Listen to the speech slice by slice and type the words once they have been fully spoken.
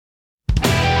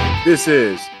This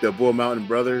is the Bull Mountain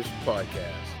Brothers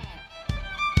podcast.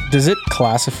 Does it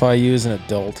classify you as an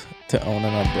adult to own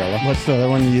an umbrella? What's the other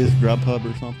one you use? Grubhub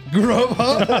or something?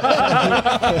 Grubhub?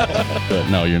 But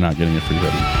no, you're not getting a free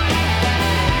hoodie.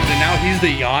 And now he's the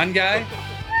yawn guy?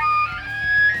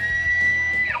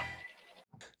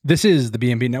 This is the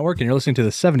B&B Network, and you're listening to the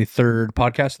 73rd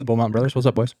podcast of the Bull Mountain Brothers. What's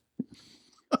up, boys?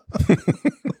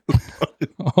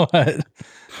 What?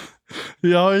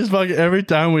 He always fucking, every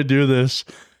time we do this,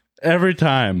 every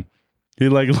time, he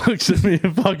like looks at me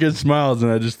and fucking smiles,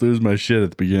 and I just lose my shit at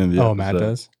the beginning of the episode. Matt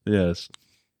does? Yes.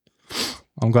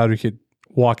 I'm glad we could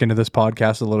walk into this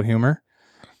podcast with a little humor.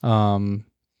 Sean,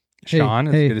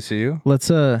 it's good to see you.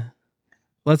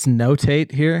 Let's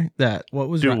notate here that What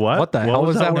What the hell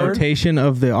was that word? notation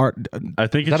of the art. I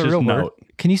think Is it's that a just real word? note.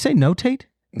 Can you say notate?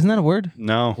 Isn't that a word?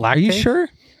 No. Are you Lactate? sure?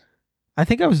 I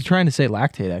think I was trying to say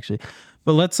lactate actually.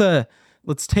 But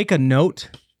let's take a note.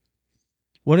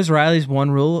 What is Riley's one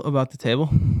rule about the table?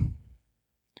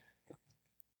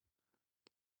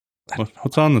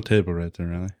 What's on the table right there,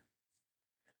 Riley?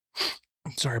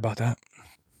 Sorry about that.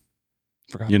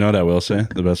 Forgot. You know what I will say?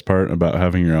 The best part about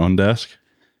having your own desk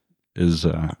is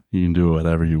you can do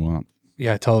whatever you want.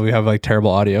 Yeah, tell her we have like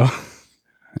terrible audio.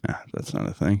 Yeah, that's not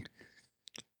a thing.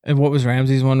 And what was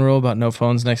Ramsey's one rule about no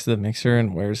phones next to the mixer,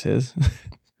 and where's his?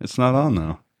 It's not on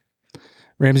though.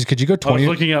 Ramsey, could you go I was 20?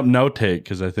 looking up notate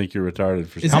because I think you're retarded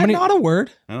for Is some. that not a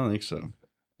word? I don't think so.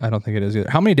 I don't think it is either.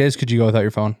 How many days could you go without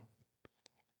your phone?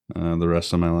 The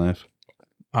rest of my life.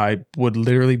 I would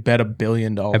literally bet $1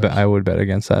 billion. I would bet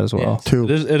against that as well. Yeah.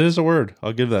 It is a word.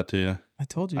 I'll give that to you. I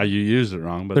told you. You used it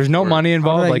wrong, but There's it's a no word. money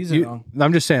involved. How did I Like use it wrong?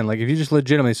 I'm just saying, like if you just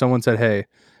legitimately someone said, "Hey,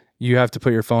 you have to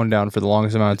put your phone down for the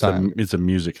longest amount of time." It's a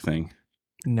music thing.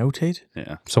 Notate?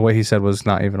 Yeah. So what he said was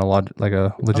not even a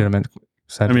legitimate I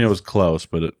sentence. mean, it was close,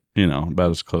 but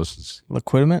about as close as.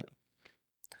 Liquidament?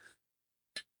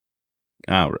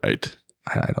 All right.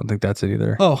 I don't think that's it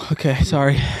either. Oh, okay.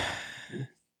 Sorry.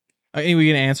 Are we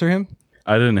going to answer him?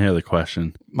 I didn't hear the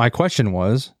question. My question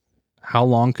was, how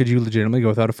long could you legitimately go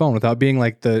without a phone without being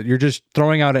like you're just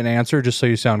throwing out an answer just so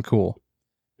you sound cool?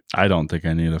 I don't think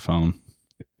I need a phone.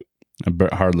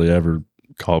 I hardly ever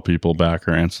call people back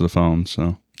or answer the phone.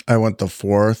 So I went the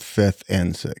 4th, 5th,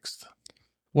 and 6th.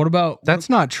 What about... That's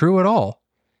not true at all.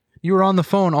 You were on the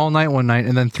phone all night one night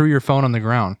and then threw your phone on the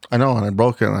ground. I know, and I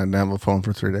broke it, and I didn't have a phone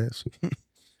for 3 days.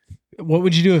 What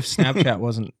would you do if Snapchat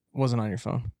wasn't on your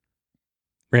phone?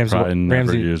 probably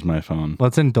never Ramsey, use my phone.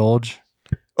 let's indulge.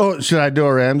 Oh, should I do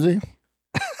a Ramsey?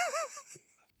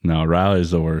 No,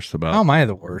 Riley's the worst about How am I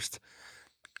the worst?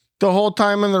 The whole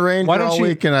time in the range Why don't all you-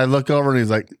 week, and I look over, and he's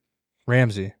like,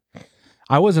 Ramsey.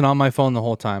 I wasn't on my phone the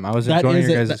whole time. I was enjoying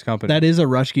your guys' company. That is a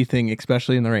Rushkey thing,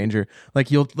 especially in the Ranger.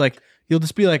 You'll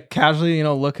just be casually,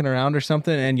 looking around or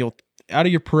something, and you'll out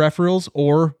of your peripherals,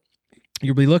 or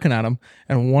you'll be looking at them,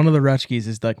 and one of the Rushkeys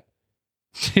is like,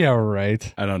 Yeah,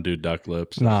 right. I don't do duck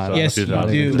lips. Nah, So yes, you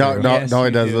 2000. do. no, Yes, he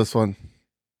you does do. this one.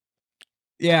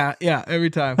 yeah, every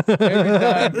time. Every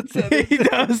time. He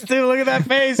does, too. Look at that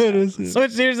face.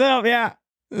 Switch to yourself, yeah.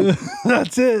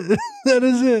 That's it. That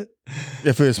is it.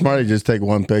 If he was smart, he'd just take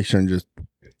one picture and just.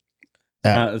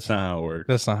 That's not how it works.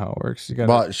 That's not how it works. You got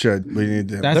But should we need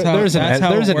to? That's how, there's that's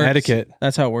how there's it an works. etiquette.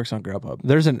 That's how it works on Grubhub.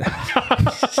 There's an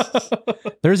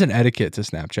there's an etiquette to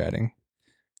Snapchatting.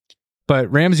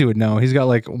 But Ramsey would know. He's got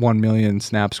 1 million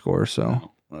snap score, so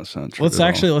No, that's not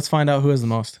true. Let's find out who has the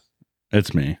most.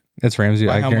 It's me. it's Ramsey.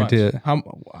 By I how guarantee much? it. How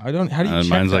do you check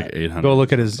Mine's that? 800. Go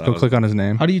look at go click on his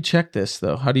name. How do you check this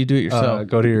though? How do you do it yourself?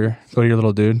 Go to your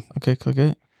little dude. Okay, click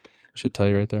it. Should tell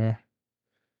you right there.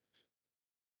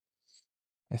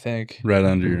 I think. Right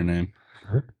under your name.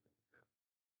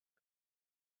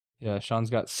 Yeah, Sean's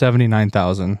got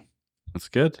 79,000. That's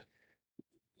good.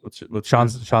 What's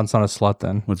Sean's not a slut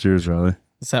then. What's yours, Riley?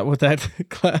 Is that what that?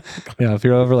 Yeah, if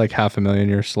you're over 500,000,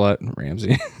 you're a slut,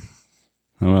 Ramsey.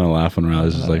 I'm gonna laugh when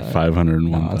Riley's is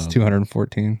 501. No, it's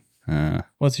 214.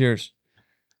 What's yours?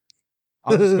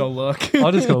 I'll just go look.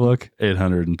 I'll just go look.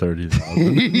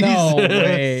 830,000. No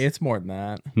way. It's more than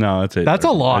that. No, it's 830. That's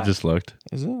a lot. I just looked.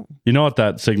 Is it? You know what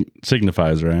that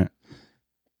signifies, right?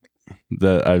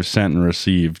 That I've sent and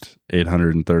received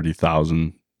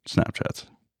 830,000 Snapchats.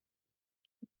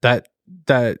 That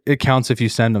it counts if you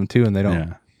send them too, and they don't.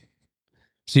 Yeah.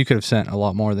 So you could have sent a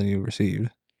lot more than you received.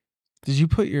 Did you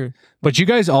put your... But you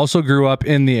guys also grew up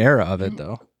in the era of it,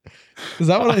 though. Is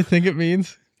that what I think it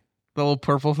means? The little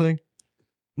purple thing?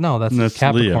 No, that's That's a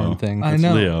Capricorn Leo. thing. I It's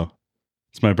know. Leo.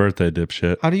 It's my birthday,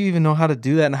 dipshit. How do you even know how to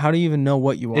do that? And how do you even know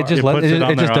what you are? It just It puts it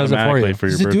on there just does it for automatically you. for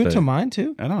your Does it birthday. do it to mine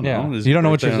too? I don't Yeah. know. Is You don't know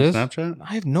your what birthday yours on is? Snapchat?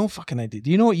 I have no fucking idea. Do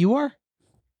you know what you are?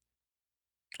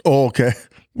 Oh, okay.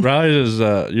 Riley is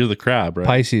you're the crab, right?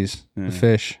 Pisces, Yeah. the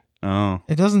fish. Oh,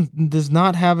 It does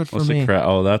not have it for what's me. the crab?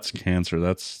 Oh, that's Cancer.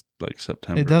 That's like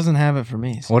September. It doesn't have it for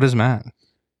me. What is Matt?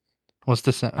 What's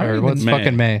December? I don't Or even- what's May.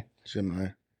 fucking May? Gemini.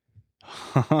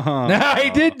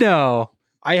 I did know.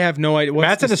 I have no idea. What's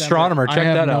Matt's an December? astronomer. Check I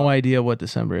have that no out. idea what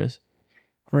December is.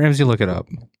 Ramsey, look it up.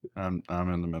 I'm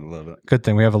in the middle of it. Good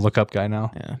thing we have a look up guy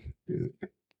now. Yeah.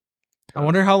 I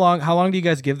wonder how long do you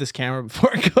guys give this camera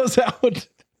before it goes out?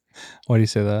 Why do you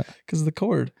say that? Because of the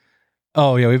cord.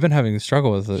 Oh yeah, we've been having a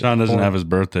struggle with it. Sean doesn't have his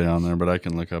birthday on there, but I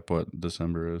can look up what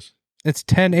December is. It's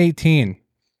 10/18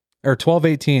 or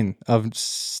 12/18 of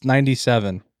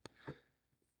 97.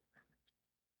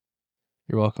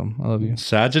 You're welcome. I love you.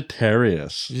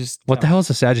 Sagittarius. Just What the hell is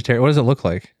a Sagittarius? What does it look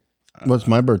like? What's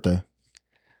my birthday?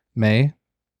 May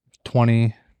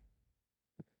 20.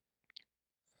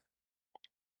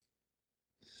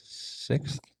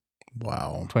 6th,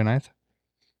 Wow. 29th.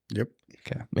 Yep.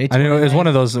 Okay. May I knew it was one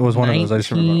of those. It was one of those. I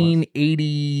just remember. What it was.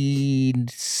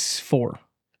 1984.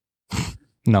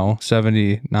 No,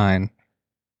 79.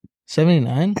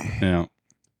 79? Yeah.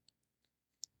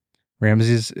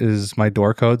 Ramsey's is my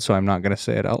door code, so I'm not going to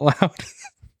say it out loud.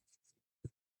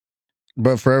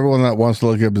 But for everyone that wants to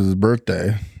look up his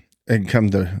birthday and come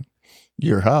to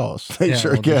your house, they Yeah,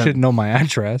 sure well, they can. should know my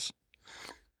address.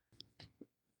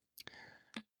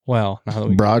 Well, now that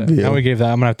we Broadview. now we gave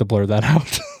that, I'm gonna have to blur that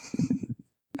out.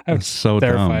 I'm That's so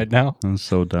terrified now. dumb. That's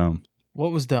so dumb.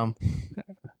 What was dumb?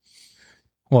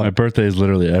 What My birthday is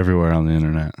literally everywhere on the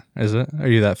internet. is it? Are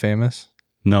you that famous?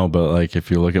 No, but like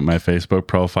if you look at my Facebook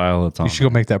profile, it's on. You should go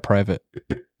make that private.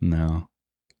 No.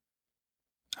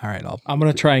 All right, I'm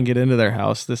going to try and get into their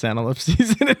house this antelope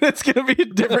season, and it's going to be a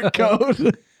different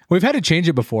code. We've had to change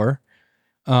it before.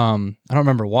 I don't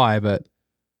remember why, but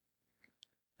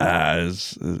It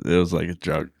was like a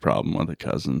drug problem with a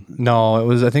cousin. no, it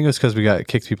was. I think it was because we got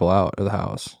kicked people out of the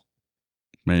house.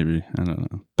 Maybe. I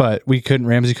don't know. But we couldn't.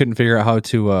 Ramsey couldn't figure out how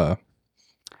to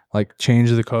like change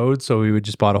the code, so we would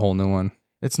just bought a whole new one.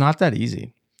 It's not that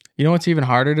easy. You know what's even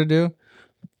harder to do?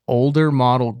 Older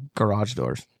model garage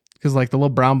doors. Because like the little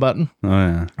brown button, Oh,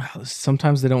 yeah.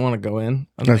 sometimes they don't want to go in.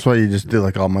 I'm That's like, why you just do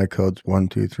like all my codes 1,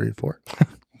 2, 3, 4.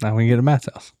 Now we can get to Matt's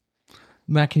house.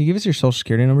 Matt, can you give us your social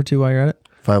security number too while you're at it?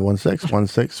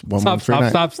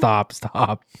 516-16-1139.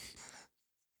 Stop.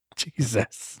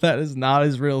 Jesus. That is not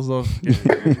his real social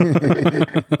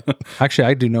security. Actually,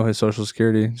 I do know his social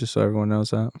security, just so everyone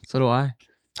knows that. So do I.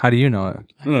 How do you know it?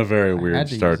 It's been a very I weird had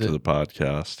to start use to it. the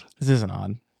podcast. This isn't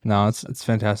odd. No, it's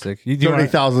fantastic. You do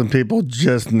 30,000 people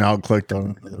just now clicked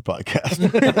on another podcast.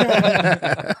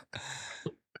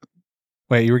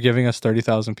 Wait, you were giving us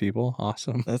 30,000 people?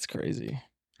 Awesome. That's crazy.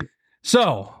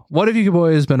 So, what have you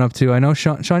boys been up to? I know,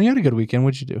 Sean, you had a good weekend.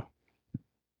 What'd you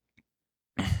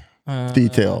do?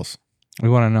 Details. We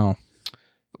want to know.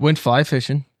 Went fly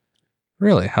fishing.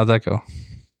 Really? How'd that go?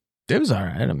 It was all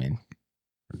right. I mean,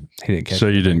 He didn't catch So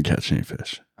you didn't catch any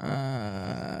fish?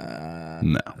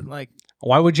 No. like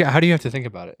Why would you? How do you have to think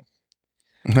about it?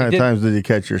 How many did- times did you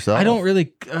catch yourself? I don't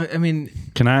really. I mean,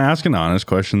 Can I ask an honest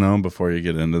question though before you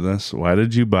get into this? Why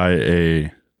did you buy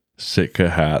a Sitka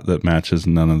hat that matches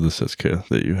none of the Sitka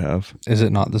that you have? Is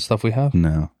it not the stuff we have?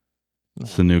 No.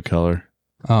 It's the new color.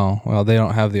 Oh, well, they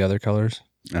don't have the other colors.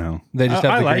 Oh. They just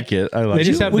have I the like green. it. I like They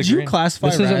just it. have would the you green. classify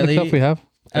This isn't the Riley stuff we have.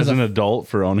 As an adult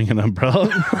for owning an umbrella?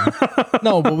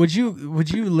 No, but would you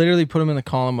literally put him in the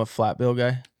column of flat bill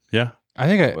guy? Yeah. I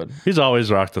think I Would. He's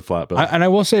always rocked the flat bill. and I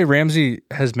will say Ramsey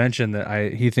has mentioned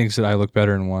that he thinks that I look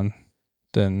better in one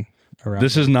than around.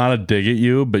 This is not a dig at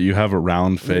you, but you have a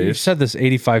round We've face. said this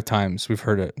 85 times. We've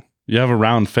heard it. You have a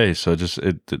round face, so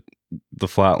the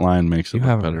flat line makes it You look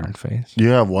have a better. round face. You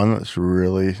have one that's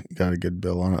really got a good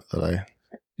bill on it that I.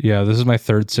 Yeah, this is my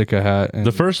third Sitka hat. And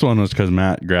The first one was because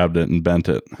Matt grabbed it and bent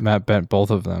it. Matt bent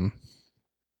both of them.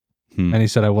 Hmm. And he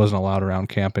said I wasn't allowed around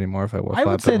camp anymore if I wore I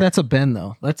flat would say bill. that's a bend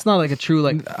though. That's not like a true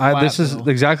like. This is flat bill.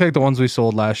 exactly like the ones we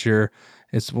sold last year.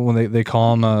 It's when they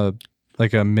call them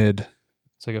like a mid.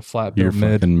 It's like a flat bill You're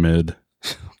mid. fucking mid.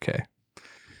 Okay.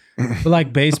 But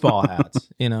like baseball hats,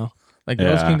 like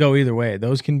those Yeah. can go either way.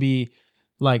 Those can be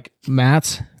like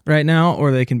Matt's right now,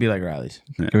 or they can be like Riley's.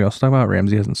 Can we also talk about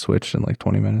Ramsey hasn't switched in like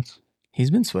 20 minutes?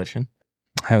 He's been switching.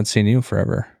 I haven't seen you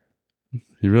forever.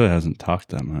 He really hasn't talked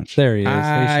that much. There he is.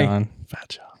 Hi. Hey, Sean. Fat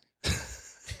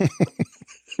job.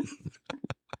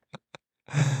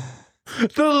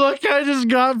 The look I just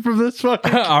got from this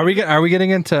fucking. Are we getting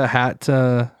into the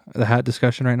hat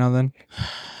discussion right now? Then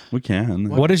We can.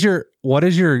 what is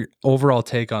your overall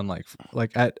take on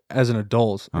as an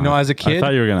adult? As a I kid.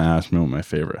 thought you were gonna ask me what my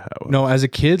favorite hat was. No, as a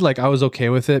kid, like I was okay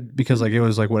with it because like it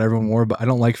was like what everyone wore, but I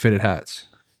don't like fitted hats.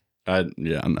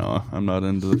 No, I'm not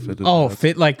into the fitted. Oh, hats.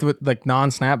 fit like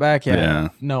non-snapback? Yeah. Yeah.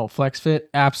 No, flex fit?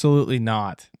 Absolutely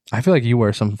not. I feel like you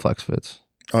wear some flex fits.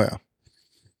 Oh yeah.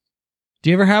 Do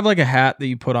you ever have like a hat that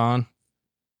you put on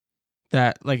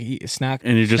that like snack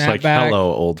And you're just like, snapback?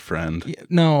 hello, old friend. Yeah,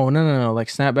 no, like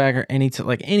snapback or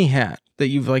any hat that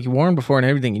you've like worn before and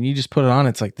everything, and you just put it on.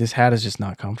 It's like this hat is just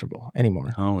not comfortable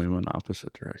anymore. Oh, we went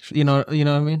opposite direction. You know what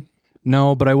I mean?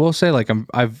 No, but I will say like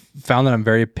I've found that I'm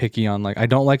very picky on like I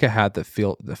don't like a hat that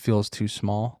feels too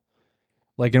small.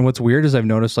 Like, and what's weird is I've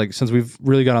noticed like since we've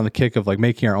really got on the kick of like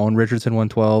making our own Richardson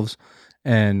 112s,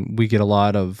 and we get a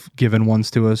lot of given ones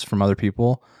to us from other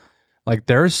people. Like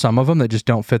there's some of them that just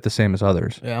don't fit the same as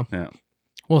others. Yeah. Yeah.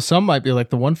 Well, some might be like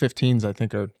the 115s. I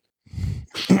think are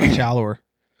shallower.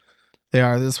 They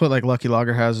are. That's what like Lucky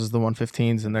Logger has is the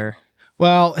 115s, and they're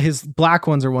his black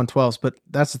ones are 112s, but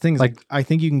that's the thing. Is like I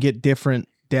think you can get different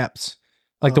depths.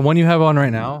 Like the one you have on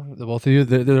right now, the both of you,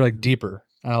 they're like deeper.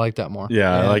 I like that more.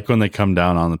 Yeah, I like when they come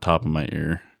down on the top of my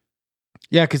ear.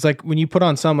 Yeah, because like when you put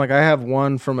on some, like I have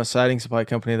one from a siding supply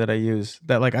company that I use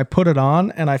that like I put it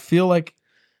on and I feel like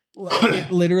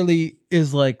it literally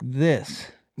is like this.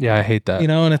 Yeah, I hate that. You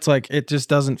know, and it's like it just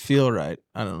doesn't feel right.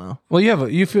 I don't know. Well,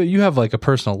 you have like a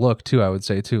personal look too. I would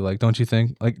say too. Like, don't you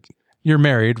think? Like, you're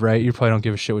married, right? You probably don't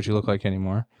give a shit what you look like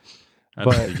anymore. I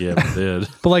don't think you ever did.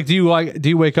 But like, do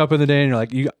you wake up in the day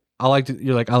and I like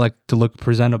to look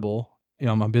presentable. You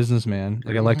know, I'm a businessman.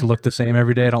 Like I like to look the same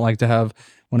every day. I don't like to have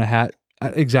a hat.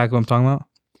 Exactly what I'm talking about.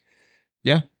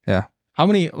 Yeah. Yeah. How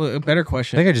many? Better I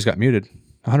question. think I just got muted.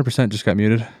 100% just got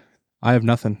muted. I have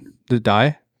nothing. Did it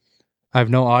die? I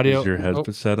have no audio. Is your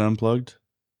headset unplugged?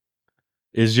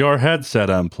 Is your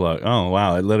headset unplugged? Oh,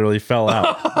 wow. It literally fell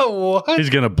out. What? He's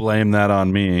going to blame that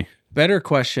on me. Better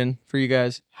question for you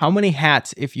guys. How many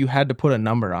hats, if you had to put a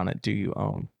number on it, do you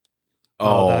own?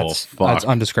 That's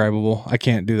undescribable. I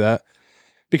can't do that.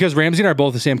 Because Ramsey and I are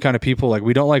both the same kind of people. Like,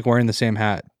 we don't like wearing the same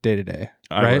hat day to day.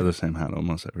 I right? wear the same hat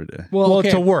almost every day. Well,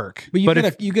 okay. to work. But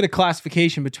you get a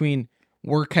classification between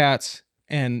work hats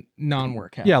and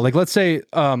non-work hats. Yeah, like let's say you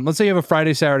have a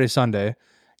Friday, Saturday, Sunday.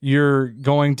 You're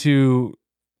going to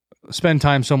spend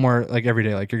time somewhere like every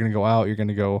day. Like you're going to go out, you're going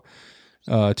to go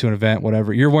to an event,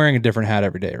 whatever. You're wearing a different hat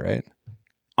every day, right?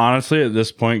 Honestly, at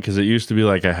this point, because it used to be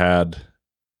like I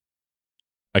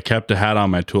kept a hat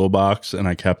on my toolbox and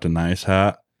I kept a nice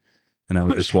hat. And I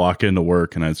would just walk into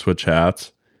work and I'd switch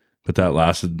hats. But that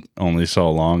lasted only so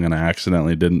long and I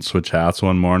accidentally didn't switch hats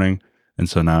one morning. And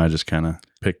so now I just kind of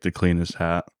picked the cleanest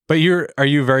hat. But are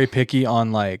you very picky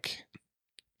on like...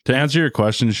 To answer your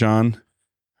question, Sean,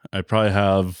 I probably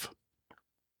have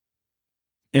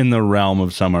in the realm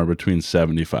of somewhere between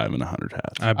 75 and 100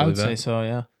 hats. I would say so,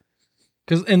 yeah.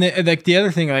 Because the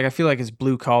other thing like I feel like is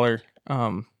blue collar.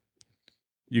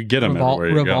 You get them everywhere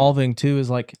you revolving too is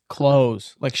like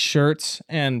clothes, like shirts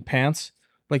and pants.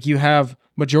 Like you have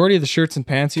majority of the shirts and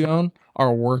pants you own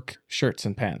are work shirts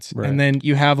and pants, right. And then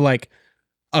you have like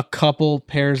a couple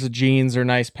pairs of jeans or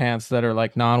nice pants that are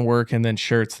like non-work, and then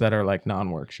shirts that are like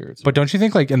non-work shirts. But don't you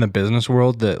think like in the business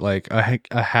world that like a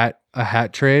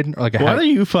hat trade or like What are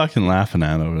you fucking laughing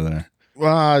at over there?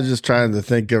 Well, I was just trying to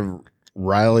think of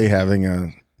Riley having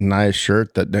a nice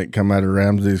shirt that didn't come out of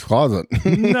Ramsey's closet.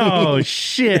 No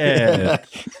shit.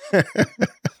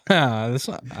 This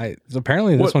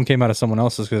one came out of someone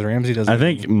else's because Ramsey doesn't. I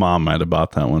think Mom might have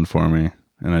bought that one for me,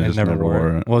 and I just never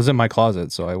wore it. Well, it was in my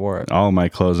closet, so I wore it. All my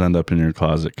clothes end up in your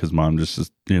closet because Mom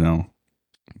just,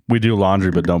 we do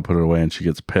laundry but don't put it away, and she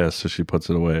gets pissed, so she puts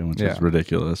it away, which is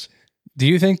ridiculous. Do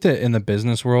you think that in the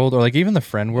business world or like even the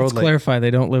friend world, Let's clarify, they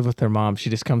don't live with their mom.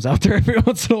 She just comes out there every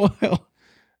once in a while.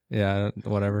 Yeah,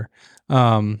 whatever.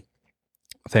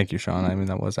 Thank you, Sean. I mean,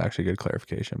 that was actually a good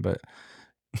clarification. But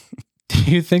do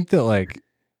you think that like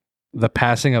the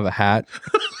passing of a hat?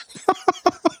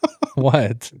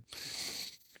 What?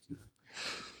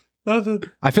 Nothing.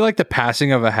 I feel like the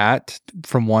passing of a hat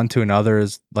from one to another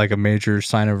is like a major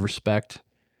sign of respect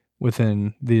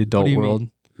within the adult world.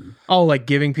 Mean? Oh, like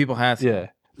giving people hats? Yeah.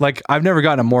 Like I've never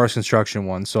gotten a Morris Construction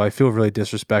one, so I feel really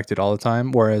disrespected all the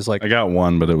time. Whereas like I got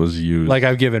one, but it was used. Like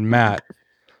I've given Matt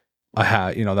a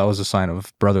hat, that was a sign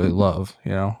of brotherly love,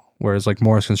 Whereas like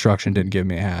Morris Construction didn't give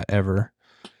me a hat ever,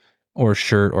 or a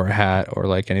shirt or a hat or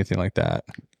like anything like that.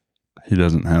 He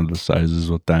doesn't have the sizes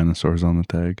with dinosaurs on the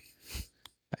tag.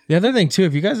 The other thing too,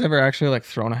 have you guys ever actually like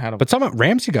thrown a hat? But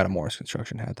Ramsey got a Morris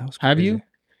Construction hat. That was crazy. Have you?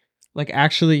 Like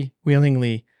actually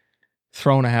willingly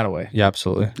thrown a hat away? Yeah,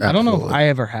 absolutely. I don't know if I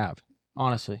ever have,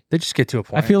 honestly. They just get to a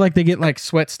point. I feel like they get like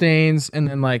sweat stains and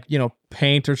then like,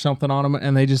 paint or something on them,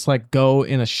 and they just like go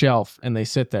in a shelf and they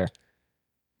sit there.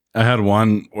 I had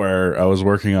one where I was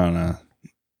working on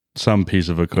some piece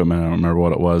of equipment. I don't remember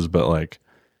what it was, but like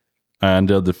I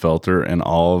undid the filter and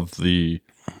all of the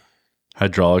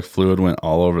hydraulic fluid went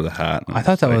all over the hat. I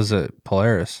thought that like, was a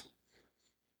Polaris.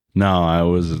 No, I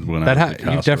was when That I was hat, at you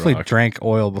Castle definitely Rock. drank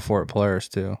oil before at Polaris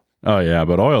too. Oh yeah,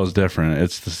 but oil is different.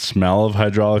 It's the smell of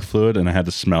hydraulic fluid, and I had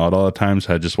to smell it all the time,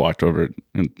 so I just walked over it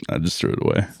and I just threw it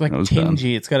away. It's like I was done.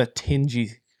 tingy. It's got a tingy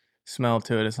smell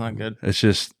to it. It's not good. It's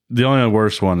just the only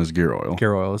worst one is gear oil.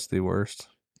 Gear oil is the worst.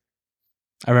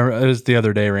 I remember it was the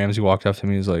other day. Ramsey walked up to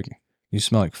me. He was like, "You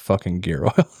smell like fucking gear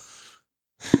oil."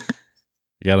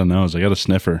 You got a nose. I got a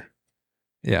sniffer.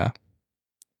 Yeah.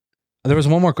 There was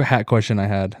one more hat question I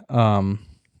had.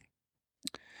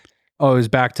 It was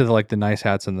back to the nice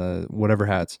hats and the whatever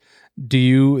hats. Do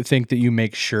you think that you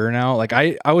make sure now? Like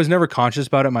I was never conscious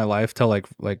about it in my life till like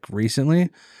recently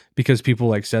because people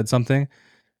like said something.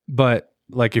 But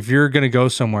like if you're gonna go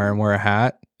somewhere and wear a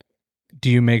hat,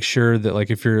 do you make sure that like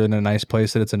if you're in a nice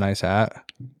place that it's a nice hat,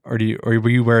 or will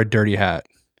you wear a dirty hat?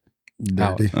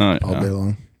 Dirty Oh, all yeah. day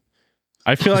long.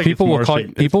 I feel like people it's will more call-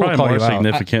 sig- people it's will probably call more you out.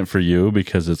 significant for you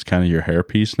because it's kind of your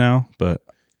hairpiece now. But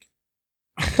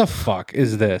What the fuck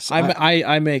is this?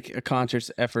 I make a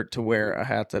conscious effort to wear a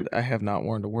hat that I have not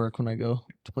worn to work when I go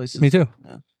to places. Me too.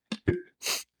 Yeah.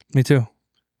 Me too.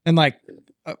 And like,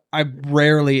 I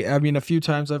rarely. I mean, a few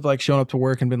times I've like shown up to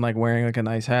work and been like wearing like a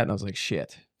nice hat, and I was like,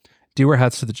 shit. Do you wear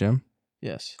hats to the gym?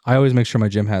 Yes. I always make sure my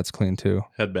gym hat's clean too.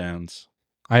 headbands.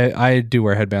 I do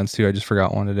wear headbands too. I just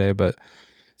forgot one today, but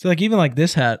So like even like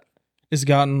this hat has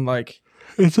gotten like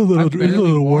it's a I've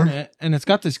barely worn it, and it's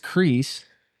got this crease,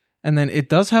 and then it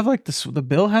does have like the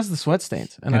bill has the sweat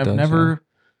stains, and It I've does, never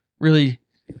really.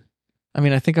 I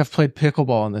mean, I think I've played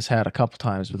pickleball in this hat a couple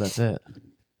times, but that's it.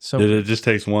 So It just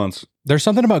takes once. There's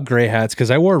something about gray hats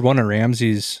because I wore one of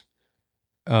Ramsey's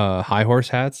high horse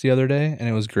hats the other day, and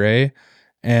it was gray,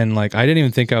 and like I didn't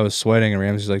even think I was sweating, and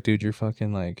Ramsey's like, "Dude, you're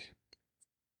fucking like."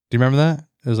 Do you remember that?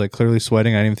 It was like clearly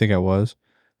sweating. I didn't even think I was.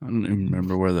 I don't even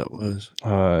remember where that was.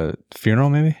 Funeral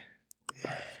maybe.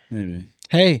 Maybe.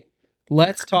 hey,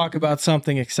 let's talk about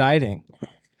something exciting.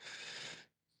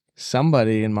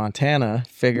 Somebody in Montana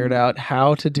figured out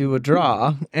how to do a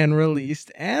draw and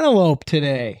released antelope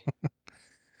today.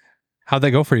 How'd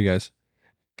that go for you guys?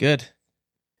 Good.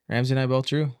 Ramsey and I both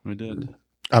drew. We did.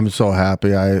 I'm so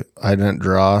happy I didn't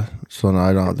draw, so now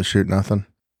I don't have to shoot nothing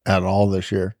at all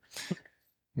this year.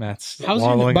 Matt's. By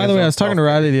the way, I was talking to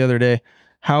Riley the other day.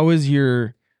 How is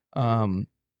your bow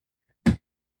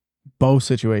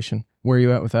situation? Where are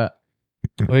you at with that?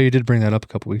 Well, you did bring that up a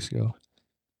couple weeks ago.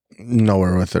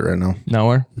 Nowhere with it right now.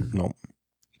 Nowhere. Nope.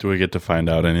 Do we get to find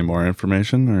out any more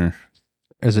information, or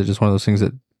Is it just one of those things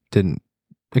that didn't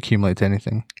accumulate to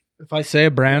anything? If I say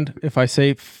a brand, if I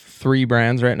say 3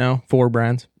 brands right now, 4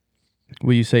 brands,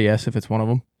 will you say yes if it's one of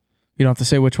them? You don't have to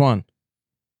say which one.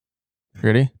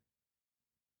 Ready?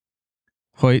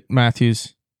 Hoyt,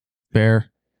 Matthews,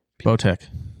 Bear, Bowtech.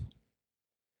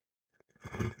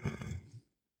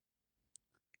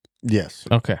 Yes.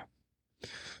 Okay.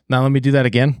 Now let me do that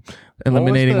again.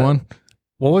 Eliminating the- one.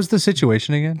 What was the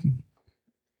situation again?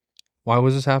 Why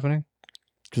was this happening?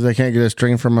 Because I can't get a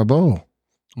string for my bow.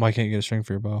 Why can't you get a string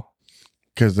for your bow?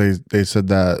 Because they said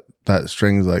that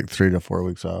string's like 3 to 4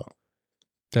 weeks out.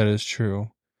 That is true.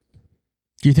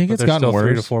 Do you think But it's there's gotten still 3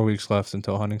 to worse? 4 weeks left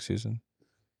until hunting season.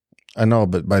 I know,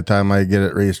 but by the time I get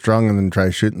it restrung and then try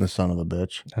shooting the son of a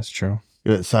bitch, That's true.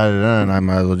 get it sighted in, I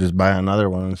might as well just buy another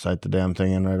one and sight the damn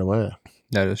thing in right away.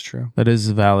 That is true. That is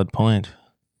a valid point.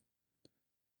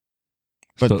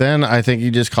 But So- then I think you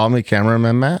just call me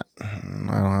cameraman Matt. I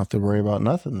don't have to worry about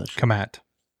nothing this year. Come at.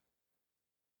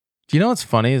 Do you know what's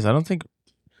funny is I don't think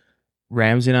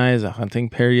Ramsey and I as a hunting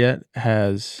pair yet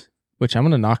has, which I'm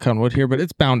going to knock on wood here, but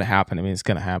it's bound to happen. I mean, it's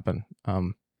going to happen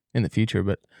in the future,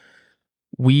 but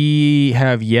we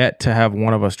have yet to have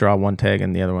one of us draw one tag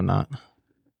and the other one not.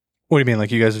 What do you mean?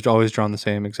 Like you guys have always drawn the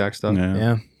same exact stuff?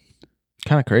 Yeah.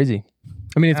 Kind of crazy.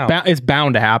 I mean, Ow. it's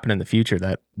bound to happen in the future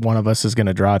that one of us is going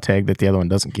to draw a tag that the other one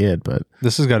doesn't get, but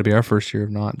This has got to be our first year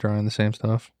of not drawing the same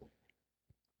stuff.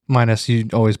 Minus you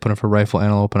always put in for rifle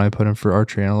antelope and I put in for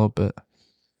archery antelope, but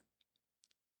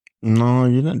No,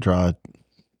 you didn't draw a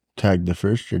tag the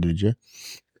first year, did you?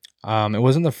 it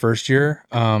wasn't the first year.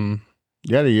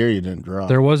 You had a year you didn't draw.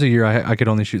 There was a year I could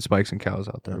only shoot spikes and cows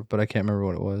out there, but I can't remember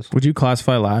what it was. would you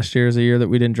classify last year as a year that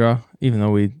we didn't draw, even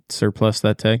though we surplus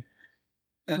that tag?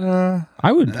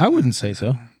 I wouldn't say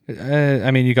so. I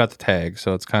mean, you got the tag,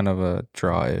 so it's kind of a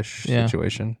draw-ish Yeah.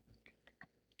 situation.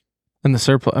 And the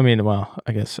surplus, I mean, well,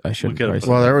 I guess I shouldn't. Look at probably it. say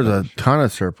Well, that, there was but a ton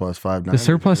of surplus 5.9. The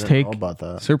surplus take- about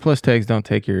that. surplus tags don't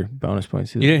take your bonus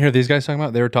points either. You didn't hear these guys talking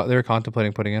about? They were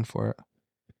contemplating putting in for it.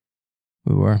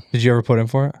 We were. Did you ever put in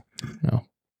for it? No.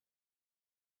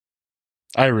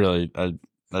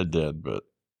 I did, but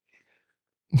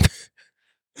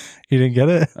You didn't get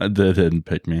it? they didn't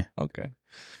pick me. Okay.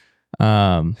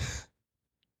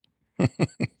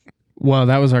 Well,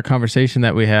 that was our conversation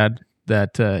that we had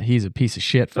that he's a piece of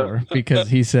shit for because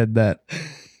he said that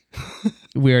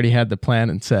we already had the plan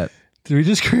and set. Did we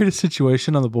just create a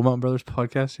situation on the Bull Mountain Brothers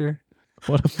podcast here?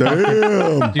 What a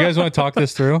Damn. Do you guys want to talk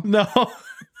this through? No,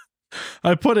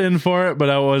 I put in for it, but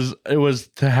it was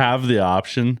to have the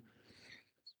option.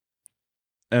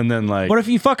 And then What if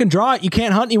you fucking draw it? You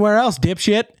can't hunt anywhere else,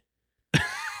 dipshit.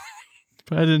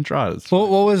 but I didn't draw it. What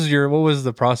was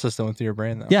the process that went through your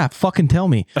brain though? Yeah, fucking tell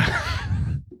me.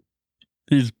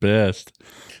 He's pissed.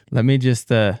 Let me just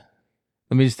tell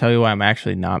you why I'm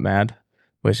actually not mad,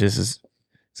 which is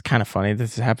it's kind of funny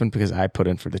this happened because I put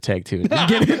in for the tag too. Didn't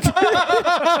get it.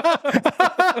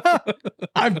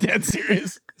 I'm dead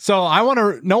serious. So I want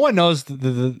to. No one knows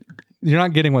you're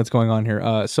not getting what's going on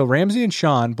here. So Ramsey and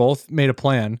Sean both made a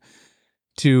plan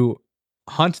to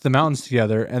hunt the mountains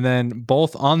together, and then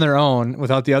both on their own,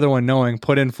 without the other one knowing,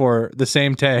 put in for the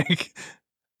same tag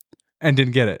and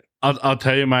didn't get it. I'll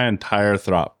tell you my entire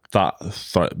thought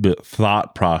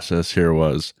process here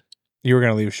was You were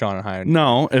going to leave Sean and hide.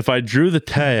 no. If I drew the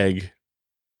tag,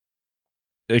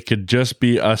 it could just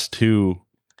be us two,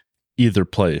 either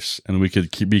place, and we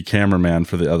could be cameraman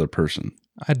for the other person.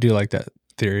 I do like that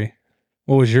theory.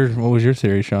 What was your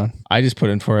theory, Sean? I just put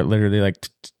in for it literally like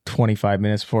 25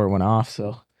 minutes before it went off.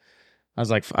 So I was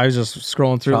just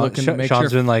scrolling through looking to make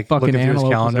Sean's sure been like fucking looking through his antelope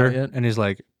was calendar, out yet. and he's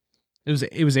like, It was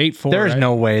 8-4. "There is right?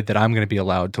 no way that I'm going to be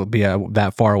allowed to be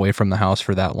that far away from the house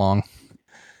for that long."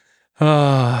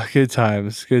 Ah, good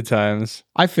times, good times.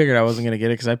 I figured I wasn't gonna get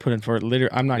it because I put in for it.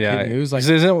 Literally, I'm not kidding. It was like,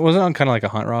 was it on kind of like a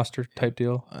hunt roster type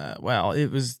deal? well,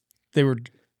 it was. They were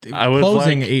I was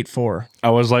closing like- 8-4. I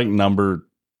was like number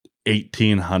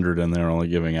 1,800, and they're only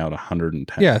giving out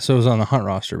 110. Yeah, so it was on the hunt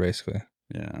roster basically.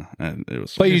 Yeah, and it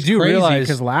was. But you do realize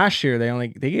because last year they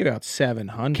gave out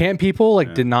 700. can't people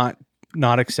Yeah. did not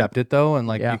accept it though, and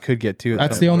like Yeah. you could get to it.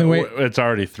 That's the only way. It's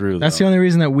already through. That's though. the only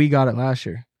reason that we got it last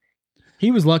year. He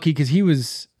was lucky because you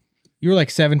were like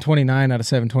 729 out of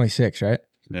 726, right?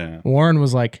 Yeah, Warren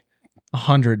was like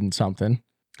 100 and something.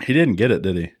 he didn't get it,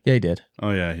 did he? Yeah, he did.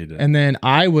 Oh yeah, he did. And then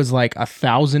I was like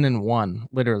 1,001,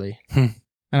 literally. Hmm.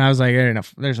 And I was like,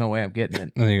 there's no way I'm getting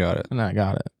it. And you got it. And then I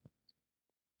got it.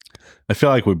 I feel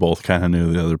like we both kind of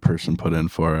knew the other person put in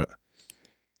for it.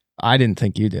 I didn't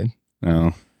think you did.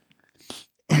 No.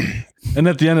 And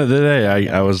at the end of the day,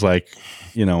 I was like,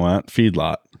 you know what?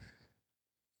 Feedlot.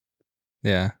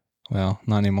 Yeah. Well,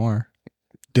 not anymore.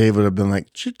 Dave would have been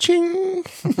like, cha-ching.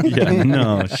 Yeah,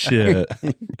 no shit.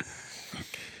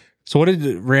 So what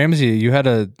did Ramsey? You had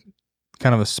a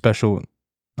kind of a special.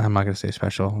 I'm not going to say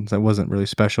special. That wasn't really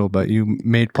special, but you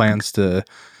made plans to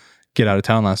get out of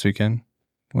town last weekend.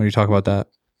 When you talk about that,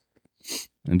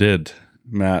 I did.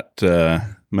 Matt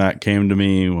came to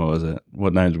me. What was it?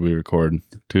 What night did we record?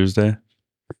 Tuesday?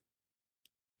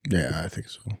 Yeah, I think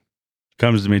so.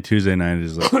 Comes to me Tuesday night.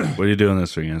 He's like, what are you doing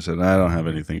this weekend? I said, I don't have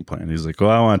anything planned. He's like, well,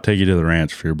 I want to take you to the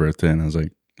ranch for your birthday. And I was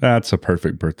like, that's a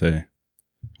perfect birthday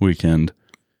weekend.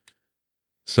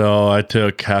 So I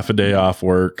took half a day off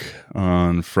work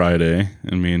on Friday,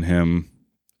 and me and him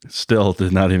still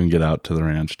did not even get out to the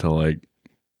ranch till like,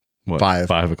 what,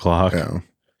 5 o'clock. Yeah.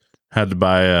 Had to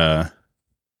buy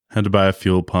a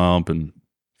fuel pump and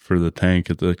for the tank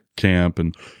at the camp,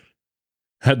 and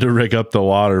had to rig up the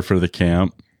water for the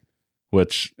camp,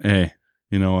 which, hey,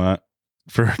 you know what?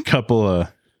 For a couple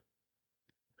of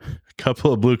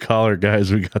blue collar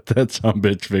guys, we got that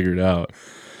sumbitch figured out.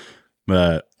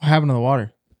 But What happened to the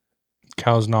water?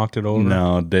 cows knocked it over.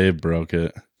 no, Dave broke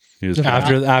it. He was The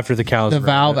After the cows. The ran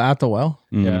valve it. at the well?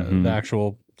 Yeah, Mhm. the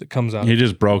actual that comes out. He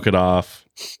just broke it off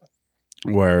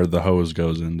where the hose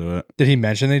goes into it. Did he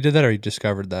mention they did that, or he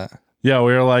discovered that? Yeah,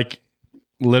 we were like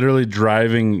literally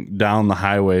driving down the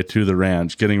highway to the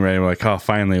ranch, getting ready. We're like, oh,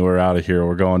 finally, we're out of here.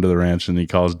 We're going to the ranch. And he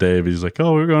calls Dave. He's like,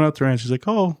 oh, we're going out to the ranch. He's like,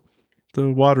 oh, the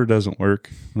water doesn't work.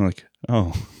 I'm like,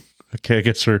 oh, okay, I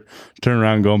guess we're turning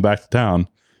around and going back to town.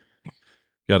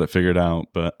 Got it figured out.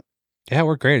 But Yeah, it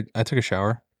worked great. I took a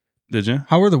shower. did you?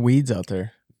 How were the weeds out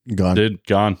there? Gone. Did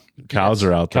gone. Cows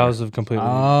are out there. Cows have completely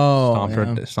Oh,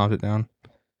 stomped it down.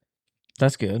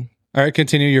 That's good. All right,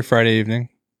 continue your Friday evening.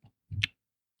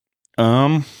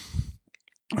 What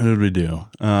did we do?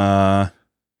 What the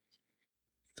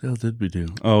hell did we do?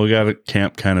 Oh, we got a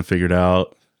camp kind of figured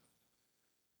out.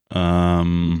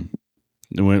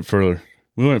 We went for a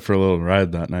little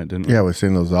ride that night, didn't we? Yeah, we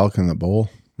seen those elk in the bowl.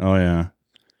 Oh yeah.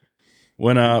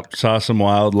 Went up, saw some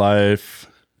wildlife,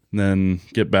 And then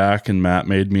get back, and Matt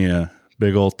made me a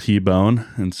big old T-bone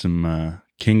and some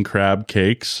king crab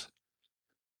cakes.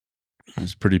 It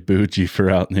was pretty bougie for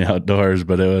out in the outdoors,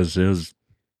 but it was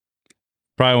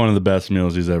probably one of the best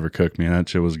meals he's ever cooked me. That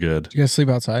shit was good. Did you guys sleep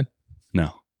outside?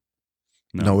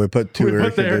 No, we put we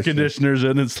put the air conditioners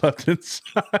in and slept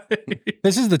inside.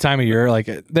 This is the time of year, like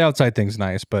the outside thing's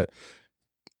nice, but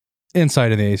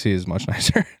inside of the AC is much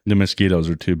nicer. The mosquitoes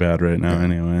are too bad right now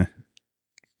anyway.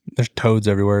 There's toads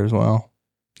everywhere as well.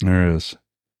 There is.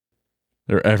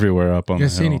 They're everywhere up on You the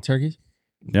guys see hill. any turkeys?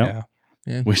 Yep.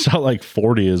 Yeah. We saw like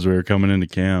 40 as we were coming into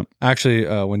camp. Actually,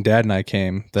 when Dad and I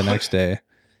came the next day,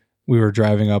 we were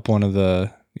driving up one of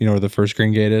the, where the first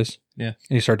green gate is? Yeah.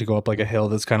 And you start to go up like a hill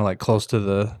that's kind of like close to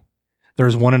there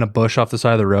was one in a bush off the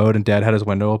side of the road, and Dad had his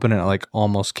window open and it like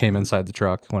almost came inside the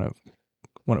truck when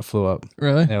it flew up.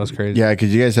 Really? Yeah, it was crazy. Yeah,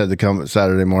 because you guys had to come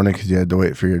Saturday morning because you had to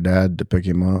wait for your dad to pick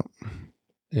him up.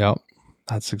 Yep.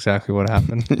 That's exactly what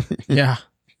happened. Yeah.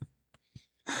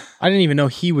 I didn't even know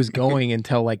he was going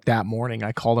until like that morning.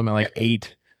 I called him at like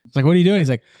 8. I was like, what are you doing? He's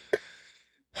like,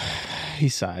 he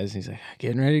sighs. He's like,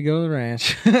 getting ready to go to the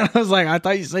ranch. I was like, I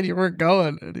thought you said you weren't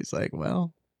going. And he's like,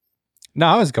 well. No,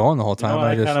 I was going the whole time.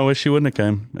 I kind of wish you wouldn't have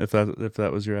come if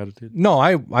that was your attitude. No,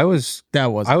 I was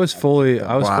fully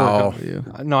Wow.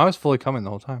 no, I was fully coming the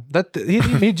whole time.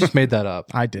 He just made that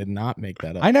up. I did not make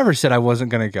that up. I never said I wasn't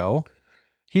going to go.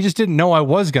 He just didn't know I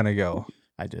was going to go.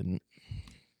 I didn't.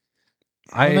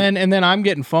 And then I'm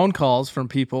getting phone calls from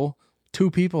people, 2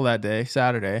 people that day,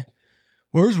 Saturday.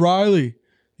 Where's Riley?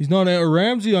 He's not at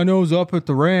Ramsey. I know he's up at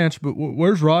the ranch, but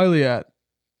where's Riley at?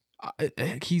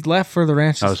 He left for the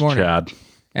ranch That this was morning. Chad.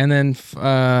 And then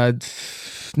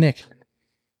Nick.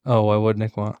 Oh, why would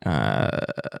Nick want?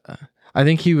 I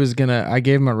think he was gonna. I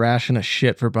gave him a ration of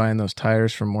shit for buying those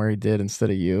tires from where he did instead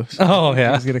of you. So Oh, yeah.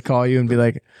 he was gonna call you and be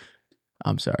like,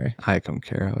 "I'm sorry." I don't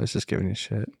care. I was just giving you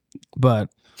shit. But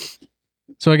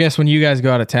so I guess when you guys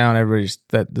go out of town, everybody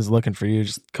that is looking for you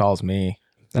just calls me.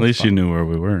 At least you knew where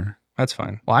we were. That's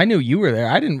fine. Well, I knew you were there.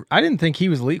 I didn't think he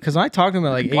was leaving because I talked to him at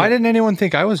like 8. Why didn't anyone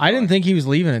think I was going? I didn't think he was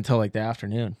leaving until like the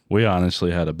afternoon. We honestly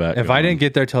had a bet. If I didn't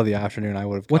get there till the afternoon, I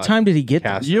would have. What time did he get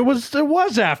there? cast. it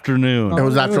was afternoon. It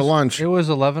was after lunch. It was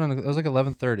 11. It was like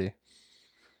 11:30.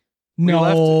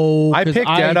 No, I 'cause picked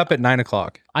Dad up at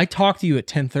 9:00. I talked to you at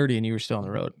 10:30 and you were still on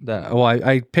the road.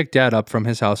 I picked Dad up from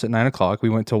his house at 9:00. We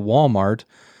went to Walmart,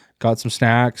 got some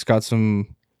snacks, got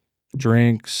some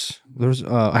drinks. There's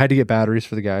I had to get batteries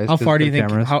for the guys. How far do you think?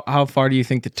 cameras. How far do you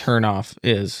think the turnoff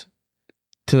is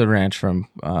to the ranch from?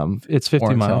 It's 50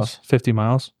 Orange miles. house? 50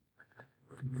 miles.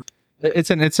 It's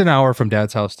an hour from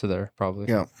Dad's house to there, probably.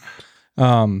 Yeah.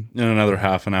 And another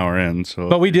half an hour in. So,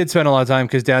 But we did spend a lot of time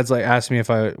because Dad's like asked me if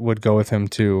I would go with him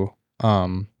to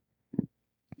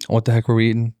what the heck were we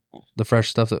eating? The fresh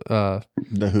stuff that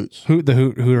The hoots. the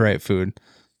Hooterite food.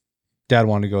 Dad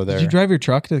wanted to go there. Did you drive your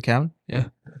truck to the cabin? Yeah.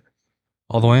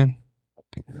 All the way in.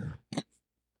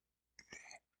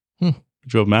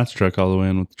 drove Matt's truck all the way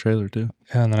in with the trailer too.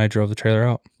 Yeah, and then I drove the trailer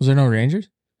out. Was there no Rangers?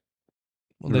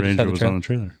 Well, The they just Ranger had the was trailer. on the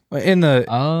trailer. In the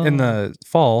Oh, in the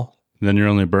fall. Then you're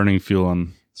only burning fuel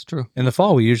on. it's true. In the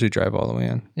fall, we usually drive all the way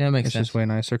in. Yeah, it makes It's sense. just way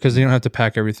nicer because you don't have to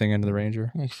pack everything into the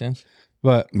Ranger. Makes sense.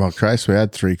 But Well, Christ, we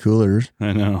had 3 coolers,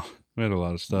 I know. We had a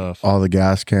lot of stuff. all the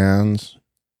gas cans.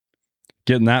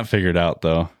 Getting that figured out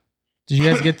though. Did you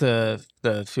guys get the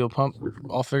fuel pump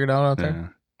all figured out there? Yeah.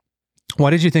 why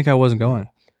did you think I wasn't going?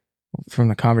 From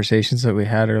the conversations that we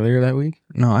had earlier that week?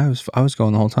 No, I was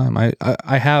going the whole time. I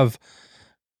have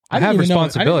didn't even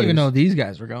responsibilities. I didn't even know these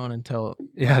guys were going until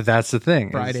Yeah, that's the thing.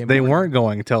 is Friday they morning. weren't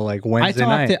going until like Wednesday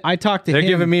night. I talked to They're him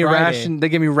giving me a Friday. ration. They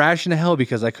give me ration of hell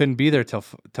because I couldn't be there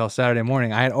till Saturday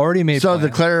morning. I had already made. So to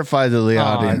plans. clarify to the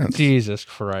Aw, audience, Jesus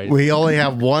Christ. we only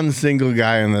have one single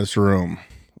guy in this room.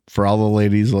 For all the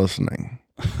ladies listening,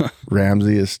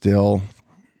 Ramsey is still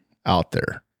out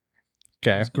there.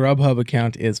 Okay. His Grubhub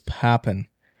account is popping.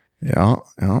 Yeah,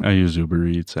 yeah. I use Uber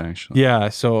Eats actually. Yeah.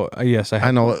 So yes,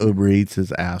 I know what Uber Eats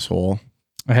is, asshole.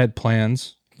 I had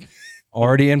plans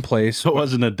already in place. So it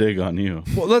wasn't a dig on you.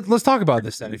 Well, let's talk about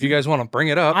this then. If you guys want to bring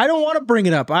it up. I don't want to bring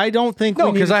it up. I don't think No,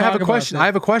 we need because to I have talk a about question. this. I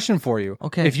have a question for you.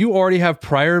 Okay. If you already have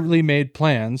priorly made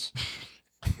plans,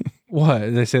 what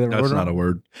did they say that That's word not a wrong?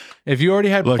 word. If you already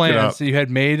had Look it plans up. that you had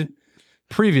made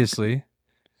previously,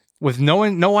 with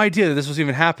no idea that this was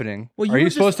even happening, Well, are you were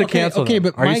supposed just- to cancel? Okay,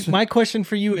 them? but Are you my question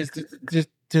for you is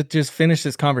to just finish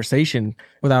this conversation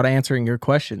without answering your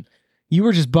question. You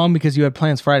were just bummed because you had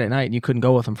plans Friday night and you couldn't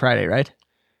go with them Friday, right?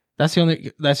 That's the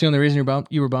only reason you're bummed.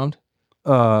 You were bummed.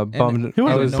 bummed. He I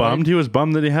wasn't was bummed. He was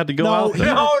bummed that he had to go out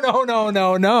there.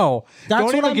 No. That's Don't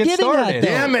what even I'm get getting started. at. Though.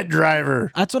 Damn it,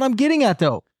 driver. That's what I'm getting at,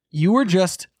 though. You were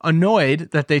just annoyed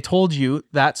that they told you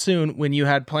that soon when you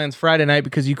had plans Friday night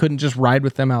because you couldn't just ride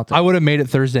with them out there. I would have made it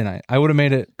Thursday night. I would have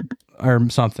made it or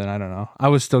something. I don't know. I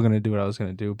was still going to do what I was going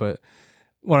to do. But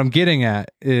what I'm getting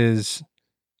at is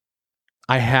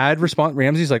I had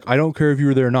Ramsey's like, I don't care if you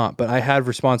were there or not, but I had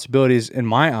responsibilities in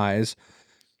my eyes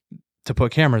to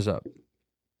put cameras up.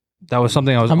 That was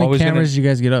something I was How many always cameras did you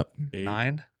guys get up?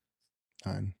 9.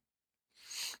 9.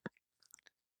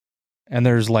 And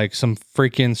there's like some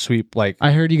freaking sweep. Like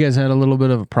I heard you guys had a little bit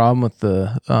of a problem with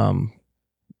the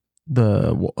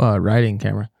riding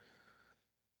camera.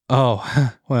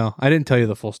 Oh, well, I didn't tell you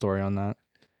the full story on that.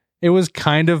 It was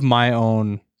kind of my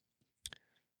own.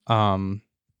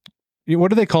 What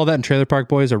do they call that in Trailer Park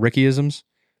Boys? A Rickyisms?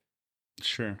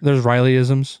 Sure. There's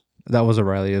Rileyisms. That was a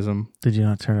Rileyism. Did you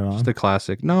not turn it on? Just a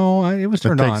classic. No, it was It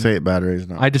turned takes on. 8 batteries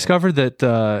now. I discovered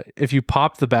that if you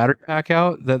pop the battery pack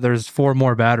out, that there's 4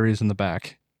 more batteries in the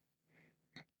back.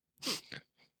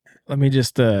 Let me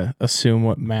just assume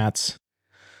what Matt's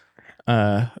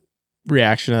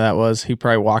reaction to that was. He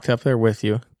probably walked up there with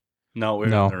you. No, we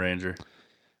were No. in the Ranger.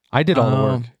 I did all the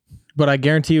work. But I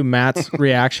guarantee you Matt's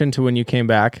reaction to when you came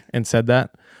back and said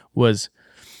that was,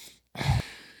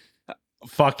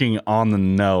 Fucking on the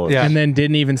nose. Yeah. and then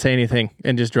didn't even say anything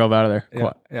and just drove out of there.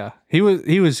 Yeah, yeah.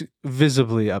 He was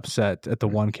visibly upset at the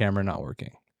one camera not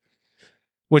working.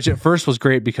 Which at first was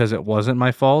great because it wasn't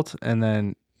my fault, and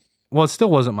then it still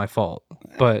wasn't my fault.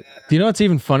 But Do you know what's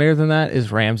even funnier than that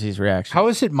is Ramsey's reaction. how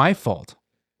is it my fault?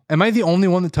 Am I the only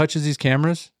one that touches these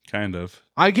cameras? Kind of.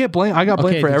 I got blamed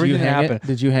for did everything you that hang happened. it?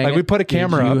 Did you hang it? Like, we put a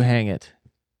camera Did you up. hang it?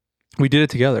 We did it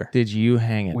together. Did you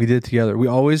hang it? We did it together.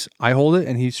 I hold it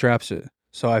and he straps it.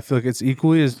 So I feel like it's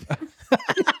equally as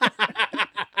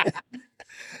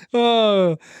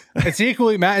it's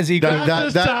equally Matt is equal.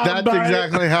 That's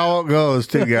exactly how it goes,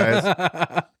 too, guys.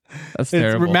 That's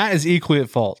terrible. Matt is equally at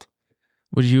fault.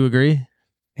 Would you agree?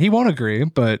 He won't agree,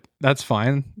 but that's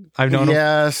fine. I've known him.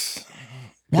 Yes.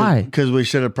 Why? Because we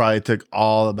should have probably took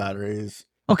all the batteries.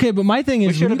 Okay, but my thing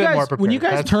is should when have been more when you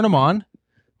prepared. guys That's- turn them on,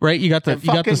 right? You got the It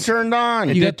fucking turned on.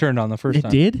 It You did got- turn on the first It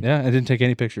time. did? Yeah, I didn't take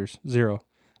any pictures. 0.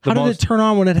 How did it turn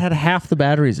on when it had half the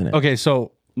batteries in it? Okay,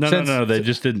 so No. They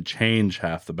just didn't change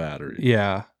half the battery.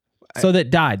 yeah, So that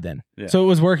died then. Yeah. So it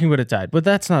was working, but it died. But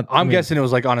that's not. I'm guessing it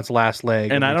was like on its last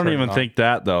leg. And I we don't turned even it on. think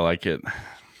that though. Like it.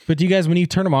 But do you guys, when you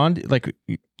turn them on, like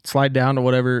you slide down to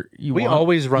whatever you We want,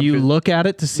 always run. you through, look at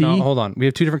it to see. No, hold on. We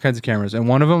have 2 different kinds of cameras, and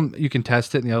one of them you can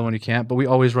test it, and the other one you can't. But we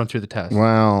always run through the test.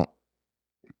 Well,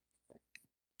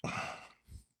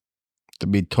 to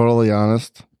be totally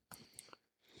honest,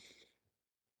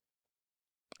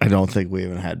 I don't think we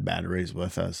even had batteries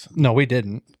with us. No, we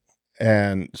didn't.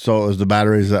 And so it was the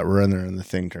batteries that were in there and the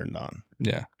thing turned on.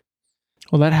 Yeah,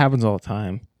 Well, that happens all the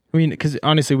time. I mean, because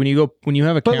honestly, when you have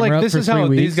a but camera like up this for is 3 how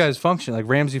weeks, these guys function. Like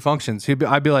Ramsey functions.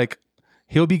 I'd be like,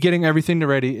 he'll be getting everything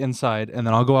ready inside, and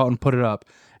then I'll go out and put it up,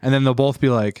 and then they'll both be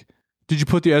like, "Did you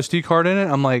put the SD card in it?"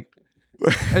 I'm like,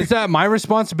 "Is that my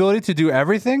responsibility to do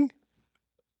everything?"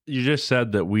 You just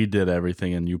said that we did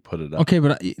everything and you put it up. Okay,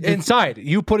 but Inside,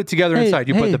 you put it together inside.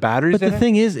 You put the batteries But in the it.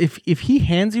 thing is, if he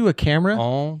hands you a camera,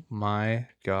 Oh my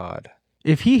god!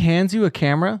 if he hands you a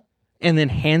camera and then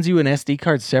hands you an SD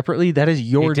card separately, that is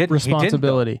your He didn't,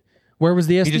 responsibility. Where was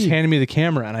the SD? He just handed me the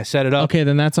camera, and I set it up. Okay,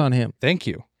 then that's on him. Thank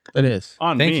you. It is.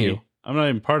 On Thank me. you. I'm not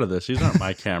even part of this. These aren't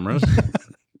my cameras.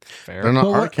 Fair. They're not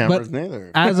But our what- cameras but-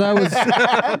 neither. As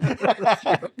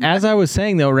I was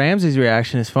saying though, Ramsey's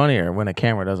reaction is funnier when a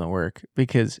camera doesn't work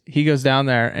because he goes down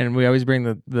there and we always bring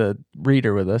the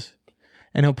reader with us,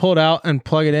 and he'll pull it out and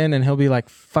plug it in, and he'll be like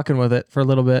fucking with it for a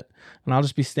little bit, and I'll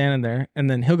just be standing there, and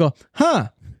then he'll go, "Huh?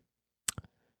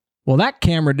 Well, that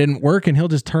camera didn't work," and he'll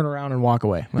just turn around and walk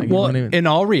away. Like, he Well, won't even- in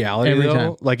all reality, Every though,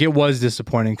 time. like it was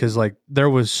disappointing because like there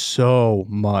was so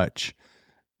much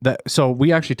that. So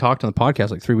we actually talked on the podcast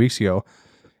like 3 weeks ago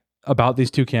about these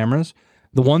 2 cameras.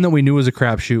 The one that we knew was a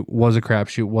crapshoot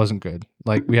wasn't good.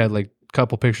 Like we had like a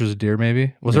couple pictures of deer,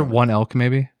 maybe. Was there one elk,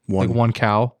 maybe? One. Like one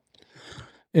cow.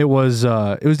 It was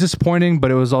disappointing,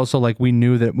 but it was also like we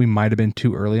knew that we might have been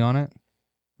too early on it,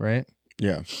 right?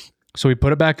 Yeah. So we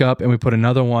put it back up and we put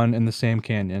another one in the same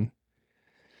canyon.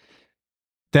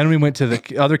 Then we went to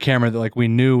the other camera that like we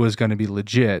knew was going to be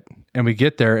legit, and we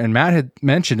get there, and Matt had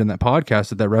mentioned in that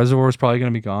podcast that reservoir was probably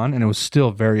going to be gone, and it was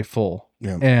still very full.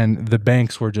 Yeah. And the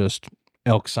banks were just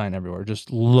elk sign everywhere,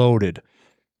 just loaded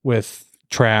with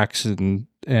tracks and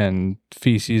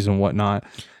feces and whatnot.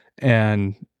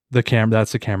 And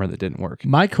that's the camera that didn't work.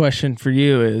 my question for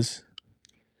you is,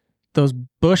 those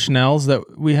Bushnells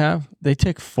that we have, they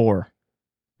take 4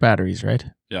 batteries, right?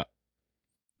 Yeah.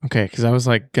 Okay, because I was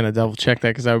like gonna double check that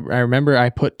because I remember I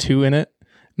put 2 in it,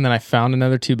 And then I found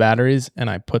another 2 batteries, and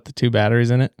I put the 2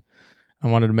 batteries in it. I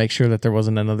wanted to make sure that there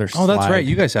wasn't another Oh, that's slide. right.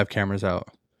 You guys have cameras out.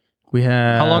 We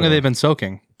have... How long have they been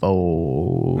soaking?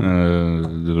 Oh,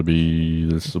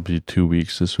 This will be 2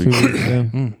 weeks this 2 week. weeks.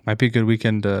 Yeah. Might be a good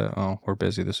weekend. We're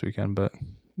busy this weekend, but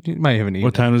you might have an evening.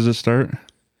 What time does it start?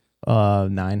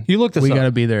 9. You looked this We up. got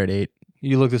to be there at 8.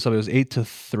 You looked this up. It was 8 to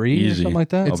 3 or Easy. something like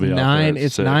that. I'll It's be out there 9. at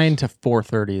It's 6. 9 to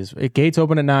 4:30. Gates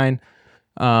open at 9.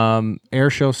 Air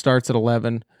show starts at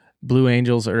 11. Blue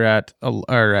Angels are at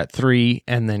 3,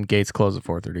 and then gates close at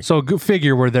 4:30. So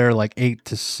figure we're there like 8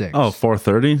 to 6. Oh,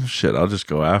 4:30? Shit, I'll just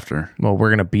go after. Well, we're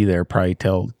gonna be there probably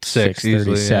till 6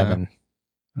 easily, 6:37.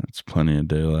 That's plenty of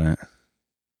daylight.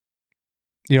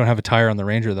 You don't have a tire on the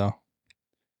Ranger though.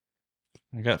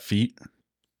 I got feet.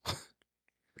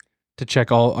 To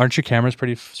check all, aren't your cameras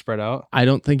pretty spread out? I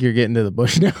don't think you're getting to the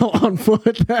bush now on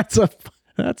foot. That's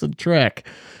a trek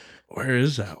Where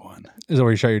is that one? Is that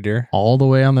where you shot your deer? all the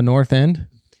way on the north end.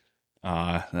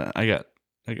 I got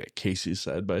Casey's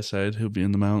side by side. He'll be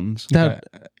in the mountains. That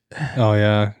Oh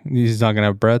yeah, he's not gonna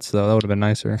have Brett's though. That would have been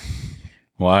nicer.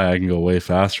 Why? I can go way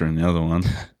faster than the other one.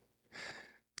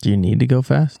 do you need to go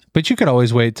fast? But you could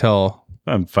always wait till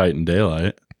I'm fighting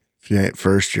daylight. If you ain't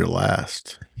first, you're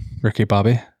last. Ricky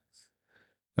Bobby.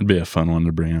 That'd be a fun one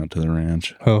to bring out to the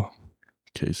ranch. Oh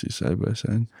Casey side by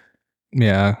side.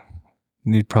 yeah,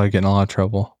 you'd probably get in a lot of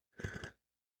trouble.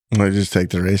 Might just take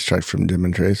the racetrack from Dim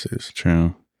and Tracy's.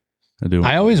 True.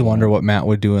 I always wonder what Matt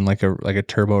would do in like a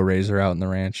turbo razor out in the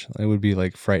ranch. It would be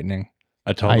like frightening.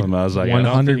 I told him, I was like, I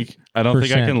don't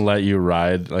think I can let you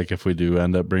ride. Like if we do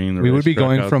end up bringing the We would be racetrack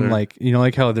going out from there. like, you know,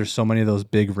 like how there's so many of those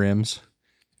big rims.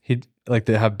 He'd like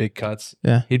they have big cuts.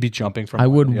 Yeah. He'd be jumping from. I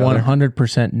one would to the other.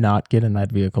 100% not get in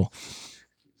that vehicle.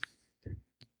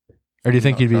 Or do you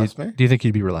think You he'd don't be? trust me? Do you think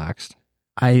he'd be relaxed?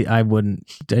 I wouldn't.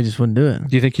 I just wouldn't do it.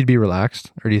 Do you think he'd be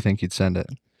relaxed, or do you think he'd send it?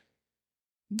 I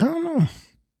don't know.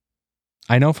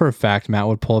 I know for a fact Matt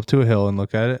would pull up to a hill and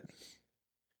look at it.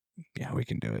 Yeah, we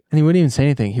can do it. And he wouldn't even say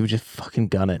anything. He would just fucking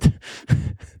gun it.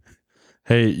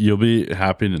 Hey, you'll be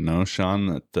happy to know, Sean,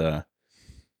 that the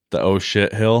oh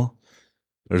shit hill,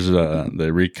 they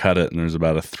recut it and there's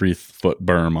about a 3-foot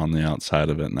berm on the outside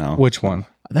of it now. Which one?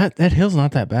 That hill's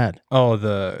not that bad. Oh,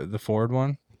 the Ford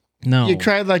one. No. You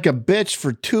cried like a bitch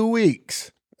for 2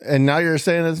 weeks, and now you're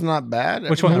saying it's not bad?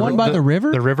 Which the one? one by the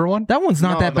river? The river one? That one's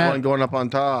not No, that the bad. one going up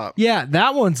on top. Yeah,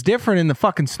 that one's different in the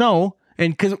fucking snow.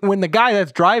 And because when the guy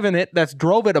that's driving it, that's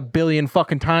drove it a billion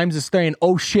fucking times, is saying,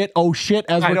 oh shit,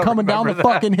 as I we're don't coming down the remember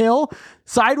that. fucking hill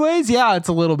sideways, yeah, it's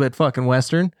a little bit fucking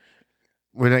western.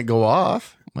 We didn't go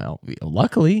off. Well,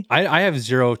 luckily. I have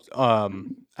zero.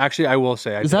 Actually, I will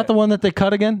say. Is that the one that they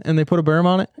cut again and they put a berm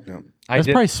on it? I That's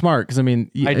did, probably smart because, I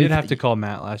mean, I did have to call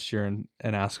Matt last year and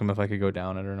ask him if I could go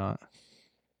down it or not.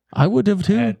 I would have I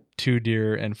too. had 2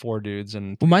 deer and 4 dudes,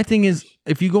 and Well, my thing is,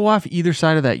 if you go off either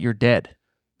side of that, you're dead.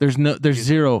 There's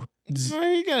zero.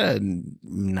 Well, you got a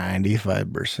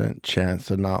 95%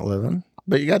 chance of not living,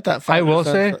 but you got that 5%. I will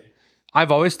say,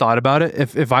 I've always thought about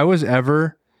it. If I was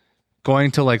ever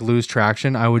going to like lose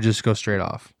traction, I would just go straight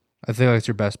off. I think that's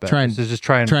your best bet. Try and- So just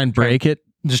try and break it.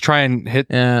 Just try and hit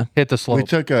Yeah. the we slope.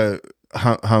 took a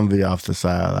Humvee off the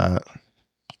side of that.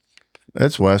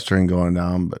 It's western going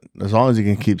down, but as long as you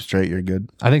can keep straight, you're good.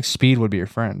 I think speed would be your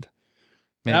friend.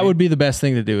 Maybe. That would be the best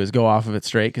thing to do is go off of it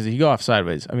straight. Because if you go off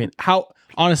sideways, I mean, how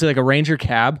honestly, like a Ranger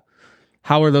cab,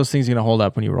 how are those things going to hold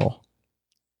up when you roll?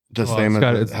 The Well, same it's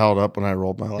got- as it it's- held up when I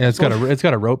rolled my last Yeah, it's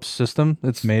got a rope system.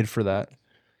 It's made for that.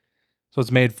 So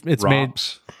it's made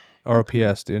Rops.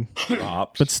 ROPS, dude.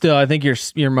 Rops. But still, I think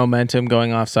your momentum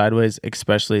going off sideways,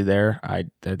 especially there,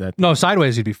 No,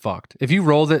 sideways you'd be fucked. If you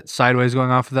rolled it sideways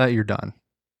going off of that, you're done.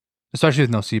 Especially with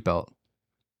no seatbelt.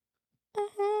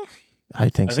 I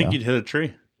think I so. think you'd hit a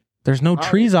tree. There's no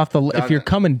trees off the. If you're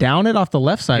coming down it off the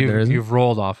left side, there isn't. You've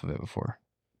rolled off of it before.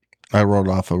 I rolled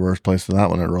off a worse place than that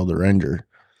when I rolled the Ranger.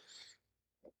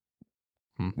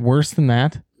 Worse than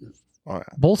that. Oh, yeah.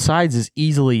 Both sides is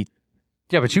easily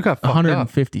Yeah, but you got fucked up.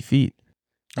 150 feet.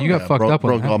 You got fucked up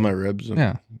when broke it all happened. my ribs and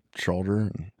Yeah. shoulder.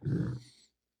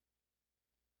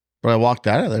 But I walked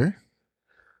out of there.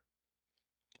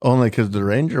 Only because the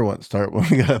Ranger wouldn't start when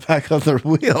we got back on the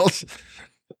wheels.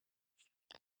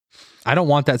 I don't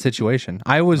want that situation.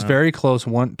 I was very close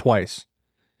twice.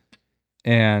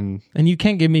 And And you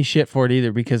can't give me shit for it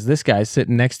either because this guy's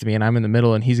sitting next to me and I'm in the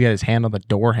middle and he's got his hand on the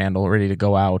door handle ready to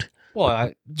go out.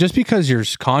 well, just because you're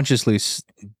consciously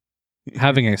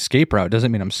having an escape route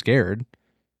doesn't mean I'm scared.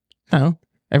 No.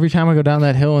 Every time I go down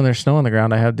that hill and there's snow on the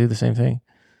ground, I have to do the same thing.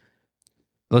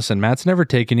 Listen, Matt's never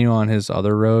taken you on his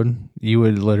other road. You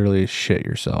would literally shit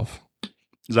yourself.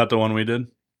 Is that the one we did?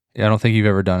 Yeah, I don't think you've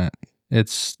ever done it.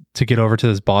 It's to get over to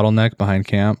this bottleneck behind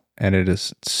camp, and it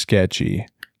is sketchy.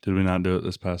 Did we not do it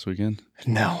this past weekend?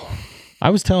 No. I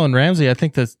was telling Ramsey, I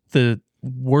think the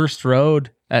worst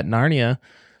road at Narnia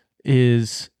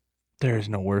is There's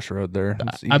no worse road there.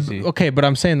 It's easy. okay, but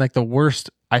I'm saying like the worst.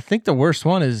 I think the worst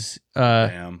one is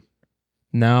Damn.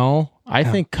 no. I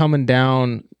think coming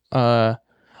down the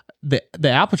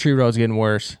Apple Tree Road's getting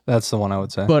worse, That's the one I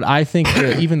would say. but I think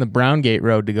even the Brown Gate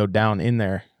Road to go down in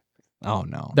there, oh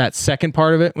no. that second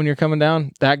part of it when you're coming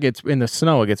down, that gets in the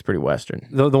snow. It gets pretty western.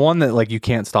 The one that like you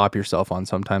can't stop yourself on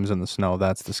sometimes in the snow,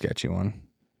 that's the sketchy one.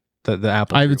 The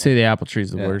apple I tree would say one. the Apple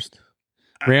Tree's the Yeah. worst.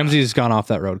 Ramsey's gone off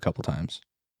that road a couple times.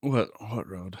 What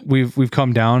road? We've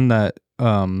come down that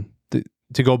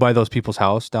to go by those people's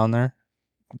house down there.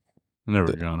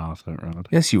 Never gone off that road.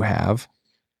 Yes, you have.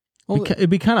 It'd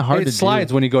be kind of hard It to slides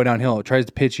do, when you go downhill. It tries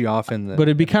to pitch you off in the. but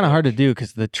it'd be kind of hard to do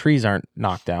because the trees aren't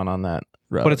knocked down on that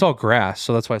road. But it's all grass,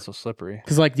 so that's why it's so slippery.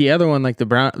 because like the other one, like the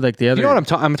brown, like the other. You know what I'm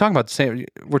talking? I'm talking about the same.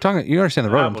 We're talking. You understand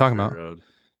the road I'm talking about, Road.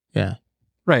 Yeah.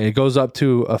 right? It goes up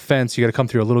to a fence. You got to come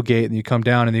through a little gate, and you come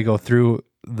down, and you go through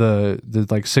the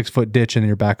like 6-foot ditch, and then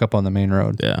you're back up on the main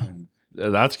road. Yeah.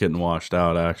 That's getting washed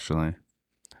out, actually.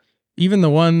 Even the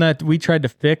one that we tried to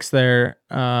fix there.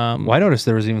 Well, I noticed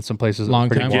there was even some places that Long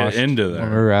were pretty time. Get washed into when we there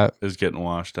were at. is getting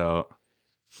washed out.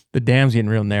 The dam's getting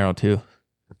real narrow too.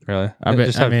 Really, I bet-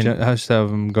 just I have mean- just have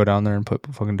them go down there and put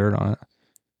fucking dirt on it.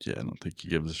 Yeah, I don't think he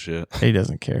gives a shit. He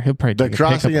doesn't care. He'll probably The take a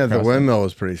crossing pickup at the across it. windmill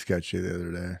was pretty sketchy the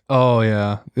other day. Oh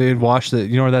yeah, they'd washed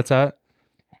it. You know where that's at?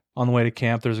 On the way to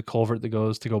camp, there's a culvert that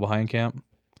goes to go behind camp.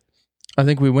 I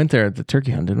think we went there at the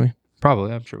turkey hunt, didn't we?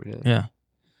 Probably, I'm sure we did. Yeah.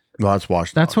 No, that's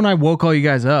washed. That's when I woke all you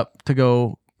guys up to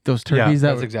go those turkeys.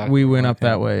 that's that exactly we what went I up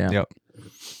that way. Yeah. Yep.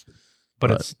 But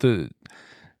But- it's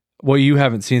what you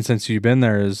haven't seen since you've been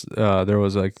there is there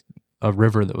was like a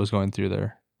river that was going through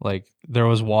there. Like there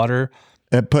was water.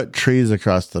 It put trees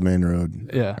across the main road.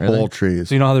 Yeah. Really? Whole trees.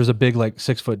 So you know how there's a big like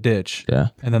 6-foot ditch, Yeah.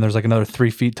 and then there's like another 3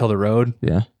 feet till the road.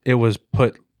 Yeah. It was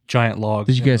put giant logs.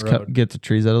 Did you in guys the road. get the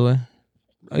trees out of the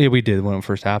way? Yeah, we did when it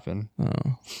first happened.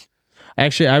 Oh.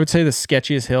 Actually, I would say the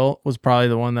sketchiest hill was probably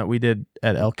the one that we did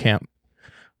at elk camp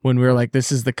when we were like,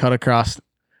 this is the cut across.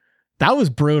 That was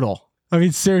brutal. I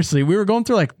mean, seriously, we were going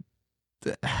through like,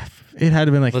 it had to have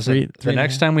been like Listen, three the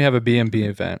next time we have a B&B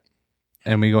event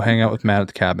and we go hang out with Matt at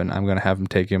the cabin, I'm going to have him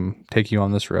take you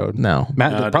on this road. No.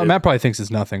 Matt, dude. Matt probably thinks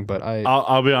it's nothing, but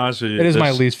I'll be honest with you. it is my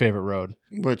this- least favorite road.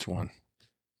 Which one?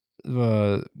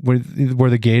 Where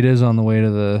the gate is on the way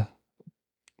to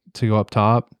go up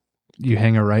top. You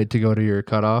hang a right to go to your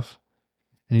cutoff,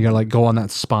 and you gotta like go on that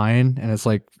spine, and it's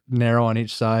like narrow on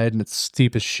each side, and it's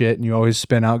steep as shit, and you always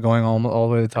spin out going all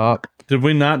the way to the top. Did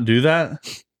we not do that?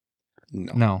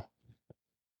 No,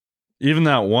 Even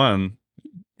that one.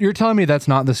 you're telling me that's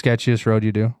not the sketchiest road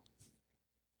you do?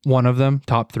 One of them,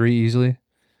 top 3 easily.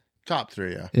 Top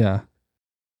 3, yeah. Yeah,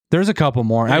 there's a couple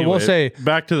more. I will Anyway, say,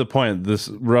 back to the point. This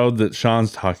road that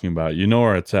Sean's talking about, you know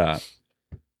where it's at.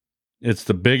 It's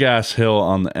the big ass hill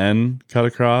on the end cut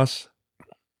across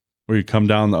where you come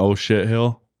down the oh shit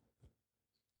hill.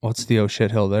 what's the oh shit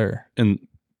hill there? And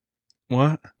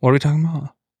what? What are we talking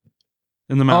about?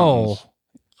 In the mountains.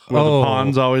 Where Oh. the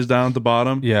pond's always down at the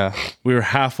bottom. Yeah. We were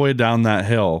halfway down that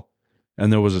hill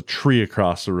and there was a tree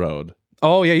across the road.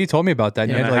 Oh yeah, you told me about that.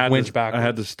 You Yeah, had to And like winch back. I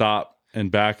had to stop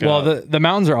and back Well, up. the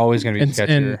mountains are always going to be And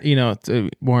sketchier. you know,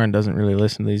 Warren doesn't really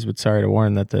listen to these, but sorry to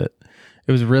Warren that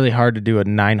it was really hard to do a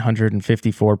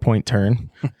 954 point turn.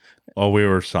 Oh, we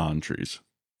were sawing trees.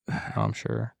 I'm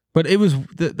sure. But it was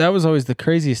that was always the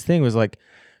craziest thing was like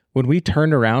when we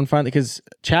turned around finally, because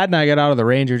Chad and I got out of the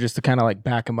Ranger just to kind of like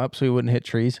back him up so he wouldn't hit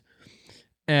trees.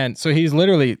 And so he's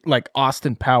literally like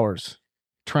Austin Powers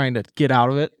trying to get out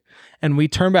of it. And we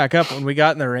turned back up when we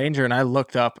got in the Ranger and I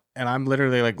looked up and I'm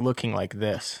literally like looking like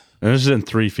this. And this is in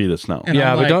 3 feet of snow. And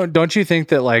yeah, I'm but like- don't you think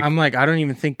that like I'm like, I don't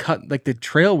even think like the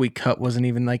trail we cut wasn't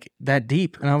even like that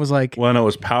deep. And I was like, When it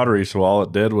was powdery, so all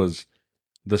it did was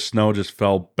the snow just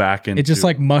fell back into it just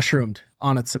like mushroomed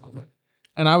on its.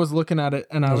 And I was looking at it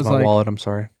and I that was my like, wallet? I'm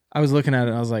sorry. I was looking at it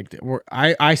and I was like,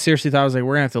 I seriously thought I was like,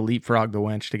 we're gonna have to leapfrog the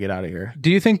wench to get out of here. Do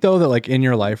you think though that like in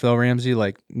your life though, Ramsey,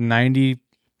 like 90,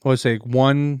 let's say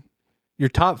your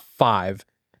top 5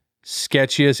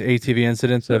 sketchiest ATV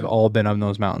incidents that have all been on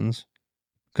those mountains?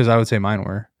 Because I would say mine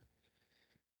were.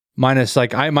 Minus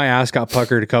like my ass got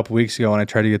puckered a couple weeks ago when I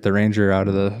tried to get the Ranger out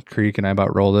of the creek and I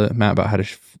about rolled it. Matt about had a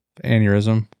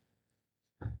aneurysm.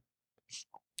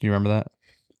 You remember that?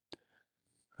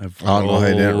 I don't know how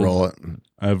you didn't roll it.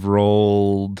 I've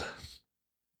rolled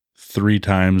 3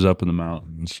 times up in the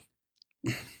mountains.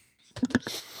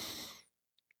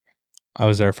 I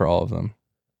was there for all of them.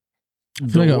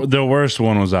 The worst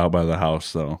one was out by the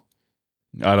house, though.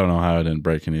 I don't know how I didn't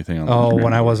break anything on the Oh, trailer.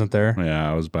 when I wasn't there.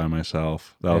 Yeah, I was by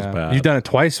myself. That was bad. You've done it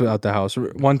twice without the house.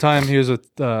 One time he was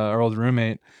with our old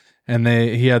roommate, and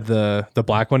he had the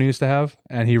black one he used to have,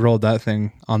 and he rolled that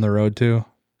thing on the road too.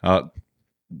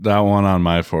 That one on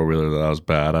my 4-wheeler, that was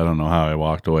bad. I don't know how I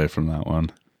walked away from that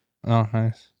one. Oh,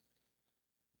 nice.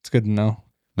 It's good to know.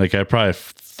 Like, I probably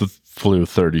flew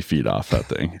 30 feet off that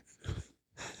thing.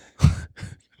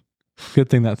 Good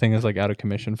thing that thing is like out of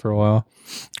commission for a while.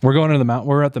 We're going to the mountain.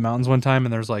 We're at the mountains one time,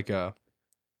 and there's like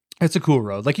it's a cool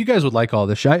road. Like, you guys would like all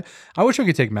this shit. I wish I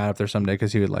could take Matt up there someday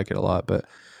because he would like it a lot. But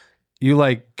you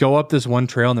like go up this one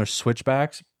trail and there's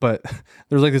switchbacks, but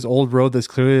there's like this old road that's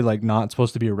clearly like not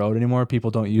supposed to be a road anymore.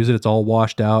 People don't use it. It's all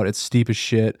washed out. It's steep as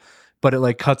shit, but it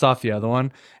like cuts off the other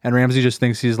one. And Ramsey just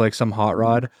thinks he's like some hot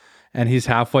rod, and he's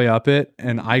halfway up it.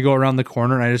 And I go around the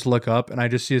corner and I just look up and I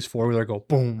just see his 4-wheeler go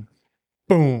boom,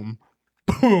 boom,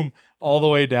 boom, all the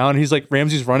way down. He's like,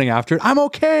 Ramsey's running after it. I'm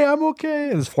okay.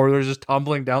 And his 4-wheeler is just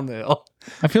tumbling down the hill.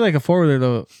 I feel like a 4-wheeler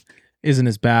though isn't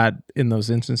as bad in those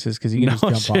instances because you can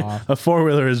just jump off. A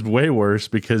 4-wheeler is way worse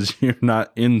because you're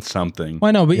not in something. Well,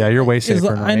 I know, but Yeah, you're way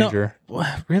safer in a major.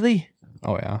 Really?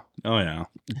 Oh yeah. Oh, yeah.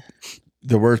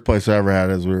 The worst place I ever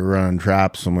had is we were running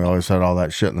traps, and we always had all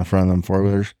that shit in the front of them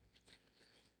 4-wheelers.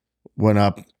 Went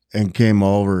up and came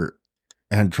over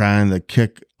and trying to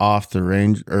kick off the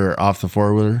range or off the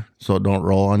 4-wheeler so it don't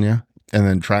roll on you, and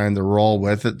then trying to roll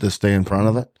with it to stay in front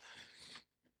of it.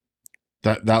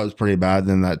 That was pretty bad.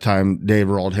 Then that time Dave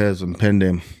rolled his and pinned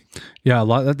him. Yeah, a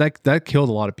lot that killed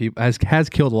a lot of people. Has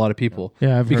killed a lot of people.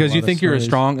 Yeah, I've heard because a you lot think of you're stories.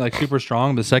 strong, like super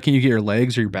strong. But the second you get your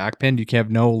legs or your back pinned, you can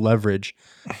have no leverage,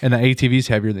 and the ATV's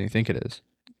heavier than you think it is.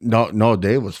 No,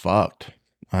 Dave was fucked.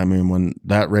 I mean, when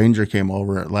that Ranger came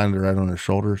over, it landed right on his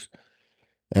shoulders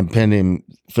and pinned him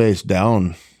face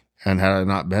down. And had I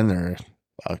not been there,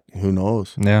 who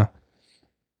knows? Yeah.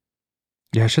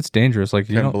 Yeah, shit's dangerous. Like,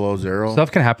 you 10 know, below zero.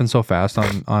 stuff can happen so fast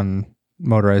on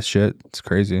motorized shit. It's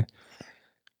crazy.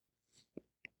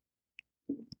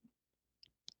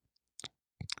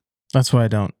 That's why I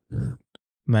don't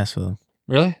mess with them.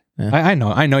 Really? Yeah. I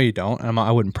know you don't.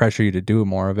 I wouldn't pressure you to do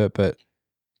more of it, but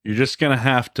You're just going to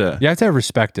have to. you have to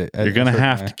respect it. You're going to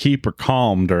have to keep her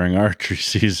calm during archery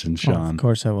season, Oh, Sean. of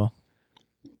course I will.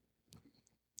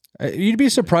 You'd be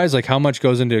surprised like how much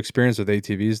goes into experience with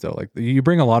ATVs though. Like, you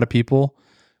bring a lot of people,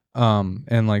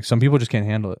 and like some people just can't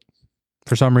handle it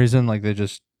for some reason. Like, they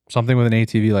just something with an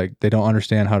ATV, like they don't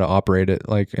understand how to operate it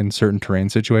like in certain terrain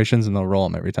situations, and they'll roll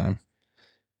them every time.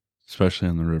 Especially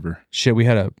on the river. Shit,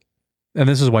 and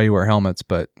this is why you wear helmets,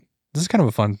 but this is kind of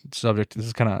a fun subject. This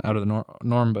is kind of out of the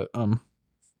norm, but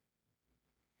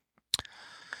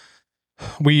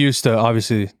we used to,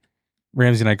 obviously,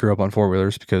 Ramsey and I grew up on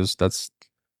 4-wheelers because that's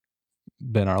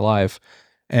been our life.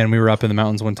 And we were up in the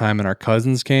mountains one time and our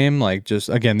cousins came, like, just,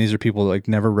 again, these are people like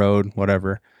never rode,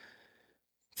 whatever.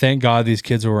 Thank God these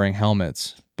kids were wearing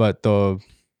helmets, but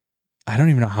I don't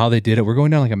even know how they did it. We're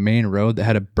going down like a main road that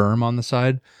had a berm on the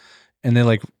side, and they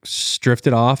like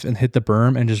drifted off and hit the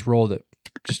berm and just rolled it,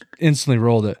 just instantly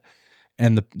rolled it.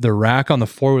 And the rack on the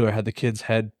 4-wheeler had the kid's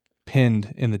head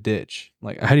pinned in the ditch.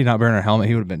 Like, had he not been a helmet,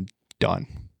 he would have been done.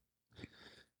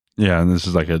 Yeah, and this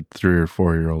is like a 3 or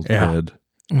 4-year-old kid.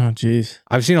 Oh, jeez.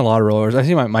 I've seen a lot of rollers. I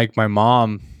see my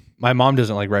mom. My mom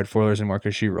doesn't like ride 4-wheelers anymore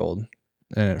because she rolled,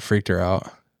 and it freaked her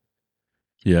out.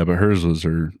 Yeah, but hers was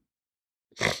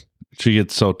she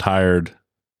gets so tired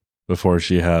before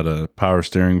she had a power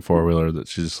steering 4-wheeler that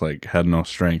she just like had no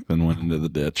strength and went into the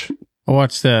ditch. I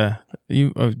watched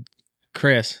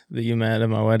Chris that you met at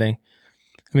my wedding.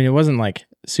 I mean, it wasn't like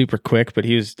super quick, but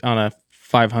he was on a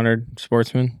 500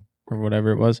 Sportsman or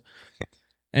whatever it was.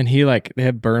 And they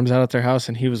had berms out at their house,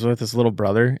 and he was with his little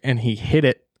brother, and he hit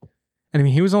it. And I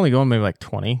mean, he was only going maybe like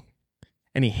 20,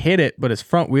 and he hit it, but his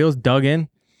front wheels dug in,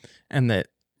 and that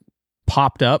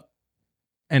popped up,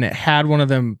 and it had one of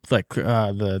them, like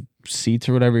the seats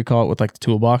or whatever you call it, with like the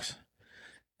toolbox.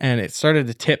 And it started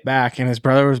to tip back, and his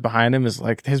brother was behind him.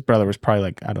 His brother was probably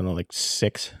like, I don't know, like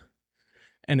 6.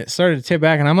 And it started to tip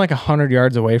back, and I'm like 100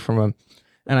 yards away from him.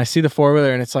 And I see the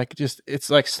 4-wheeler, and it's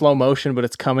like slow motion, but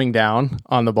it's coming down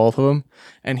on the both of them.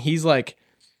 And he's like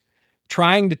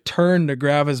trying to turn to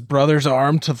grab his brother's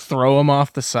arm to throw him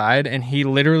off the side. And he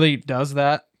literally does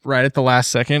that right at the last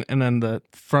second. And then the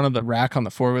front of the rack on the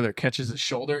 4-wheeler catches his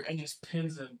shoulder and just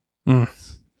pins him.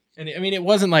 And I mean, it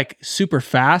wasn't like super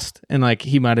fast, and like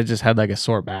he might have just had like a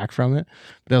sore back from it.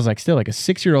 But I was like, still like a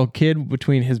 6-year-old kid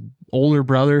between his older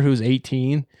brother who's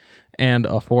 18 and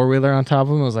a 4-wheeler on top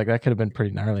of him. I was like, that could have been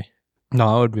pretty gnarly.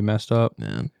 No, that would be messed up.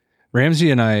 Man. Ramsey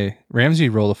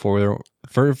rolled a 4-wheeler.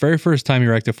 Very first time he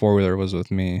wrecked a 4-wheeler was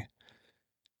with me,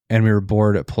 and we were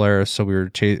bored at Polaris, so we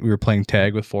were playing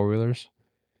tag with 4-wheelers,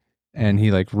 and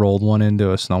he like rolled one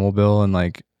into a snowmobile, and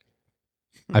like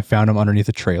I found him underneath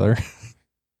a trailer.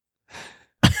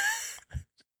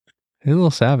 He's a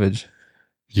little savage.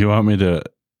 You want me to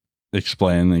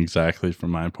explain exactly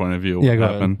from my point of view what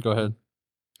happened? Go ahead.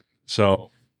 So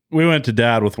we went to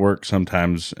Dad with work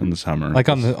sometimes in the summer, Like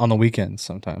on the weekends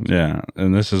sometimes. Yeah,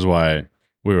 and this is why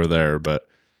we were there. But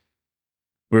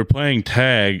we were playing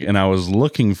tag, and I was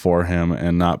looking for him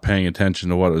and not paying attention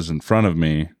to what was in front of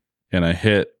me, and I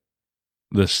hit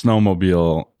the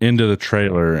snowmobile into the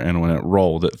trailer, and when it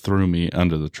rolled, it threw me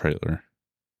under the trailer.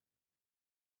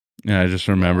 And I just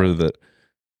remember that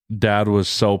Dad was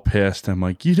so pissed. I'm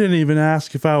like, you didn't even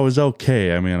ask if I was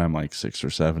okay. I mean, I'm like 6 or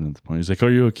 7 at the point. He's like,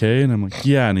 are you okay? And I'm like,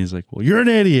 yeah. And he's like, well, you're an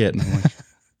idiot. And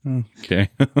I'm like, okay.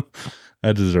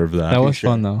 I deserve that. That was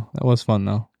fun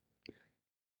though.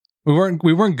 We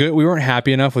weren't good. We weren't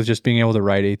happy enough with just being able to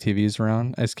ride ATVs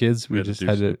around as kids. We just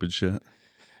had to stupid shit.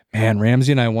 Man,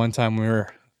 Ramsey and I one time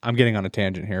I'm getting on a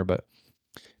tangent here, but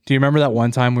do you remember that one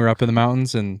time we were up in the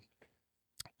mountains and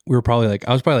we were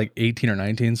I was probably like 18 or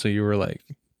 19. So you're a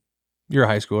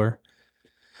high schooler.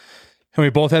 And we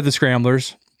both had the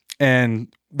scramblers, and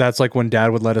that's like when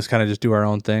Dad would let us kind of just do our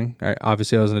own thing. Right?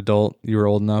 Obviously I was an adult, you were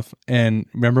old enough. And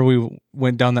remember we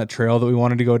went down that trail that we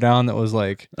wanted to go down that was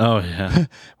like, oh yeah.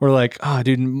 we're like, oh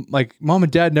dude, like Mom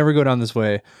and Dad never go down this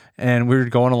way. And we were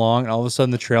going along, and all of a sudden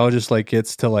the trail just like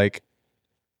gets to like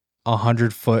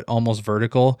 100 foot almost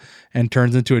vertical and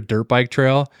turns into a dirt bike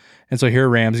trail. And so here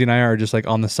Ramsey and I are just like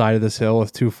on the side of this hill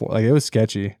with 2-4. Like it was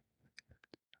sketchy.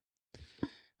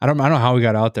 I don't know how we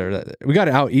got out there. We got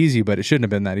it out easy, but it shouldn't have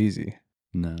been that easy.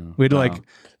 No. We had to like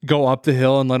go up the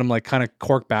hill and let him like kind of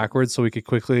cork backwards so we could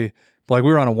quickly, like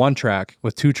we were on a 1 track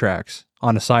with 2 tracks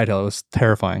on a side hill. It was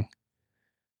terrifying.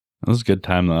 That was a good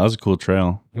time though. That was a cool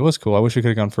trail. It was cool. I wish we could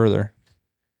have gone further.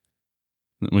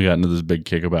 We got into this big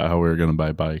kick about how we were going to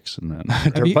buy bikes and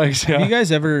that. Dirt bikes, yeah. Have you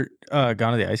guys ever gone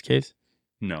to the ice caves?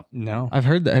 No. I've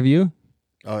heard that. Have you?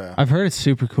 Oh yeah. I've heard it's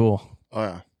super cool. Oh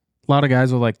yeah. A lot of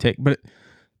guys will like but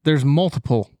there's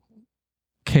multiple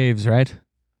caves, right?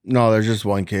 No, there's just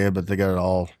one cave, but they got it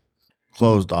all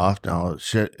closed off now.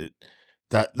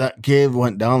 That cave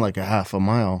went down like a half a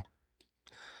mile.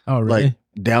 Oh, really? Like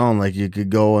down, like you could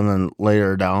go and then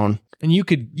later down. And you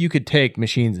could take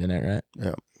machines in it, right?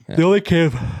 Yeah. The only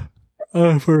cave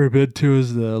I've ever been to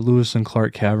is the Lewis and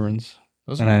Clark Caverns.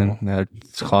 Those are cool.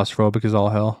 It's claustrophobic as all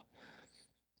hell.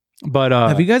 But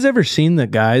have you guys ever seen the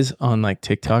guys on like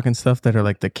TikTok and stuff that are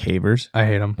like the cavers? I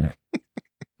hate them.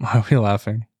 Why are we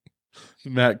laughing?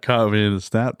 Matt caught me in a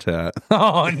Snapchat.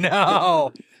 Oh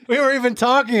no. We were even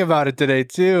talking about it today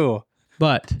too.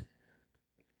 But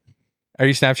are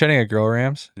you Snapchatting a girl,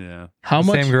 Rams? Yeah. How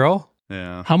much? Same girl?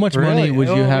 Yeah. How much Really? money would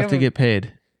you Oh, have yeah, to get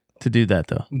paid to do that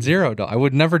though? $0. I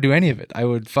would never do any of it. I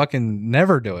would fucking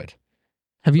never do it.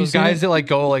 Have you Those seen guys it? that like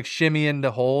go like shimmy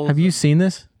into holes. Have you seen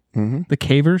this? Mm-hmm. The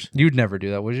cavers? You'd never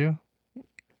do that, would you?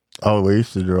 Oh, we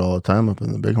used to do it all the time up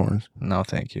in the Bighorns. No,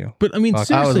 thank you. But I mean,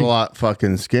 Fuck, I was seriously, a lot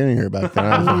fucking skinnier back then.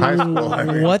 I was in high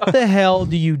school. what the hell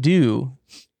do you do?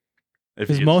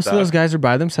 Because most of those guys are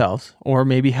by themselves, or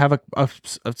maybe have a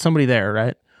somebody there,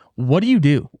 right? What do you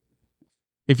do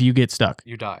if you get stuck?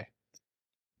 You die.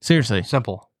 Seriously,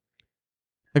 Simple.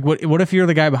 like what if you're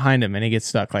the guy behind him and he gets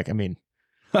stuck? Like, I mean,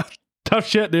 tough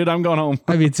shit, dude. I'm going home.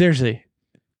 I mean, seriously,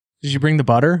 did you bring the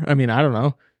butter? I mean, I don't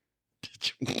know.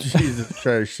 Jesus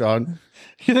Christ, Sean.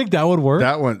 You think that would work?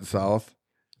 That went south.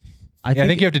 I I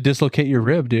think you have to dislocate your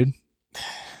rib, dude,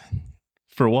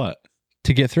 For what?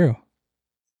 to get through.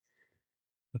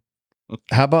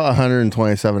 How about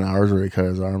 127 hours where he cut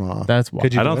his arm off? that's why.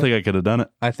 Could you I do don't it? think I could have done it.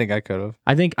 I think I could have.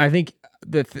 I think like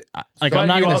But I'm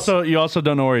not you gonna. you also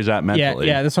don't know where he's at mentally.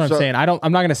 Yeah, that's what I'm So- saying.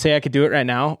 I'm not gonna say I could do it right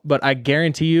now, but I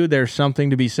guarantee you there's something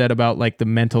to be said about like the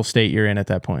mental state you're in at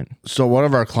that point. So one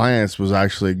of our clients was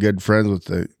actually good friends with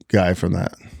the guy from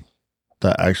that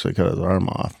actually cut his arm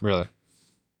off. Really?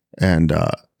 And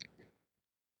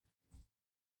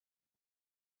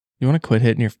You want to quit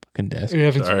hitting your fucking desk? Are you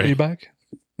having some Sorry. feedback?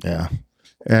 yeah.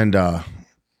 And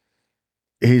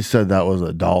he said that was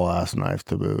a doll ass knife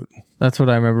to boot. That's what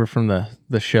I remember from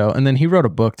the show. And then he wrote a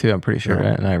book too, I'm pretty sure, Yeah.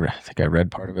 right? And I think I read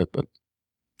part of it, but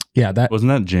yeah, that Wasn't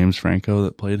that James Franco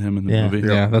that played him in the Yeah. movie?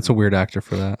 Yeah, that's a weird actor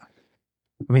for that.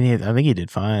 I mean, I think he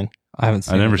did fine. I haven't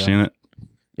seen I've never it, though. seen it.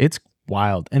 It's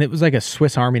wild. And it was like a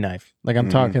Swiss Army knife. Like I'm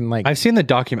Mhm. talking like I've seen the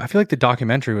document. I feel like the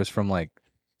documentary was from like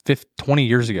 20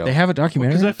 years ago. they have a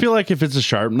documentary. Because I feel like if it's a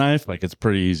sharp knife, like it's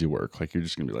pretty easy work. Like you're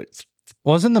just gonna be like,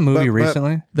 Wasn't the movie But-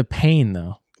 recently? The pain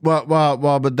though. but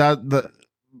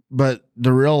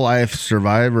the real life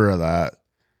survivor of that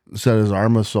said his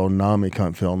arm was so numb he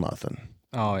couldn't feel nothing.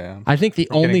 Oh yeah. I think the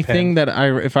From getting only thing pinned. that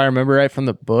if I remember right from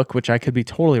the book, which I could be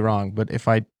totally wrong, but if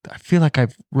I feel like I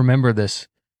remember this,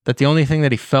 that the only thing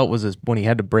that he felt was when he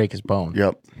had to break his bone.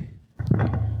 Yep.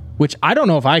 Which I don't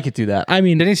know if I could do that. I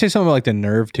mean, Didn't he say something about like the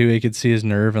nerve too? He could see his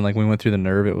nerve, and like when we went through the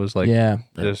nerve, it was like yeah.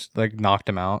 just like knocked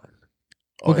him out.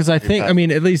 Well, because I think, I mean,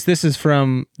 at least this is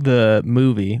from the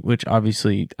movie, which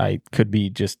obviously I could be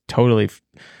just totally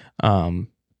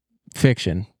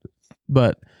fiction.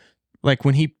 But like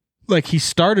when he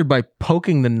started by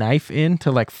poking the knife in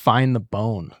to like find the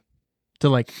bone, to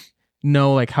like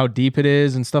know like how deep it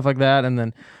is and stuff like that. And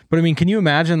then, but I mean, can you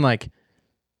imagine like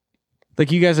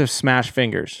you guys have smashed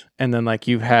fingers and then like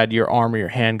you've had your arm or your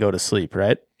hand go to sleep,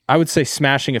 right? I would say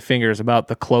smashing a finger is about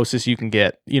the closest you can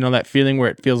get. You know, that feeling where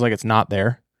it feels like it's not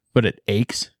there, but it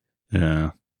aches.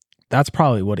 Yeah. That's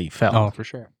probably what he felt. Oh, for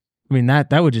sure. I mean, that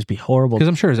would just be horrible. Because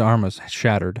I'm sure his arm was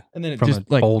shattered And then it from just a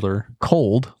like boulder.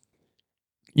 cold,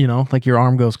 you know, like your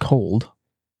arm goes cold.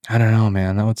 I don't know,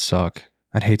 man. That would suck.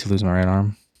 I'd hate to lose my right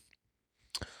arm.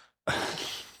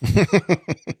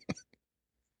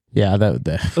 Yeah,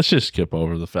 that. Let's just skip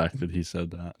over the fact that he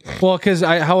said that. Well, because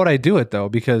how would I do it though?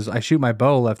 Because I shoot my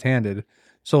bow left-handed.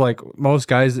 So like most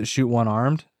guys that shoot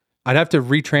one-armed, I'd have to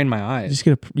retrain my eyes.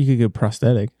 You could get a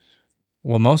prosthetic.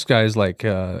 Well, most guys like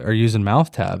are using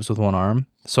mouth tabs with one arm.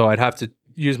 So I'd have to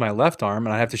use my left arm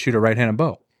and I'd have to shoot a right-handed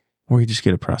bow. Or you just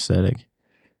get a prosthetic.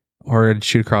 Or I'd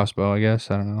shoot a crossbow, I guess.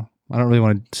 I don't know. I don't really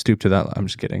want to stoop to that. I'm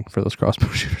just kidding for those crossbow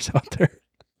shooters out there.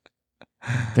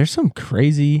 There's some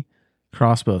crazy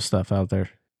crossbow stuff out there.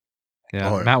 Yeah,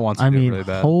 Oh, Matt wants to I do it mean, really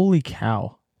bad. holy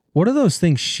cow. What do those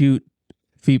things shoot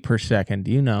feet per second?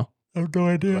 Do you know? I have no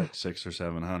idea. Like 600 or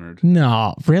 700.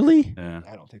 No, really? Yeah.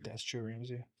 I don't think that's true,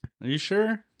 Ramsey. Are you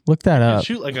sure? Look that You up.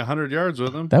 shoot like 100 yards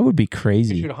with him. That would be You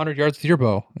crazy. shoot 100 yards with your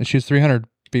bow. It shoots 300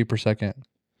 feet per second.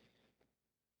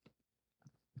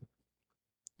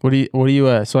 What do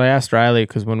you so I asked Riley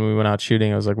because when we went out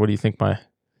shooting, I was like, what do you think my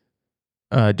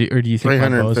do you think my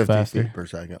bow is 350 faster? feet per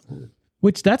second.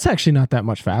 Which that's actually not that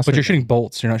much faster. But you're shooting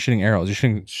bolts. You're not shooting arrows. You're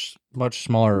shooting much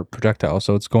smaller projectiles.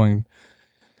 So it's going.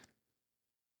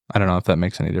 I don't know if that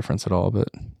makes any difference at all, but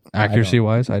accuracy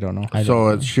wise, I don't know. So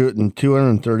it's shooting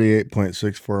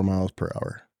 238.64 miles per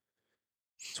hour.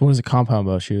 So what does a compound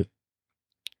bow shoot?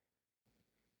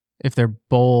 If they're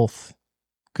both,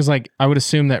 because like I would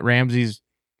assume that Ramsey's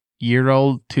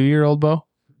 2-year-old bow,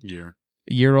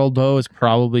 year-old bow is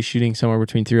probably shooting somewhere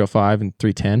between 305 and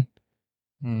 310.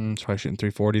 It's probably shooting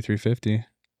 340, 350.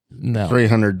 No,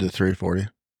 300 to 340.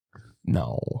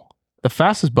 no. The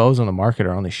fastest bows on the market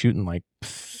are only shooting like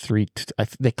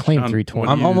they claim Sean, 320.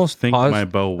 what do you almost think posi- my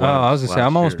bow was. I was gonna say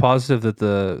I'm last almost year? positive that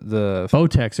the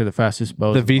Bowtechs are the fastest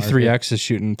bows. the on market. V3X is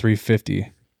shooting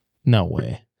 350. No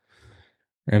way.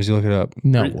 Ramsey, look it up.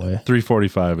 No Three- way.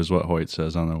 345 is what Hoyt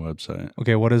says on their website.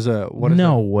 Okay, what is No what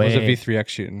is way. a V3X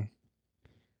shooting?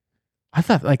 I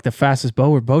thought like the fastest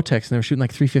bow were Bowtechs and they were shooting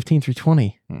like 315,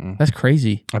 320. Mm-mm. That's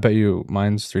crazy. I bet you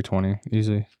mine's 320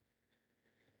 easy,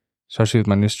 especially with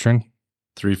my new string.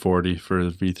 340 for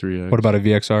the V3X. What about a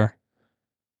VXR?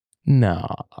 No.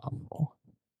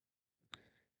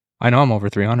 I know I'm over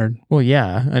 300. Well,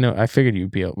 yeah, I know. I figured you'd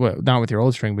be not with your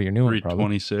old string, but your new one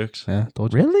probably. 326? Yeah,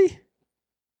 told you. Really?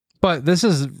 But this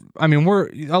is, I mean, we're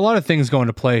a lot of things go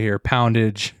into play here.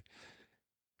 Poundage,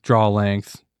 draw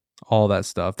length, all that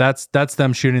stuff. That's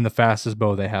them shooting the fastest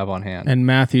bow they have on hand. And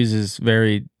Matthews is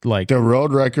very like The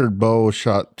road record bow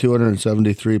shot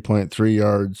 273.3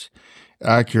 yards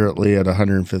accurately at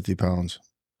 150 pounds.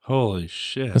 Holy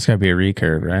shit. that's got to be a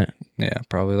recurve, right? Yeah,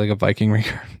 probably like a Viking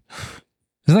recurve.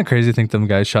 Isn't that crazy to think them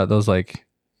guys shot those like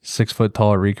 6 foot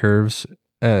tall recurves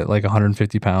at like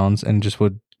 150 pounds and just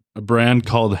would. A brand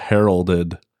called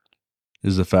Heralded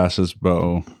is the fastest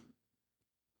bow.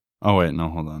 Oh, wait, no,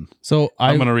 hold on. So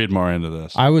I'm going to read more into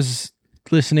this. I was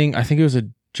listening. I think it was a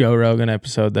Joe Rogan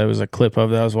episode that was a clip of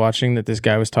that I was watching that this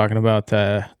guy was talking about.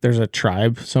 There's a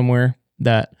tribe somewhere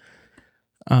that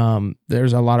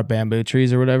there's a lot of bamboo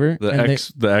trees or whatever.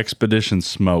 The Expedition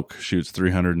Smoke shoots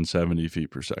 370 feet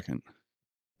per second.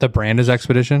 The brand is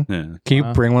Expedition. Yeah, Can you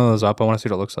Wow. bring one of those up? I want to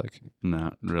see what it looks like.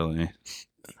 not really.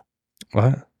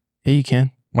 What? Yeah, you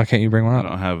can. Why can't you bring one I up?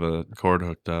 don't have a cord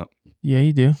hooked up. Yeah,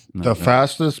 you do. Not The yet.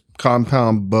 fastest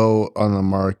compound bow on the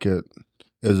market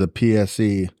is a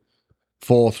PSE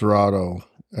full throttle,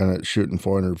 and it's shooting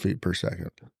 400 feet per second.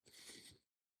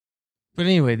 But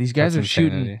anyway, these guys That's are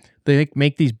shooting. insanity. They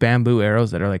make these bamboo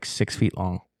arrows that are like 6 feet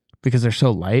long because they're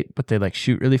so light, but they like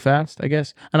shoot really fast, I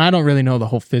guess. And I don't really know the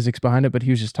whole physics behind it, but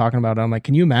he was just talking about it. I'm like,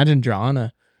 can you imagine drawing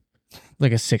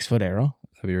Like a 6-foot arrow.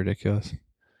 That'd be ridiculous.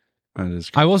 That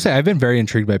is I will say I've been very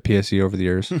intrigued by PSE over the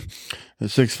years. A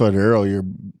 6-foot arrow, you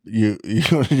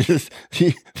would've just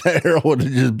that arrow would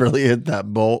have just barely hit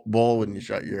that bull when you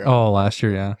shot your arrow. Oh, last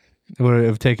year, yeah. It would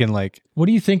have taken like What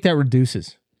do you think that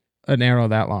reduces an arrow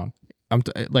that long? I'm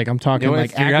talking like if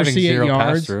you're having accuracy at zero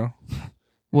yards. pass-through.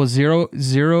 Well,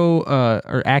 zero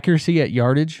or accuracy at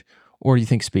yardage, or do you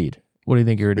think speed? What do you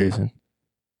think you're reducing?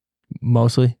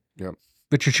 Mostly,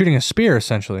 But you're shooting a spear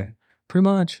essentially. pretty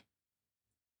much.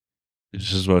 You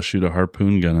just as well shoot a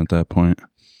harpoon gun at that point.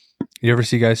 You ever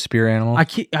see guys spear animals? I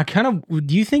kind of.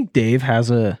 Do you think Dave has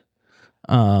a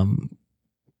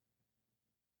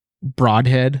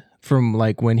broadhead from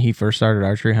like when he first started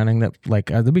archery hunting? That like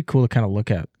that'd be cool to kind of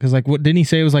look at, because like what didn't he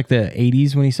say it was like the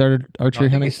 80s when he started archery I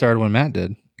think hunting? he started when Matt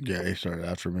did. Yeah, he started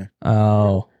after me.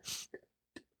 Oh,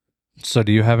 So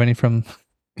do you have any from?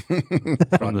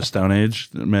 From the Stone Age,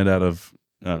 made out of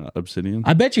obsidian.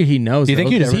 I bet you he knows. Do you think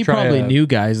though, you'd 'cause ever he try probably a- knew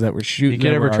guys that were shooting. You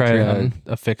could that ever were try archery a hunting.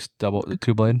 fixed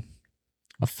two blade?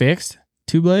 A fixed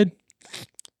 2-blade?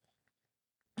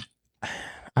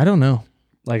 I don't know.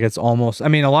 Like it's almost. I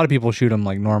mean, a lot of people shoot them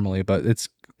like normally, but it's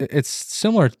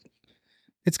similar.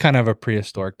 It's kind of a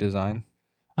prehistoric design.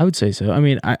 I would say so. I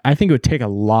mean, I think it would take a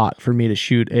lot for me to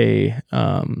shoot a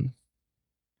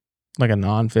like a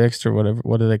non-fixed or whatever.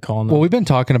 What do they call them? Well, we've been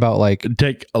talking about like, It'd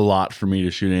take a lot for me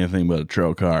to shoot anything but a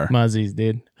Trocar. Muzzies,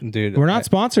 dude. dude, We're not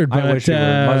sponsored, but I wish you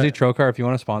were. Muzzy Trocar, if you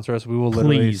want to sponsor us, we will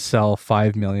literally please. sell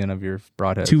 5 million of your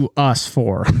broadheads. to us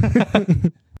for.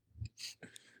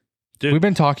 Dude, We've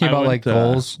been talking I about went, like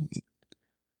goals.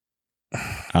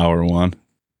 Hour one.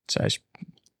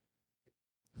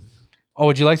 Oh,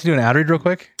 would you like to do an ad read real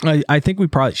quick? I think we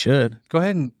probably should. Go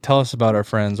ahead and tell us about our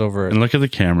friends over at And look at the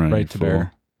camera. Right you to fool.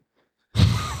 Bear.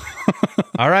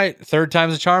 All right, third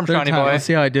time's a charm, Third Johnny time. boy. Let's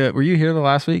see how I do it. Were you here the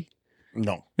last week?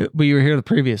 No. But you were here the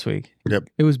previous week. Yep.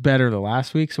 It was better the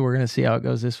last week, so we're gonna see how it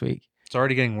goes this week. It's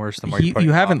already getting worse the more you You, put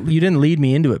you it haven't. off. You didn't lead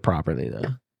me into it properly,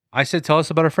 though. I said, tell us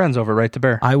about our friends over at Right to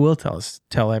Bear. I will tell That's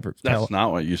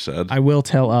not what you said. I will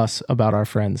tell us about our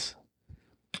friends.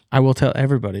 I will tell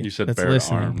everybody You said that's bear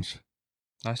listening. arms.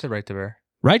 I said Right to Bear.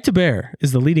 Right to Bear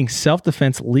is the leading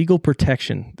self-defense legal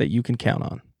protection that you can count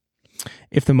on.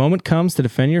 If the moment comes to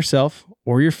defend yourself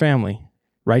or your family,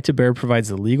 Right to Bear provides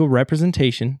the legal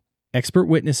representation, expert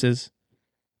witnesses,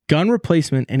 gun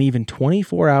replacement, and even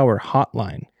 24-hour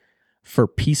hotline for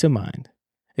peace of mind,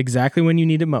 exactly when you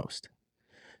need it most.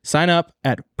 Sign up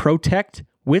at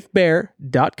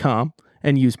protectwithbear.com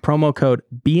and use promo code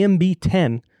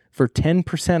BMB10 for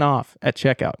 10% off at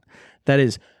checkout. That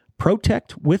is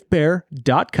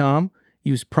protectwithbear.com.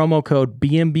 Use promo code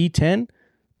BMB10,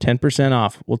 10%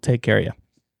 off. We'll take care of you.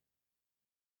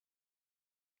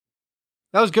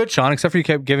 That was good, Sean, except for you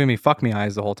kept giving me fuck me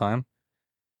eyes the whole time.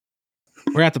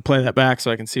 We're going to have to play that back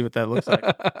so I can see what that looks like.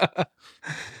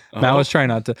 Matt was trying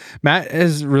not to. Matt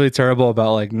is really terrible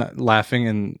about like not laughing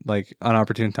in like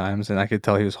unopportune times, and I could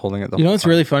tell he was holding it the You know whole what's time.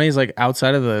 really funny is like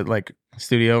outside of the like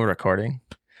studio recording,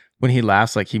 when he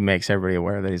laughs, like he makes everybody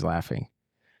aware that he's laughing.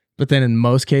 But then in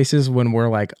most cases, when we're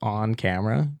like on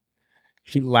camera,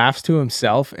 he laughs to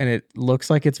himself and it looks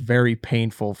like it's very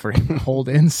painful for him to hold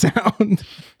in sound.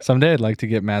 Someday I'd like to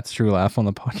get Matt's true laugh on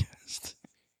the podcast.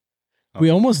 We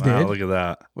almost Wow, did. look at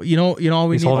that. You know all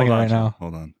we He's need. holding it Hold on, right now.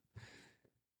 Hold on.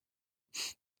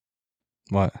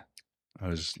 What? I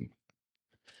was just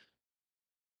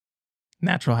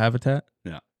Natural habitat.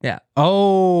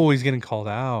 Oh, he's getting called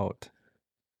out.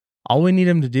 All we need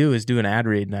him to do is do an ad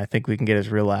read, and I think we can get his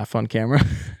real laugh on camera.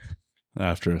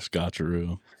 after a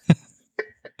scotcheroo.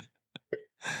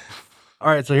 All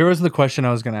right, so here was the question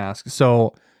I was going to ask.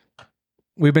 So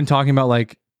we've been talking about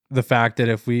like the fact that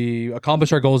if we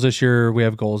accomplish our goals this year, we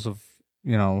have goals of,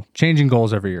 you know, changing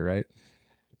goals every year, right?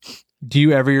 Do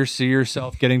you ever see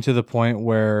yourself getting to the point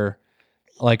where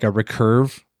like a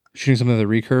recurve, shooting something with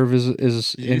a recurve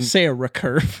is You say a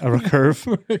recurve. a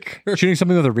recurve? Shooting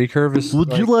something with a recurve is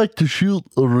like to shoot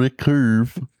a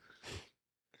recurve?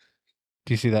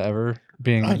 Do you see that ever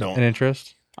being I don't. an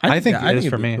interest? I think it is it'd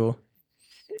for be me. cool.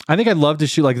 I think I'd love to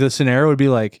shoot like the scenario would be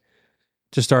like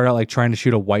to start out like trying to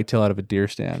shoot a whitetail out of a deer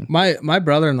stand. My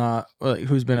brother-in-law,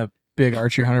 who's been a big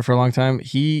archery hunter for a long time,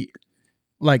 he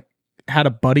like had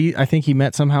a buddy I think he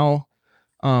met somehow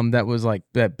that was like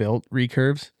that built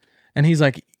recurves, and he was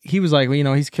like, well, you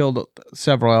know, he's killed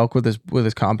several elk with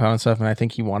his compound and stuff, and I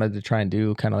think he wanted to try and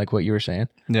do kind of like what you were saying.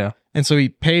 Yeah. And so he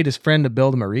paid his friend to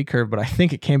build him a recurve, but I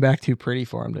think it came back too pretty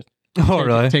for him to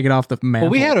take it off the mantle.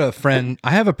 Well, we had a friend.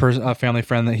 I have a family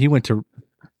friend that he went to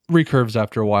recurves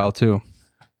after a while too.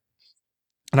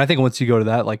 And I think once you go to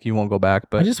that, like you won't go back. I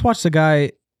But just watched the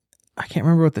guy. I can't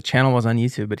remember what the channel was on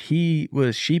YouTube, but he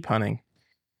was sheep hunting.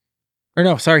 Or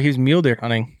no, sorry, he was mule deer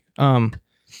hunting. And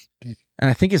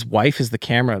I think his wife is the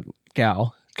camera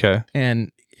gal. Okay.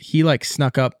 And he like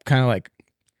snuck up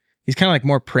he's kind of like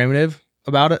more primitive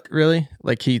about it, really.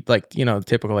 Like he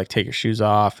typical like take your shoes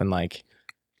off and like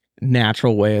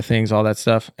natural way of things, all that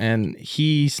stuff. And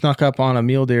he snuck up on a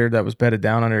mule deer that was bedded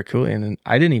down under a coulee, and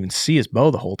I didn't even see his bow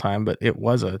the whole time, but it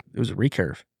was a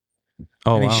recurve.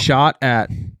 Oh, and wow. he shot at,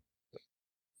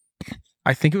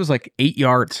 I think it was like 8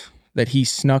 yards that he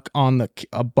snuck on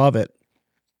above it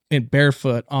in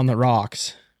barefoot on the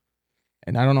rocks.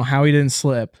 And I don't know how he didn't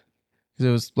slip, because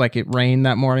it was like it rained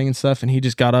that morning and stuff. And he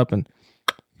just got up and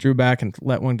drew back and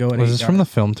let one go. Was this from the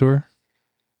film tour?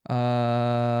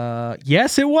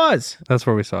 Yes, it was. That's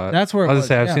where we saw it. That's where it I was was.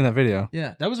 gonna say, I've Yeah. seen that video.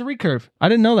 Yeah, that was a recurve. I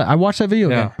didn't know that. I watched that video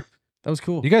again. That was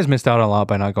cool. You guys missed out on a lot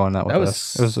by not going that with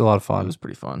us. It was a lot of It fun. was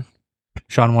pretty fun.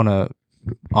 Sean won a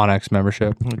Onyx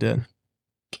membership. We did.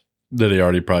 That he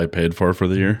already probably paid for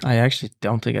the year. I actually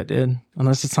don't think I did,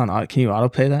 unless it's on. Can you auto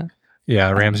pay that? Yeah,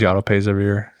 Ramsey auto pays every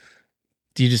year.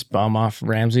 Do you just bum off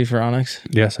Ramsey for Onyx?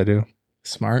 Yes, I do.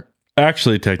 Smart.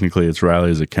 Actually, technically, it's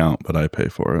Riley's account, but I pay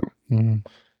for it.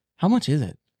 How much is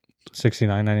it?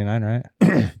 $69.99, right? I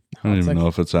don't It's even like- know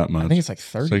if it's that much. I think it's like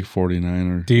 30. It's like 49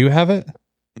 or. Do you have it?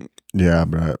 Yeah,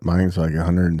 but mine's like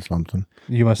 100 and something.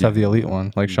 You must have the elite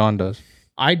one, like Sean does.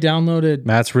 I downloaded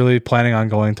Matt's really planning on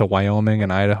going to Wyoming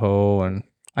and Idaho, and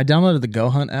the Go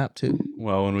Hunt app too.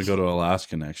 Well, when we go to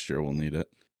Alaska next year, we'll need it.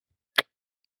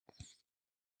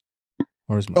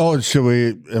 where's Oh, should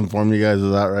we inform you guys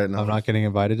of that right now? I'm not getting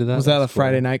invited to that. Was that a That's cool.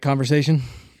 Friday night conversation?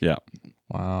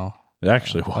 Wow, It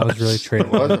actually was. I was really It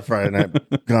traded. was a Friday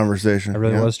night conversation. I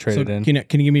really Yeah. was traded in. Can you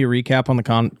give me a recap on the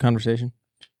conversation?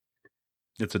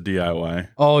 It's a DIY.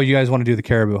 Oh, you guys want to do the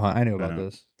caribou hunt? I knew about Yeah.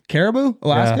 this. Caribou,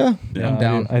 Alaska. Yeah. I'm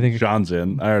down. I think Sean's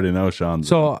in. I already know Sean's in.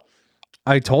 so.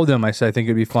 I told him. I said I think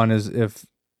it'd be fun is if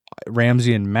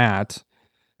Ramsey and Matt.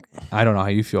 I don't know how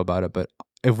you feel about it, but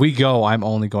if we go, I'm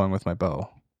only going with my bow.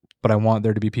 But I want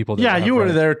there to be people. That Yeah, have you were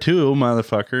rifles. there too,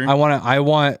 motherfucker. I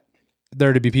want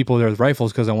there to be people there with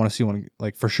rifles because I want to see one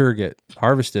like for sure get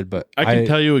harvested. But I can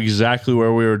tell you exactly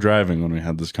where we were driving when we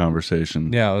had this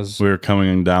conversation. Yeah, it was. We were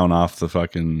coming down off the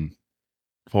fucking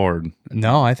Ford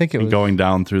No, I think it and was going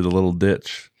down through the little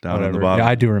ditch down at the whatever. bottom.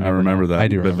 Yeah, I do remember. I remember now. that I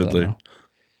do remember vividly. that now.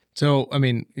 So, I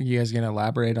mean, you guys gonna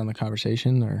elaborate on the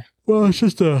conversation or? Well, it's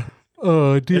just a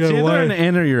It's either an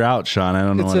in or you're out, Sean. I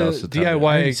don't know It's what else a to tell you. I DIY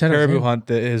already said it was caribou in. hunt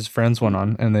that his friends went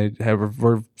on, and they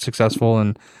were successful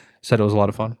and said it was a lot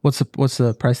of fun. What's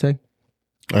the price tag?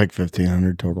 Like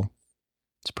 1,500 total.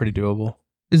 It's pretty doable.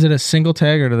 Is it a single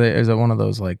tag or is it one of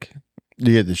those like?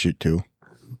 You get to shoot two.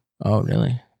 Oh,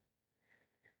 really?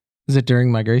 Is it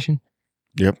during migration?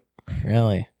 Yep.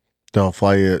 Really? They'll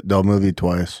fly you. They'll move you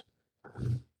twice.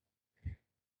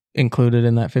 Included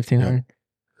in that 1,500?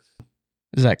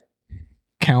 Is that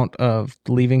count of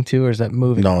leaving too, or is that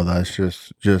moving? No, that's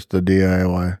just the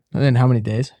DIY. And then how many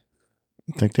days?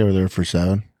 I think they were there for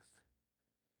 7.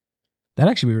 That'd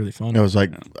actually be really fun. It was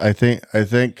like I think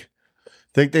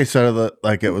they said that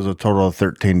like it was a total of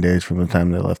 13 days from the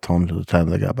time they left home to the time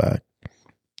they got back.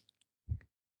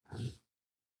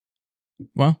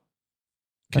 Well,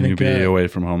 Can I you think, be away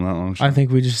from home that long? Sean? I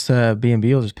think we just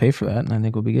B&B will just pay for that, and I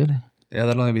think we'll be good. Yeah,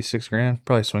 that'll only be $6,000.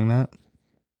 Probably swing that.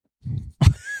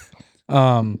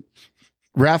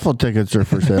 Raffle tickets are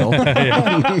for sale.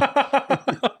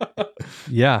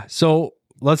 Yeah. So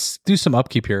let's do some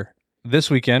upkeep here. This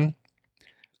weekend,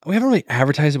 we haven't really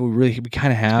advertised it, but we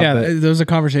kind of have. Yeah, but there was a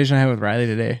conversation I had with Riley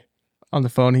today on the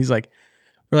phone. He's like,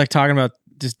 we're like talking about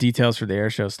just details for the air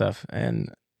show stuff,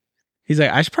 and he's like,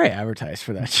 I should probably advertise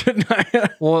for that, shouldn't I?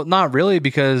 well, not really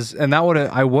because, and that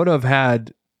I would have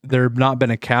had there not been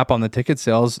a cap on the ticket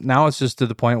sales. Now it's just to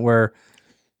the point where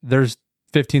there's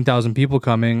 15,000 people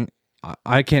coming.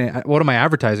 I can't. What am I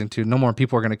advertising to? No more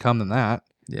people are going to come than that.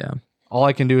 Yeah. All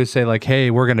I can do is say like, "Hey,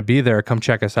 we're going to be there. Come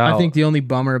check us out." I think the only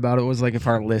bummer about it was like if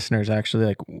our listeners actually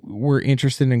like were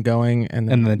interested in going and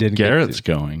then they didn't. Garrett's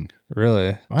get going. to.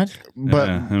 Really. what? But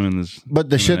Yeah, him and his, but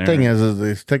the him shit and thing Aaron. is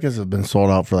these tickets have been sold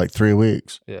out for like 3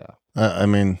 weeks. Yeah. I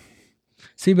mean,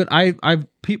 See, but I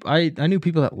knew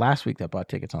people that last week that bought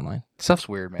tickets online. Stuff's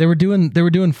weird, man. They were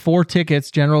doing 4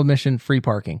 tickets, general admission, free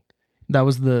parking. That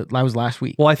was last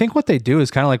week. Well, I think what they do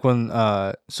is kind of like when,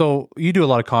 so you do a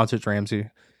lot of concerts, Ramsey,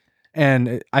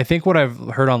 and I think what I've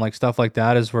heard on like stuff like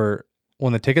that is where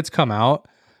when the tickets come out,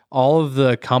 all of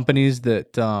the companies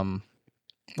that,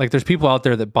 like there's people out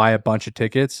there that buy a bunch of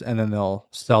tickets and then they'll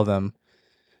sell them.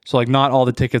 So like not all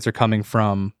the tickets are coming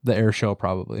from the air show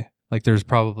probably. Like there's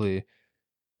probably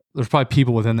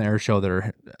people within the air show that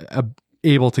are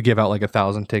able to give out like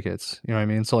 1,000 tickets. You know what I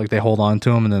mean? So like they hold on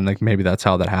to them, and then like maybe that's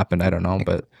how that happened. I don't know,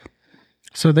 but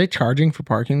So are they charging for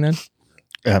parking then?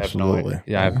 Absolutely.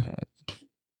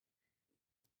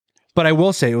 But I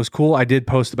will say it was cool. I did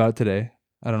post about it today.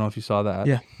 I don't know if you saw that.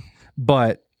 Yeah.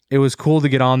 But it was cool to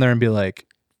get on there and be like,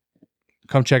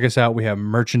 come check us out. We have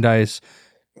merchandise,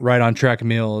 right on track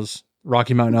meals,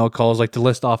 Rocky Mountain elk calls, like to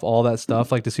list off all that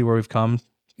stuff, like to see where we've come.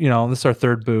 You know, this is our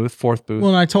fourth booth.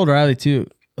 Well, and I told Riley too.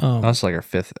 That's like our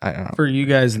fifth. I don't know. For you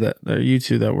guys you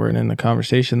two that were in the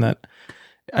conversation, that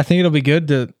I think it'll be good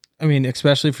to, I mean,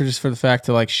 especially for the fact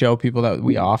to like show people that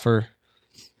we offer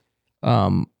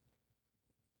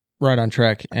right on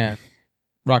track and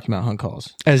Rocky Mountain hunt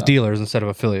calls As dealers instead of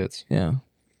affiliates. Yeah.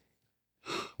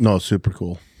 No, super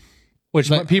cool. Which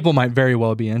But- people might very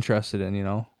well be interested in, you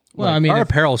know. Well, Like, I mean, our if-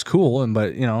 apparel's cool,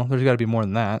 there's got to be more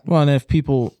than that. Well, and if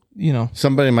people, you know,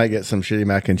 Somebody might get some shitty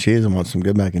mac and cheese and want some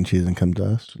good mac and cheese and come to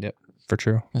us. Yep, for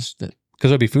true. that's the, Because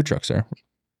there'll be food trucks there.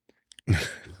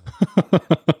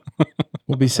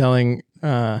 we'll be selling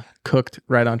cooked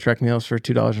right on track meals for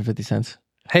 $2.50.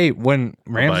 Hey, when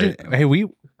Ramsey,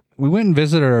 we went and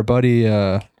visited our buddy.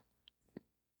 I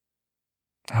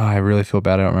really feel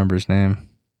bad. I don't remember his name.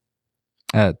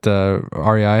 At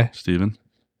REI. Steven?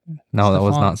 No, that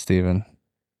was Stefan. not Steven.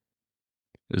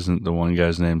 Isn't the one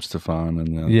guy's name Stefan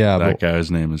and Yeah, that but-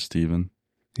 guy's name is Steven?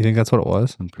 You think that's what it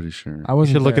was? I'm pretty sure. I We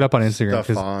wasn't should look there. it up on Instagram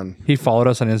because Stefan. he followed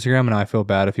us on Instagram, and I feel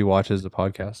bad if he watches the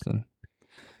podcast. And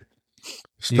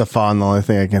Stefan, the only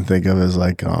thing I can think of is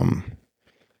like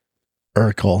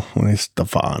Urkel when he's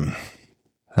Stefan.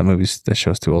 that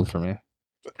show's too old for me.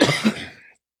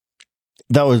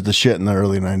 That was the shit in the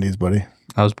early 90s, buddy.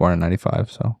 I was born in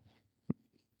 '95, so.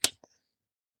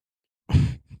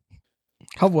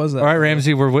 How was that? All right,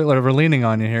 Ramsey, we're leaning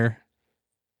on you here.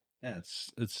 Yeah,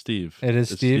 it's Steve. It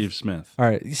is It's Steve? Steve Smith. All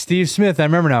right, Steve Smith. I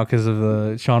remember now because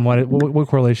of Sean. What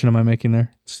correlation am I making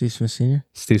there? Steve Smith Sr.?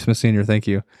 Steve Smith Sr. Thank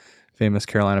you, famous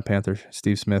Carolina Panther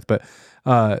Steve Smith. But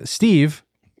Steve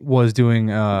was doing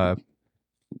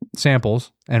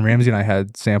samples, and Ramsey and I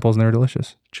had samples, and they were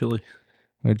delicious. Chili.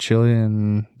 We had chili,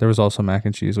 and there was also mac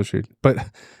and cheese, but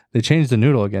they changed the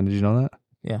noodle again. Did you know that?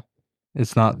 Yeah.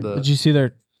 It's not the. Did you see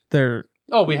their?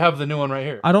 Oh, we have the new one right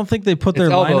here. I don't think they put It's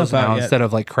their elbows lineup now out yet. instead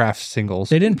of like craft singles.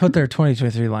 They didn't put their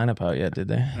 2023 lineup out yet, did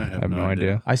they? I I have no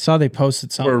idea. I saw they posted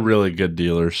We're something. really good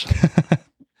dealers.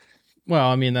 Well,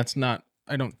 I mean, that's not.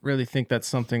 I don't really think that's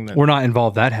something that. We're not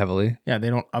involved that heavily. Yeah, they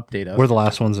don't update us. We're the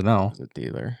last ones to know. as a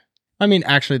dealer. I mean,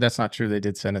 actually, that's not true. They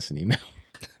did send us an email.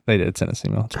 They did send us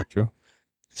an email. It's true.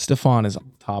 Stefan is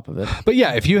on top of it. But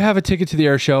yeah, if you have a ticket to the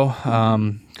air show,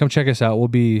 come check us out. We'll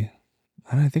be,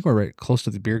 I think we're right close to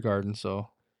the beer garden, so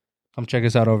come check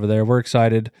us out over there. We're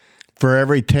excited. For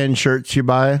every 10 shirts you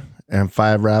buy and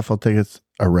 5 raffle tickets,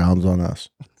 a round's on us.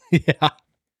 Yeah,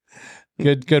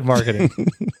 good marketing.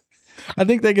 I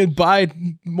think they could buy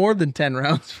more than 10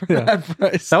 rounds for Yeah. that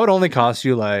price. That would only cost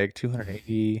you like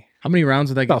 $280, How many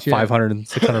rounds would that about get you? $500 and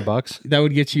 $600. That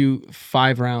would get you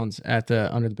 5 rounds at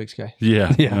the Under the Big Sky.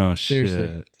 Yeah. Yeah. No Seriously.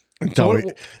 shit. Until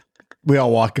what- we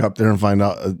all walk up there and find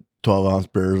out a 12-ounce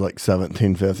beer is like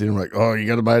 $17.50. And we're like, oh, you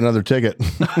got to buy another ticket.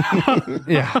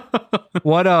 Yeah.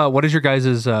 What is your guys'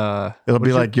 It'll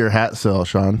be like your hat sale,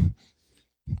 Sean,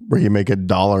 where you make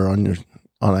 $1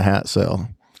 on a hat sale.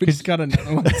 We just got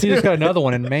another one. He just got another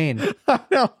one in Maine. I'm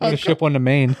gonna ship one to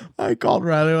Maine. I called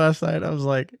Riley last night. I was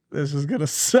like, this is going to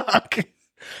suck.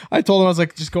 I told him, I was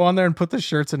like, just go on there and put the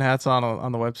shirts and hats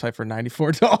on the website for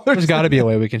 $94. There's got to be a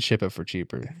way we can ship it for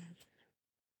cheaper.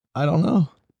 I don't know.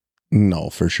 No,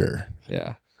 for sure.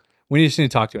 Yeah. We just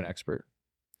need to talk to an expert.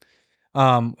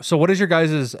 So what is your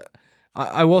guys'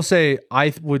 I will say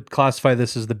I would classify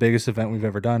this as the biggest event we've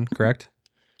ever done, correct?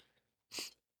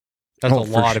 That's Oh, a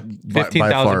for lot sure. of By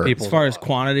 15,000 far. people. As far as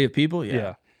quantity of people,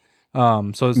 Yeah.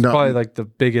 yeah. So it's No. probably like the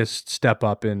biggest step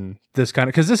up in this kind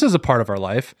of, because this is a part of our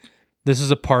life. This is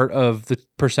a part of the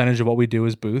percentage of what we do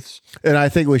as booths. And I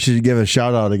think we should give a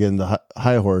shout out again to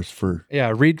High Horse for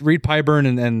Yeah, Reed Pyburn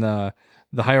and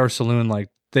the High Horse Saloon, like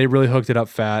they really hooked it up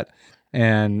fat.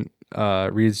 And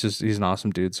Reed's he's an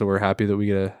awesome dude. So we're happy that we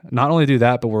get to not only do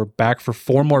that, but we're back for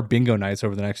 4 more bingo nights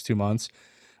over the next 2 months.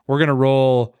 We're gonna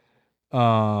roll.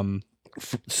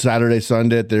 Saturday,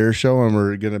 Sunday at the air show, and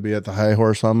we're going to be at the High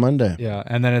Horse on Monday. Yeah,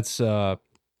 and then it's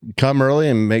Come early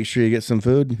and make sure you get some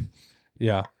food.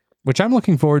 yeah, which I'm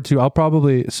looking forward to. I'm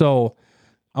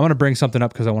going to bring something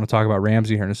up because I want to talk about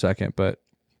Ramsey here in a second. But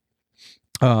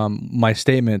my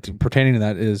statement pertaining to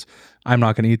that is I'm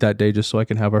not going to eat that day just so I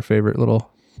can have our favorite little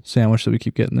sandwich that we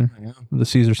keep getting there, the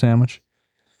Caesar sandwich.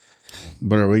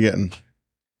 But are we getting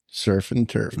surf and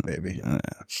turf, baby?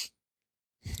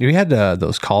 We had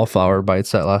those cauliflower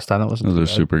bites that last time. That wasn't Those too are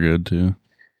bad. super good too.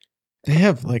 They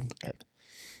have like,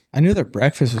 I knew their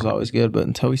breakfast was always good, but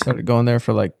until we started going there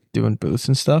for like doing booths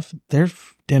and stuff, their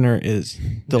dinner is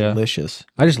delicious.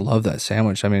 I just love that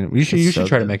sandwich. I mean, you should It's so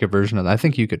try to good. make a version of that. I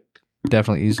think you could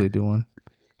definitely easily do one.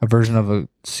 A version of a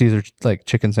Caesar like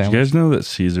chicken Do sandwich. you guys know that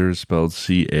Caesar is spelled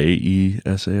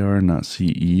Caesar, not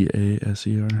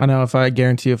Ceaser? I know if I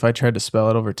guarantee you, if I tried to spell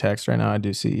it over text right now, I'd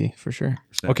do CE for sure.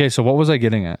 Okay, so what was I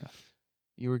getting at?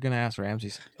 You were going to ask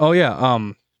Ramsey. Oh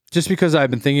yeah, just because I've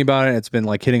been thinking about it, it's been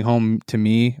like hitting home to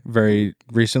me very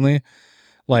recently.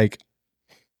 Like,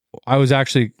 I was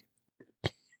actually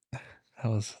that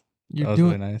was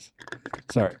really nice.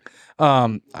 Sorry.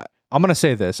 I'm gonna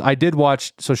say this. I did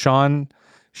watch. So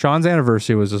Sean's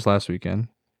anniversary was this last weekend.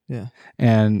 Yeah.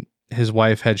 And his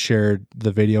wife had shared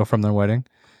the video from their wedding,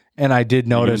 and I did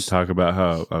notice. Talk about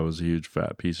how I was a huge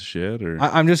fat piece of shit, or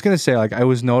I'm just gonna say, like, I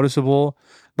was noticeable.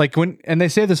 Like and they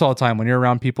say this all the time when you're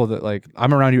around people that, like,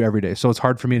 I'm around you every day, so it's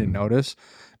hard for me to notice.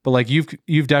 But like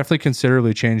you've definitely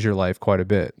considerably changed your life quite a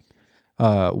bit.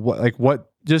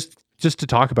 Just to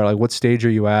talk about it, like, what stage are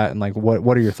you at, and like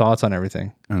what are your thoughts on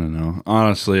everything? I don't know.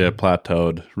 Honestly, I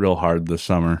plateaued real hard this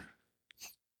summer,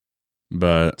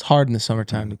 but It's hard in the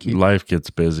summertime to keep. life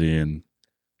gets busy, and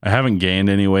I haven't gained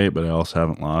any weight, but I also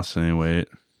haven't lost any weight.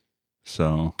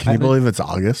 So Can you believe it's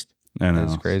August? I know.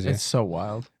 That's crazy. It's so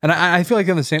wild. And I feel like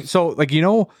I'm the same. So, like,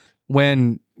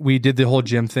 when we did the whole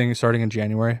gym thing starting in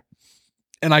January,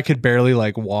 and I could barely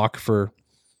like walk for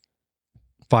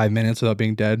 5 minutes without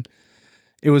being dead.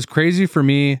 It was crazy for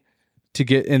me to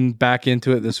get back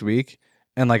into it this week.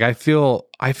 And like, I feel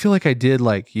like I did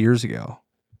like years ago.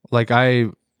 Like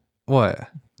what?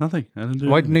 Nothing. I didn't do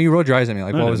Why? anything. No, you rolled your eyes at me.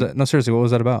 Like, I what was didn't. that? No, seriously, what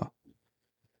was that about?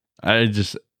 I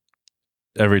just,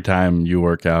 every time you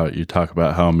work out, you talk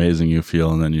about how amazing you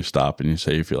feel, and then you stop and you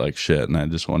say you feel like shit. And I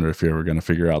just wonder if you're ever going to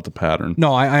figure out the pattern.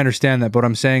 No, I understand that. But what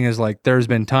I'm saying is, like, there's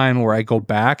been time where I go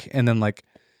back and then like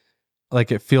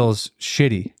it feels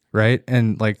shitty. Right.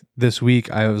 And like this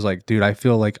week I was like, dude, I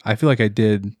feel like I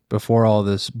did before all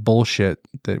this bullshit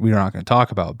that we're not going to talk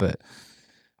about. But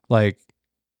like,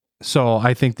 so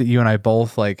I think that you and I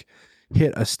both like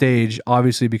hit a stage,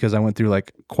 obviously, because I went through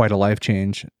like quite a life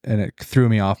change and it threw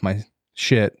me off my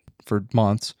shit for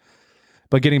months.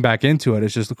 But getting back into it,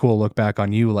 it's just a cool look back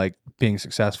on you, like, being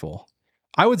successful.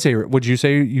 I would say, would you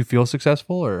say you feel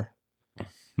successful, or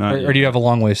do you have a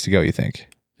long ways to go, you think?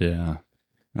 Yeah.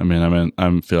 I mean,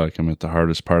 I feel like I'm at the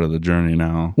hardest part of the journey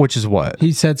now. Which is what?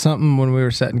 He said something when we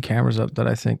were setting cameras up that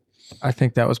I think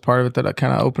that was part of it, that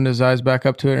kind of opened his eyes back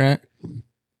up to it, right?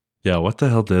 Yeah. What the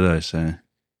hell did I say?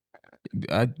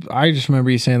 I just remember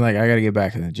you saying, like, I got to get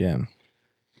back in the gym.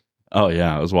 Oh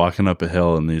yeah. I was walking up a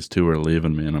hill and these two were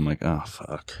leaving me, and I'm like, oh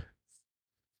fuck.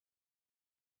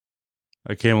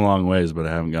 I came a long ways, but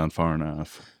I haven't gone far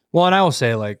enough. Well, and I will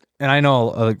say, like, and I know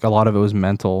like a lot of it was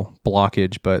mental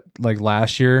blockage, but like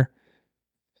last year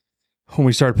when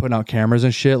we started putting out cameras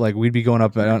and shit, like we'd be going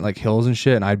up like hills and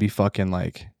shit, and I'd be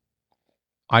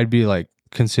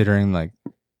considering like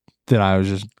that I was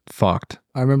just fucked.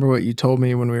 I remember what you told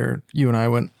me when you and I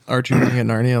went archery at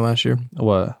Narnia last year.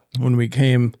 What? When we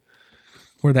came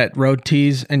where that road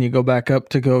tees and you go back up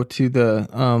to go to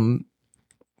the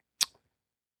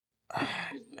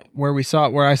where I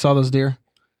saw those deer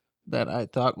that I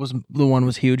thought was the one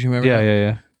was huge. You remember?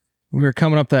 Yeah. We were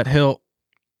coming up that hill,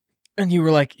 and you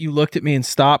were like, you looked at me and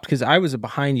stopped because I was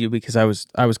behind you because I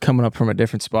was coming up from a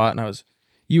different spot, and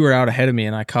you were out ahead of me,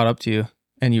 and I caught up to you,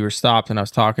 and you were stopped, and I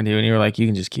was talking to you, and you were like, you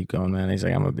can just keep going, man. And he's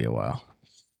like, I'm gonna be a while,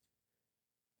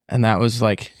 and that was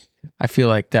like, I feel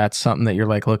like that's something that you're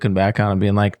like looking back on and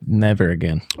being like, never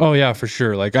again. Oh yeah, for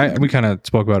sure. Like we kind of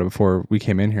spoke about it before we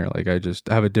came in here. Like I just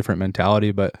have a different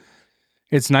mentality, but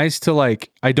it's nice to, like,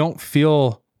 I don't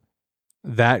feel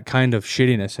that kind of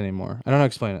shittiness anymore. I don't know how to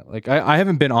explain it. Like I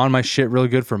haven't been on my shit really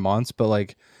good for months, but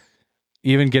like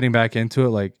even getting back into it,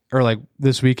 like, or like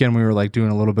this weekend we were like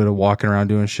doing a little bit of walking around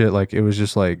doing shit. Like it was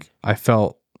just like, I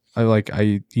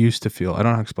used to feel, I don't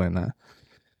know how to explain that.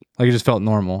 Like it just felt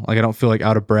normal. Like I don't feel like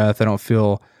out of breath. I don't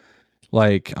feel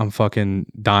like I'm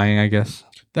fucking dying, I guess.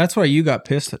 That's why you got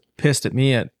pissed at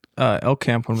me at elk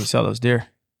camp when we saw those deer,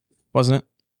 wasn't it?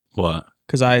 What?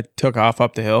 Because I took off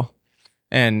up the hill,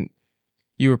 and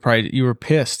you were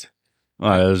pissed.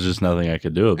 Well, there was just nothing I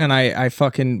could do.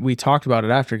 And we talked about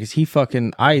it after, because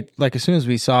as soon as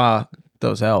we saw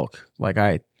those elk, like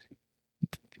I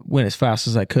went as fast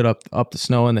as I could up the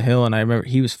snow in the hill, and I remember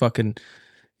he was fucking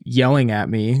yelling at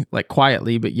me, like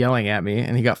quietly, but yelling at me,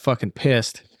 and he got fucking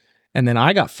pissed. And then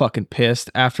I got fucking pissed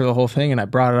after the whole thing, and I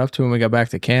brought it up to him. We got back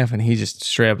to camp, and he just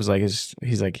straight up was like,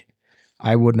 he's like,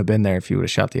 I wouldn't have been there if you would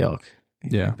have shot the elk.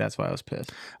 Yeah. That's why I was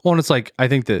pissed. Well, and it's like, I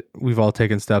think that we've all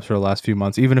taken steps for the last few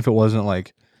months, even if it wasn't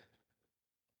like,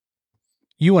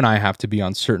 you and I have to be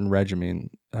on certain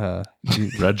regimen.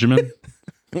 Regimen?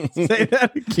 Say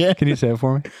that again. Can you say it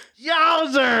for me?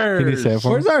 Yowzer! Can you say it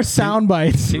for Where's me? our sound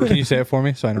bites? Can you say it for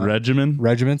me so I know? Regimen?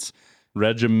 Regiments.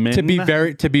 Regimen?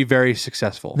 To be very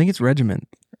successful. I think it's regiment.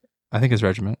 I think it's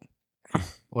regiment.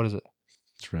 What is it?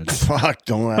 It's regimen. Fuck,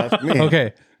 don't ask me.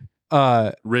 Okay.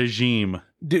 Regime.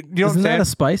 You know what I'm Isn't that saying? a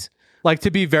spice? Like,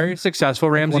 to be very successful,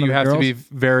 Ramsey, one of you the have to girls? be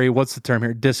very, what's the term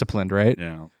here? Disciplined, right?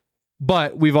 Yeah.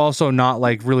 But we've also not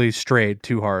like really strayed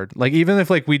too hard. Like, even if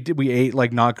like we ate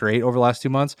like not great over the last 2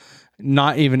 months,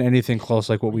 not even anything close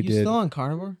like what we did. Still on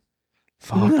carnivore?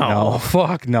 Fuck no.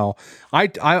 Fuck no.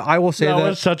 I will say That that.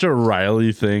 was such a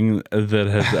Riley thing that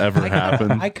has ever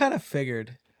happened. I kind of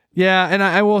figured. Yeah, and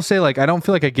I will say, like, I don't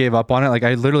feel like I gave up on it. Like,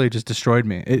 I literally just destroyed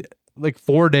me. It like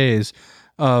 4 days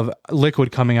of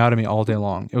liquid coming out of me all day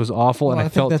long. It was awful, and I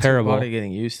felt terrible. Body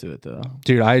getting used to it though.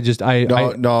 Dude,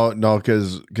 No,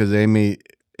 because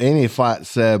Amy flat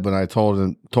said when I told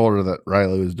her that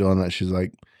Riley was doing that, she's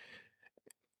like,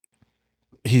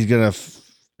 he's gonna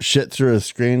shit through a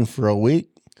screen for a week.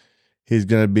 He's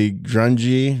gonna be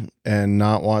grungy and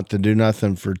not want to do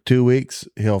nothing for 2 weeks.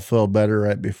 He'll feel better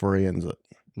right before he ends it.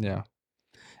 Yeah.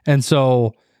 And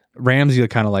so Ramsey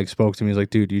kind of like spoke to me. He's like,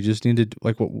 dude, you just need to,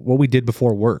 like, what we did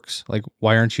before works. Like,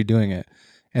 why aren't you doing it?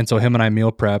 And so him and I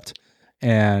meal prepped,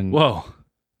 and Whoa.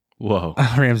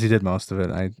 Ramsey did most of it.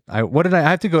 I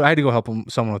had to go help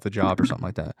someone with a job or something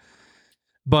like that.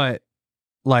 But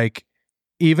like,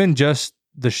 even just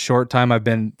the short time I've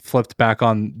been flipped back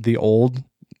on the old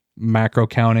macro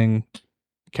counting,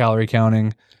 calorie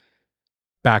counting,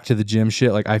 back to the gym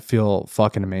shit, like, I feel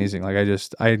fucking amazing. Like,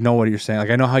 I know what you're saying.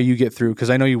 Like, I know how you get through, because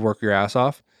I know you work your ass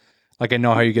off. Like, I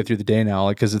know how you get through the day now,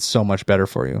 like, because it's so much better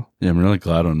for you. Yeah, I'm really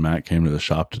glad when Matt came to the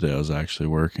shop today, I was actually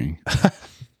working. I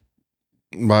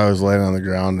was laying on the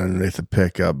ground underneath the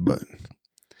pickup,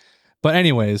 But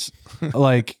anyways,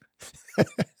 like,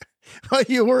 but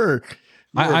you were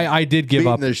I did give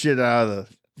beating up. the shit out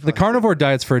of The carnivore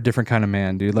diet's for a different kind of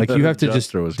man, dude. Like, you have to just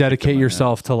Jester was dedicate kicking my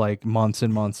yourself to like months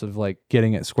and months of like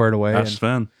getting it squared away. Ask And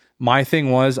Sven. my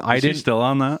thing was, Is he still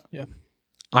on that?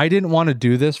 I didn't want to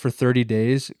do this for 30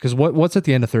 days, because what's at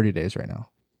the end of 30 days right now?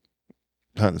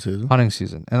 Hunting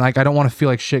season. And like, I don't want to feel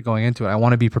like shit going into it. I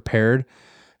want to be prepared,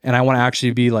 and I want to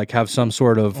actually be like, have some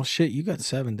sort of. Well, shit, you got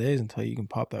 7 days until you can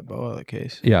pop that bow out of the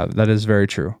case. Yeah, that is very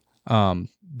true.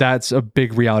 That's a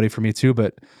big reality for me too.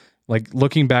 But like,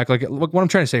 looking back, like, look, what I'm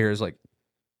trying to say here is like,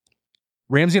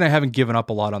 Ramsey and I haven't given up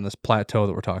a lot on this plateau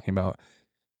that we're talking about.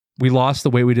 We lost the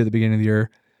weight we did at the beginning of the year.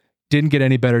 Didn't get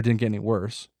any better, didn't get any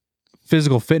worse.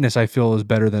 Physical fitness, I feel, is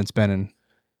better than it's been in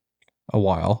a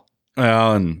while.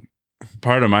 Well, and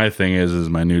part of my thing is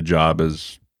my new job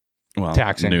is, well,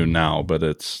 Taxing. new now, but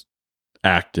it's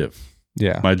active.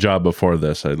 Yeah. My job before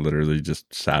this, I literally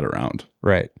just sat around.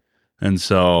 Right. And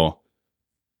so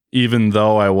even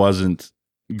though I wasn't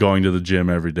going to the gym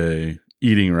every day,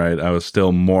 eating right, I was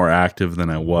still more active than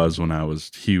I was when I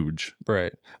was huge.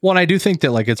 Right. Well, and I do think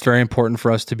that like, it's very important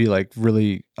for us to be like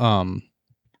really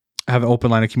have an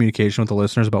open line of communication with the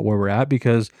listeners about where we're at,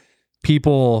 because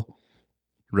people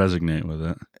Resonate with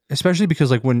it. especially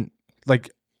because like when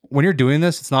you're doing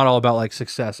this, it's not all about like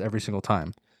success every single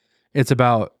time. It's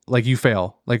about like, you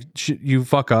fail, like you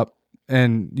fuck up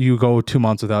and you go 2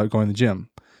 months without going to the gym.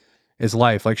 It's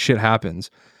life, like shit happens.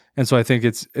 And so I think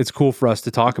it's cool for us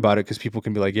to talk about it, because people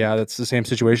can be like, yeah, that's the same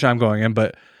situation I'm going in.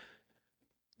 But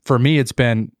for me, it's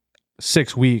been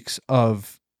 6 weeks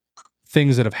of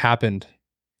things that have happened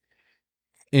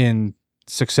in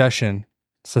succession.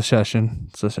 What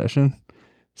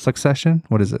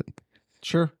is it?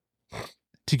 Sure.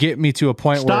 To get me to a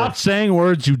point where Stop saying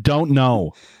words you don't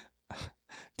know.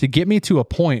 to get me to a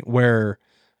point where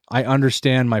I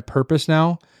understand my purpose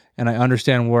now, and I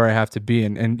understand where I have to be.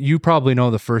 And you probably know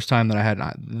the first time that I had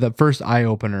the first eye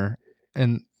opener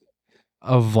and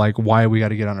of like why we got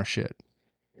to get on our shit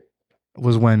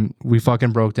was when we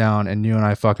fucking broke down, and you and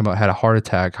I fucking about had a heart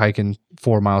attack hiking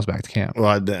 4 miles back to camp.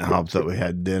 Well, it didn't help that we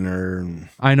had dinner. And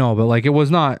I know, but like, it was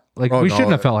not like, we no,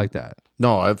 shouldn't have felt like that.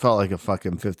 no, it felt like a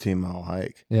fucking 15-mile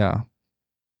hike. Yeah.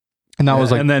 And that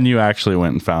was like, and then you actually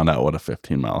went and found out what a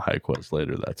 15-mile hike was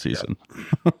later that season.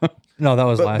 no, that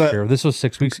was But- last but- year. This was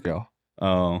 6 weeks ago.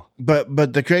 Oh,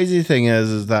 But the crazy thing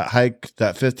is that hike,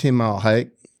 that 15-mile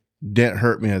hike, didn't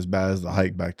hurt me as bad as the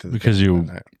hike back to the Because camp you-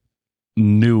 that night.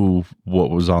 knew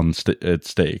what was on at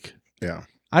stake. Yeah.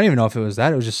 I don't even know if it was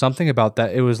that. It was just something about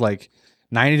that. It was like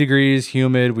 90 degrees,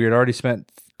 humid. We had already spent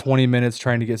 20 minutes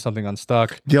trying to get something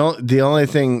unstuck. The only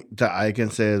thing that I can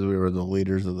say is we were the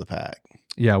leaders of the pack.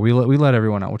 Yeah, we let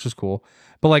everyone out, which is cool.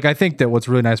 But like, I think that what's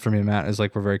really nice for me and Matt is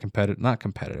like we're very competitive, not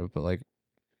competitive, but like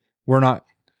we're not.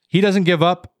 He doesn't give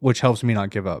up, which helps me not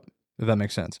give up, if that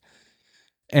makes sense.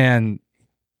 And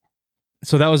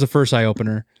so that was the first eye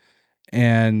opener,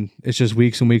 and it's just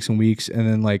weeks and weeks and weeks, and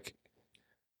then like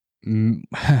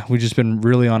we've just been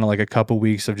really on like a couple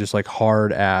weeks of just like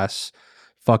hard ass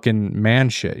fucking man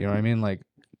shit. You know what I mean? Like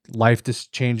life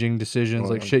changing decisions,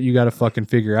 like shit you got to fucking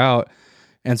figure out.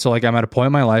 And so like I'm at a point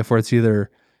in my life where it's either,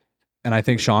 and I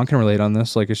think Sean can relate on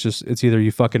this, like it's either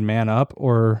you fucking man up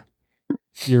or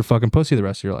you're fucking pussy the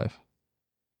rest of your life.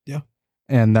 Yeah.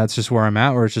 And that's just where I'm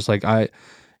at, where it's just like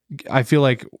I feel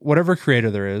like whatever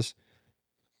creator there is,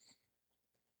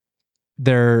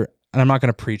 and I'm not going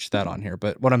to preach that on here,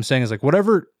 but what I'm saying is like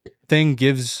whatever thing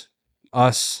gives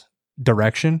us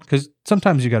direction, because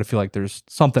sometimes you got to feel like there's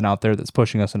something out there that's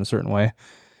pushing us in a certain way.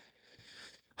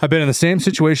 I've been in the same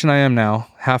situation I am now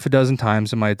half a dozen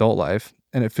times in my adult life,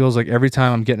 and it feels like every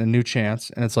time I'm getting a new chance,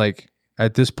 and it's like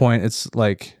at this point it's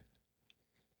like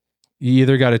you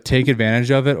either got to take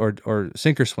advantage of it or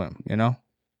sink or swim, you know?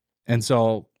 And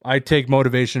so I take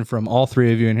motivation from all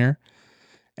three of you in here,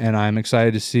 and I'm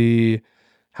excited to see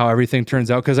how everything turns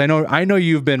out, because I know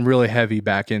you've been really heavy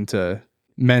back into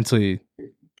mentally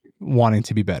wanting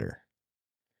to be better,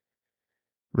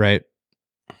 right?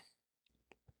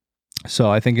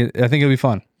 So I think it'll be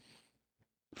fun.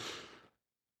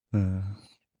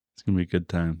 It's gonna be a good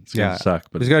time. It's Yeah. gonna suck,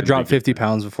 but He's got to drop 50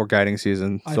 pounds before guiding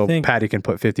season, so Patty can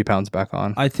put 50 pounds back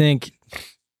on. I think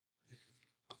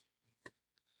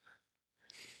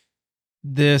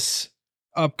this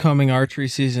upcoming archery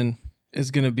season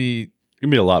is going to be It's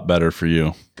gonna be a lot better for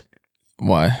you.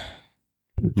 Why?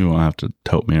 You won't have to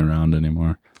tote me around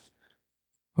anymore.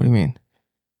 What do you mean?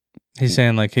 He's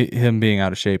saying like him being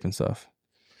out of shape and stuff.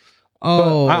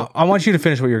 Oh, But I want you to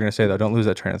finish what you're going to say though. Don't lose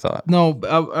that train of thought. no,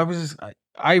 I was just,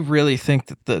 I really think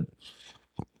that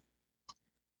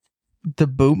the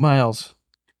boot miles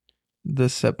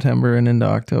this September and into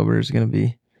October is going to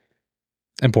be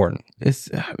Important.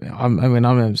 I'm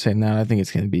not even saying that. I think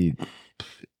it's going to be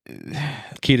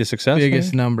Key to success. biggest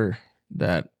maybe? number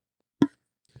that,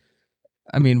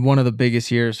 I mean, one of the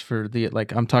biggest years for the,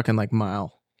 like, I'm talking like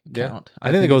mile count.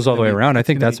 I think it goes all the way around. I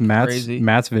think gonna that's be crazy.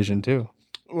 Matt's vision too.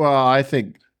 Well, I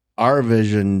think our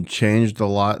vision changed a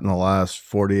lot in the last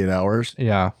 48 hours.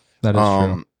 Yeah, that is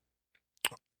true.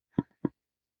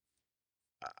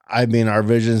 I mean, our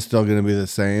vision's still going to be the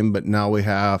same, but now we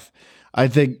have. I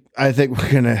think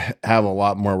we're going to have a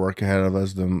lot more work ahead of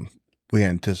us than we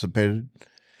anticipated.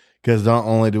 Because not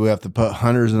only do we have to put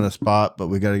hunters in a spot, but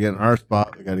we got to get in our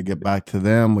spot. We got to get back to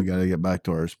them. We got to get back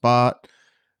to our spot.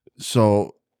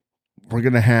 So we're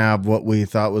going to have what we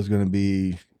thought was going to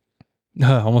be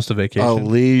Almost a vacation. a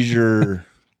leisure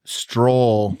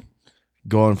stroll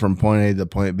going from point A to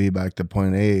point B back to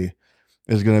point A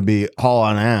is going to be haul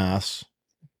on ass,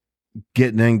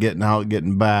 getting in, getting out,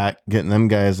 getting back, getting them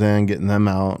guys in, getting them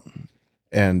out.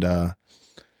 And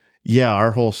yeah,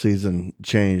 our whole season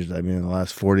changed. I mean, in the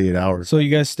last 48 hours. So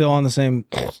you guys still on the same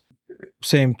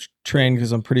train?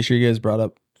 Because I'm pretty sure you guys brought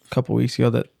up a couple weeks ago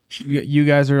that you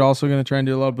guys are also going to try and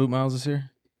do a lot of boot miles this year.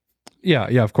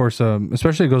 Yeah, of course.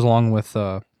 Especially it goes along with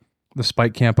the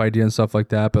spike camp idea and stuff like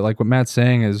that. But like what Matt's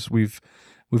saying is we've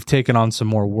taken on some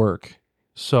more work,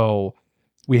 so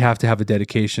we have to have a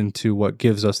dedication to what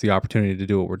gives us the opportunity to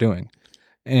do what we're doing.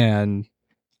 And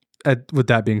with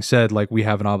that being said, like we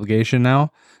have an obligation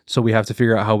now, so we have to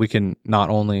figure out how we can not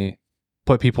only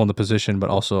put people in the position, but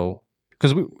also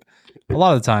because a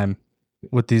lot of the time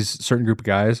with these certain group of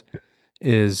guys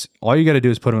is all you got to do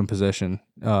is put them in position.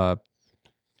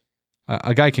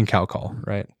 A guy can cow call,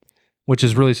 right? Which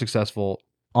is really successful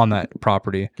on that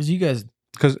property. Because you guys,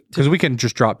 Because we can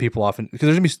just drop people off, because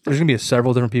there's gonna be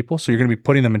several different people, so you're gonna be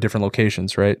putting them in different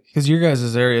locations, right? because your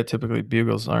guys' area typically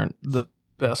bugles aren't the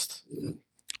best.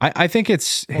 I think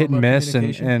it's More hit and about miss,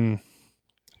 communication. and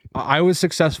I was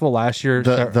successful last year.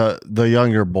 The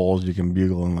younger bulls you can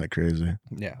bugle in like crazy.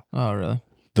 Yeah, Oh, really?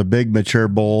 The big mature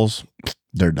bulls,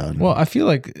 they're done. Well, I feel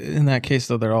like in that case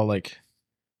though, they're all like,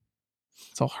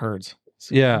 it's all herds.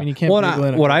 So, yeah. I mean, you can't. Well, bugle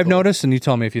in a what I've couple. noticed, and you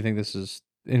tell me if you think this is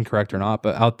incorrect or not,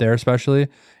 but out there especially,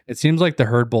 it seems like the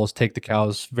herd bulls take the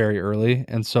cows very early,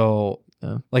 and so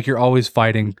Yeah. like you're always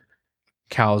fighting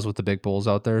cows with the big bulls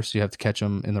out there, so you have to catch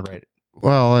them in the right.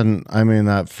 Well, and I mean,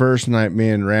 that first night me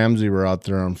and Ramsey were out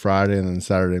there on Friday and then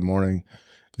Saturday morning,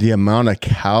 the amount of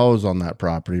cows on that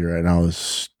property right now is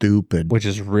stupid. Which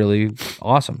is really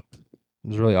awesome.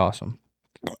 It's really awesome.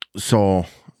 So a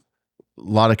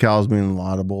lot of cows mean a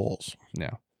lot of bulls.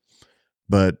 Yeah.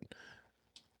 But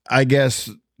I guess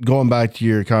going back to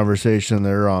your conversation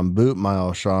there on boot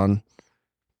miles, Sean,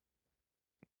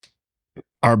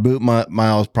 our boot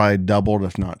miles probably doubled,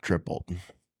 if not tripled.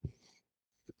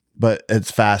 But it's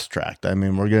fast tracked. I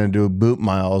mean, we're going to do boot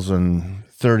miles in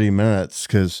 30 minutes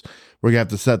because we're going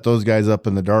to have to set those guys up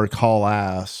in the dark, haul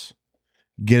ass,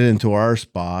 get into our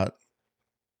spot,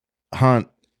 hunt,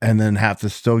 and then have to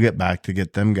still get back to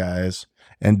get them guys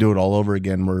and do it all over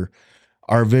again. Where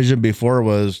our vision before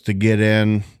was to get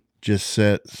in, just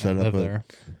set up there.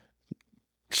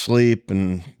 Sleep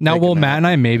and now will Matt and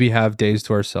I maybe have days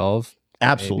to ourselves?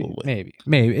 Absolutely.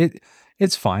 Maybe.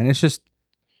 It's fine. It's just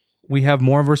we have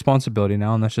more of a responsibility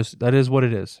now, and that is what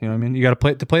it is. You know what I mean? You got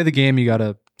to play the game. You got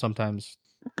to sometimes,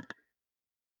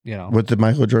 What did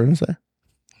Michael Jordan say?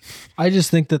 I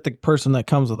just think that the person that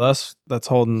comes with us that's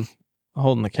holding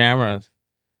the camera,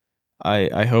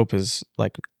 I hope is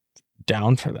like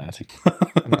down for that.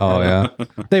 Oh yeah,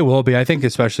 they will be. I think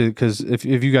especially because if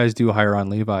you guys do hire on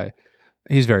Levi,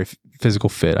 he's very physical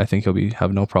fit. I think he'll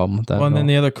have no problem with that. Well, and then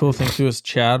the other cool thing too is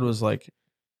Chad was like,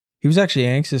 he was actually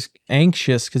anxious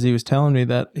because he was telling me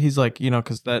that he's like,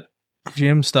 because that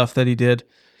gym stuff that he did,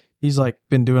 he's like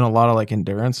been doing a lot of like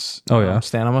endurance,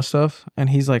 stamina stuff, and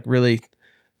he's like really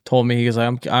told me, he goes,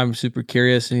 I'm super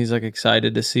curious, and he's like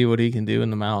excited to see what he can do in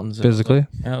the mountains physically.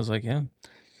 I was like, yeah.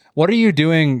 What are you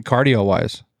doing cardio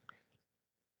wise?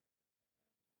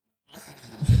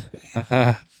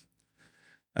 I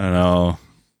don't know.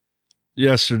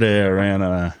 Yesterday I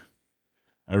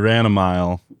ran a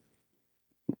mile.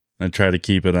 I try to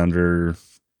keep it under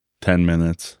 10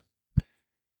 minutes.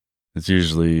 It's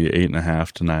usually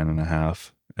 8.5 to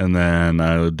 9.5. And then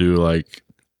I would do like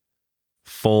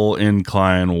full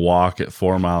incline walk at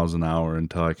 4 miles an hour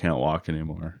until I can't walk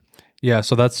anymore. Yeah,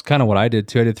 so that's kind of what I did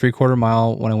too. I did 3/4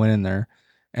 mile when I went in there.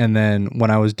 And then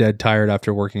when I was dead tired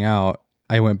after working out,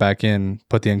 I went back in,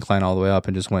 put the incline all the way up,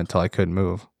 and just went till I couldn't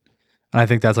move. And I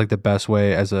think that's like the best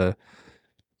way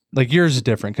like yours is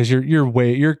different because your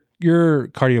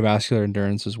cardiovascular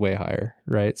endurance is way higher,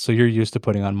 right? So you're used to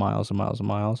putting on miles and miles and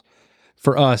miles.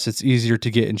 For us, it's easier to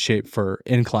get in shape for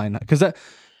incline because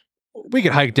we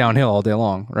could hike downhill all day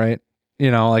long, right?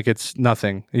 Like it's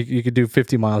nothing. You could do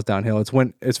 50 miles downhill.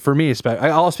 It's for me,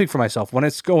 I'll speak for myself. When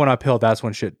it's going uphill, that's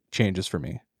when shit changes for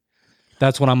me.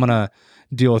 That's when I'm going to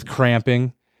deal with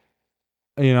cramping,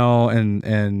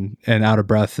 and out of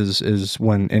breath is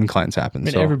when inclines happen.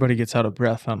 I mean, everybody gets out of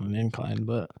breath on an incline,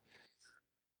 but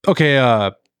okay,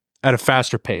 at a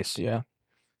faster pace. Yeah.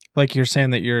 Like you're saying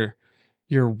that your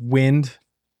wind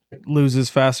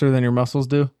loses faster than your muscles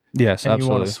do. Yes, and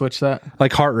absolutely. You want to switch that?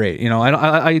 Like heart rate,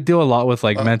 I deal a lot with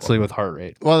like mentally with heart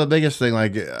rate. Well, the biggest thing,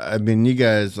 you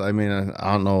guys, I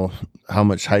don't know how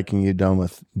much hiking you've done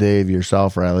with Dave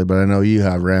yourself, Riley, but I know you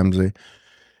have, Ramsey.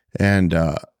 And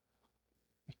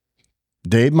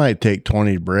Dave might take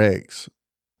 20 breaks,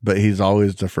 but he's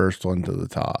always the first one to the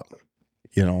top,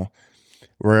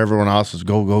 where everyone else is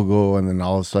go, go, go. And then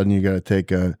all of a sudden you got to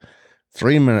take a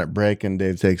 3-minute break and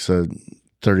Dave takes a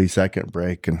 30-second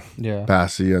break and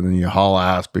pass you, and then you haul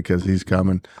ass because he's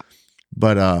coming.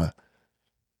 But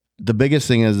the biggest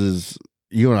thing is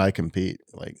you and I compete.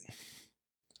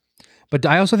 But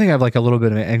I also think I have like a little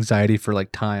bit of anxiety for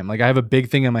like time. Like I have a big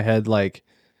thing in my head, like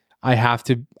I have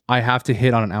to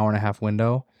hit on an 1.5-hour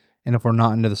window. And if we're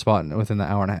not into the spot within the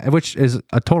 1.5 hours, which is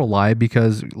a total lie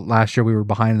because last year we were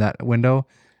behind that window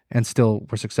and still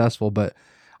were successful. But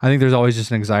I think there's always just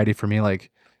an anxiety for me,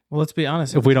 like, well, let's be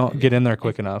honest. If we don't get in there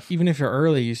quick enough, even if you're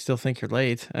early, you still think you're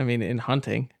late. I mean, in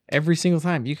hunting, every single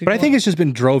time you could. But I think it's just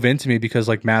been drove into me because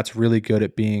like Matt's really good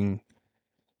at being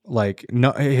like,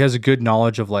 no, he has a good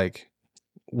knowledge of like,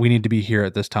 we need to be here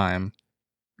at this time,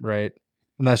 right?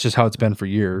 And that's just how it's been for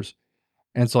years.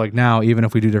 And so like now, even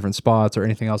if we do different spots or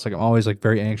anything else, like I'm always like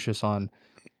very anxious on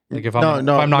like if I'm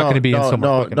not going to be in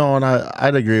somewhere. No, and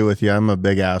I'd agree with you. I'm a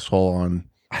big asshole on.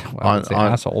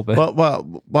 Asshole, but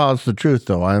well, it's the truth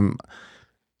though.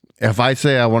 If I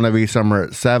say I want to be somewhere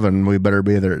at 7, we better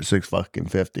be there at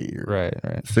 6:50 or right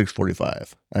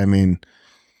 6:45. I mean,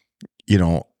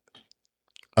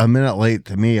 a minute late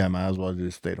to me, I might as well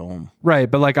just stayed home. Right,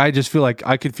 but like I just feel like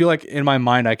I could feel like in my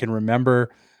mind I can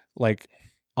remember like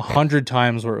 100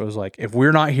 times where it was like if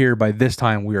we're not here by this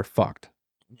time, we are fucked.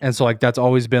 And so like that's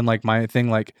always been like my thing,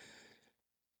 like.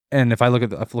 And if I look at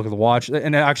the watch,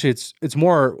 and actually it's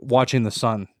more watching the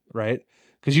sun, right?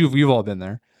 Because you've all been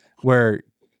there, where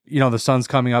the sun's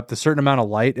coming up, the certain amount of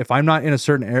light. If I'm not in a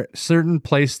certain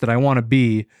place that I want to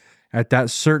be at that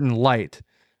certain light,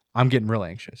 I'm getting real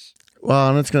anxious. Well,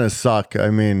 and it's gonna suck.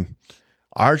 I mean,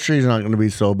 archery's not gonna be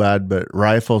so bad, but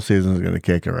rifle season is gonna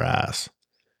kick our ass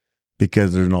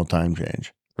because there's no time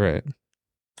change. Right.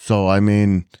 So, I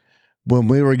mean, when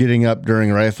we were getting up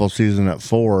during rifle season at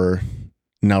 4,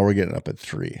 now we're getting up at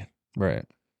 3. Right.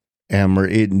 And we're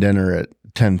eating dinner at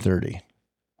 10:30.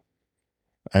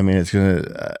 I mean, it's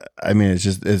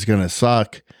gonna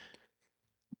suck.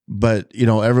 But, you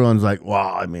know, everyone's like,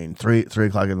 wow, I mean, 3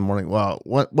 o'clock in the morning. Well,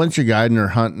 once you're guiding or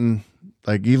hunting,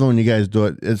 like even when you guys do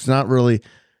it, it's not really,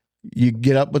 you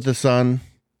get up with the sun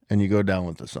and you go down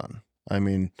with the sun. I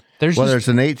mean, whether it's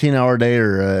an 18-hour day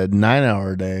or a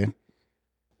 9-hour day,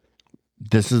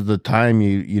 this is the time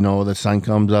you know, the sun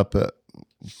comes up at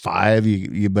 5,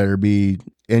 you better be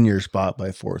in your spot by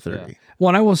 4:30. Yeah. Well,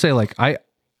 and I will say, like, I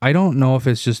don't know if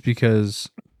it's just because,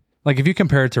 like, if you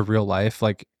compare it to real life,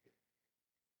 like,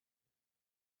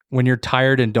 when you're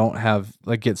tired and don't have,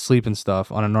 like, get sleep and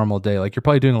stuff on a normal day, like, you're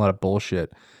probably doing a lot of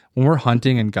bullshit. When we're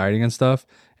hunting and guiding and stuff,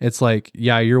 it's like,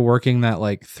 yeah, you're working that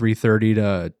like 3:30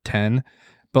 to 10,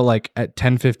 but like at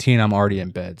 10:15, I'm already in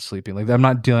bed sleeping. Like, I'm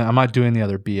not doing the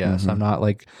other BS. Mm-hmm. I'm not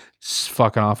like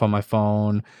fucking off on my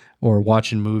phone or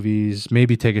watching movies,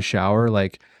 maybe take a shower.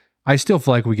 Like, I still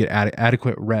feel like we get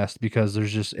adequate rest because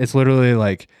it's literally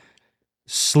like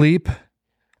sleep,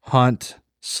 hunt,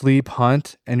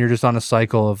 and you're just on a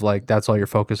cycle of like, that's all you're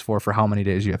focused for how many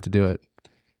days you have to do it.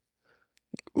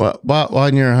 Well,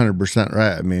 and you're 100%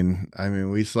 right. I mean,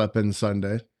 we slept in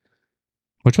Sunday,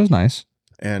 Which was nice.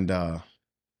 and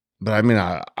but I mean,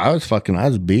 I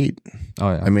was beat.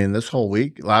 Oh yeah. I mean, this whole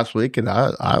last week, and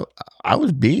I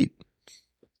was beat.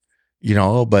 You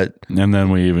know, but And then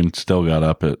we even still got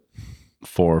up at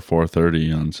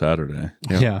 4:30 on Saturday.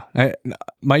 Yeah.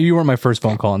 You weren't my first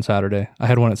phone call on Saturday. I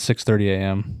had one at 6:30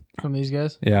 a.m. From these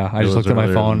guys? Yeah, I It just was looked at my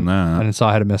earlier phone than that. and saw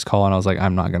I had a missed call, and I was like,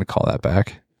 I'm not going to call that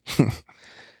back.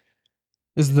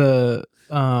 Is the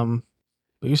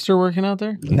booster working out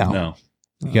there? No,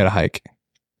 you got to hike.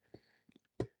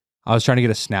 I was trying to get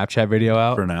a Snapchat video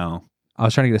out. For now.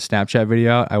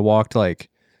 I walked like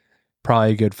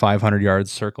probably a good 500 yards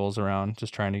circles around,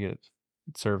 just trying to get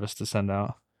service to send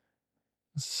out.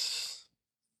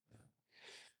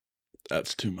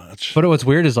 That's too much. But what's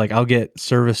weird is like I'll get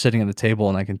service sitting at the table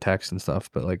and I can text and stuff,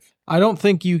 but like I don't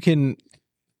think you can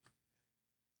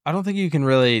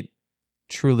really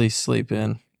truly sleep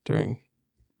in during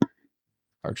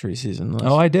archery season.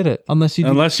 I did it. Unless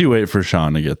Unless you wait for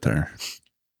Sean to get there.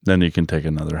 Then you can take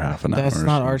another half an hour. that's or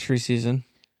not so. archery season.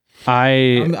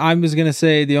 I was gonna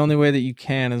say the only way that you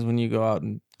can is when you go out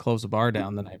and close the bar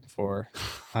down the night before.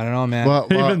 don't know, man. well,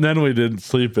 Even then, we didn't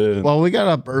sleep in. well, we got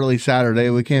up early Saturday.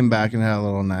 We came back and had a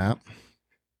little nap,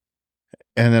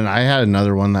 and then I had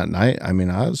another one that night. I mean,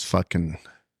 I was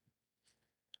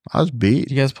beat.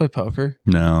 Do you guys play poker?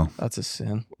 No, That's a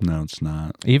sin. no, it's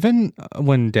not. Even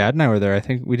when Dad and I were there, I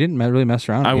think we didn't really mess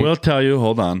around. I will tell you,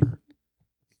 hold on.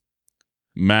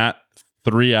 Matt,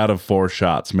 3 out of 4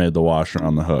 shots made the washer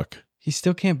on the hook. He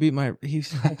still can't beat me.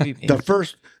 The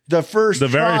first The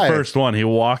very try. first one, he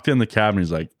walked in the cabin.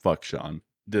 He's like, "Fuck, Sean."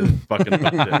 Did fucking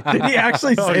hooked it. Did he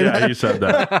actually Oh say yeah, that? he said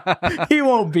that. He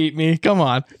won't beat me. Come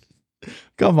on.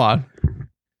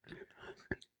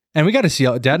 And we got to see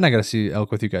Dad and I got to see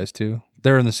elk with you guys too.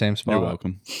 They're in the same spot. You're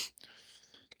welcome.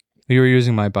 You were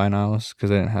using my binos because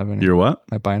I didn't have any. You're what?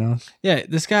 My binos. Yeah,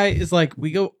 this guy is like,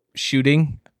 we go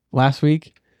shooting last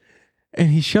week, and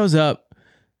he shows up,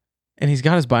 and he's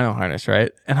got his bino harness,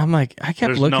 right? And I'm like, I kept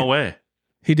There's looking. no way.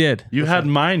 He did. You had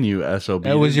mine, you SOB.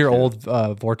 It was your didn't you?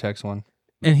 old Vortex one.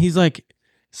 And he's like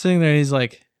sitting there, and he's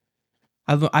like,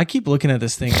 I keep looking at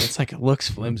this thing, and it's like, it looks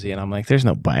flimsy, and I'm like, there's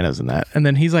no binos in that. And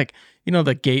then he's like, you know,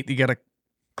 the gate you got to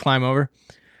climb over?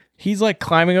 He's like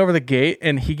climbing over the gate,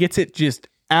 and he gets it just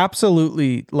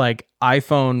absolutely like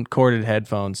iPhone corded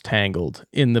headphones tangled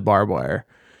in the barbed wire.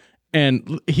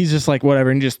 And he's just like,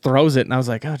 whatever, and just throws it. And I was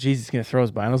like, oh, geez, he's going to throw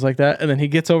his binos like that. And then he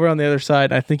gets over on the other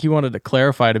side. I think he wanted to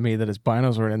clarify to me that his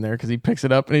binos were in there because he picks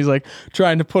it up and he's like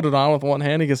trying to put it on with one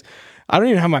hand. He goes, I don't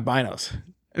even have my binos.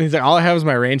 And he's like, all I have is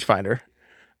my rangefinder.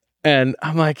 And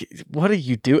I'm like, what do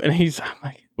you do? And I'm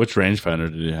like, Which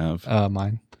rangefinder did you have?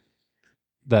 Mine.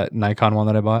 That Nikon one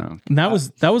that I bought. Oh. and that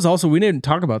was also, we didn't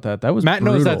talk about that. That was Matt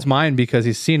knows brutal. that's mine because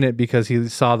he's seen it because he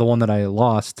saw the one that I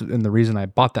lost and the reason I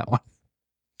bought that one.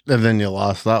 And then you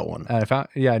lost that one. And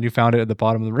and you found it at the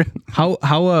bottom of the rim.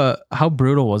 How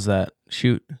brutal was that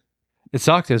shoot? It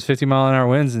sucked. It was 50-mile-an-hour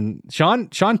winds, and Sean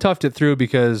toughed it through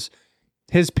because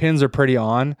his pins are pretty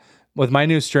on. With my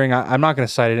new string, I'm not going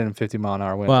to sight it in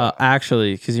 50-mile-an-hour winds. Well,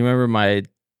 actually, because you remember my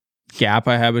gap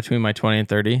I had between my 20 and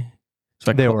 30?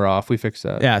 So they were off. We fixed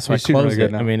that. Yeah, so I He's shooting closed really it.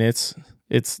 good I now. mean, it's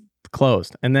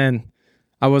closed. And then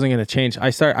I wasn't going to change. I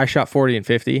shot 40 and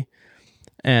 50.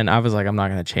 And I was like, I'm not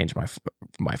going to change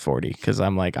my 40 because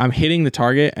I'm like, I'm hitting the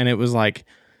target, and it was like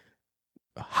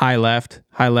high left,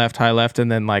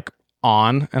 and then like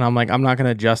on. And I'm like, I'm not going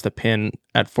to adjust a pin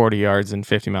at 40 yards and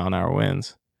 50-mile-an-hour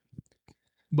winds.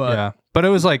 But yeah, but it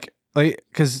was like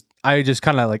because I just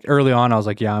kind of like early on, I was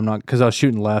like, yeah, I'm not, because I was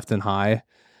shooting left and high,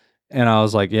 and I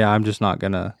was like, yeah, I'm just not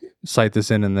gonna sight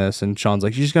this in this. And Sean's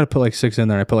like, you just gotta put like 6 in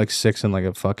there. I put like 6 in like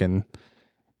a fucking.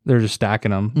 They're just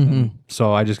stacking them, Mhm.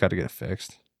 so I just got to get it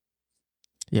fixed.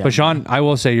 yeah, But Sean, I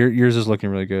will say yours is looking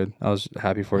really good. I was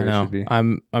happy for I you. It know. should be.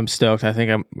 I'm stoked. I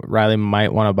think Riley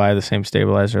might want to buy the same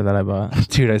stabilizer that I bought.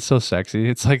 Dude, it's so sexy.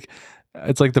 It's like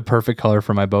the perfect color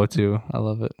for my bow too. I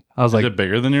love it. I was Is like, it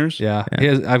bigger than yours? yeah.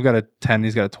 I've got a 10.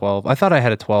 He's got a 12. I thought I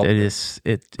had a 12. It is.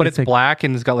 but it's black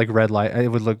and it's got like red light. It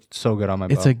would look so good on my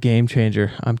bow. It's a game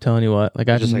changer. I'm telling you what. Like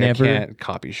It's I've just like, never. I can't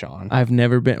copy Sean. I've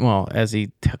never been. Well, as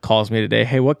he calls me today,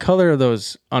 hey, what color are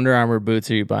those Under Armour boots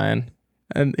are you buying?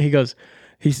 And he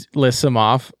lists them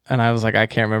off, and I was like, I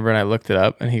can't remember, and I looked it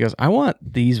up, and he goes, I want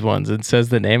these ones, and says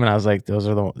the name, and I was like, those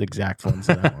are the exact ones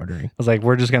that I'm ordering. I was like,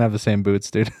 we're just gonna have the same boots,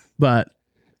 dude. But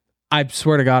I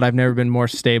swear to God, I've never been more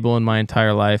stable in my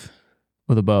entire life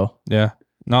with a bow. Yeah.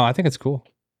 No, I think it's cool.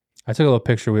 I took a little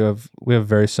picture. We have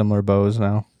very similar bows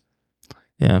now.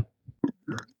 Yeah.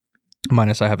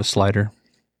 Minus I have a slider.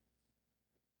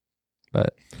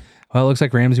 But well, it looks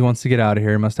like Ramsey wants to get out of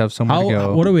here. He must have somewhere to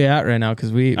go. What are we at right now?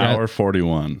 Because Hour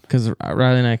 41. Because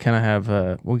Riley and I kind of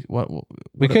have we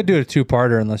could do a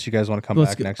 2-parter unless you guys want to come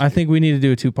back next week. I think we need to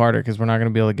do a 2-parter because we're not going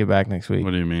to be able to get back next week.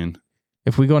 What do you mean?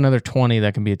 If we go another 20,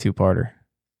 that can be a 2-parter.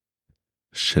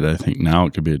 Shit, I think now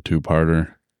it could be a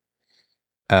 2-parter.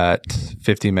 At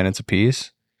 15 minutes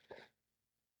apiece.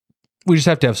 We just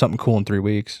have to have something cool in 3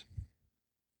 weeks.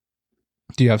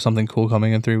 Do you have something cool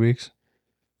coming in 3 weeks?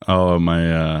 Oh,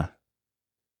 my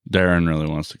Darren really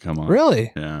wants to come on.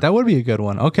 Really? Yeah. That would be a good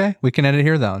one. Okay, we can edit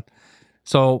here then.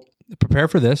 So prepare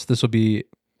for this. This will be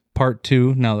part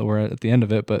 2 now that we're at the end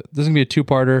of it, but this is going to be a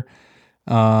 2-parter.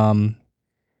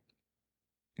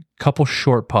 Couple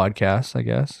short podcasts, I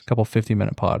guess. A couple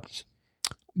 50-minute pods.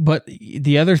 But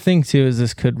the other thing too is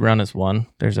this could run as one.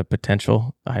 There's a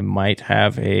potential. I might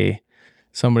have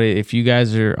somebody. If you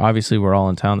guys are, obviously we're all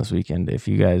in town this weekend. If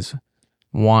you guys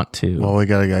want to, Well, we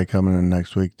got a guy coming in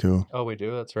next week too. Oh, we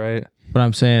do. That's right. but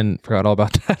I'm saying Forgot all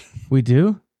about that. we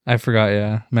do. I forgot.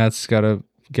 Yeah, Matt's got a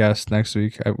guest next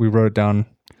week. We wrote it down.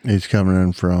 He's coming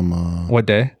in from What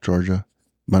day? Georgia,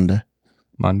 Monday.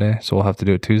 Monday. So we'll have to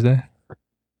do it Tuesday.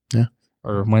 Yeah.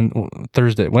 Or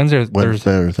Thursday. Wednesday or Thursday?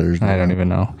 Wednesday or Thursday. I don't even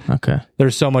know. Okay.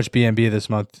 There's so much B&B this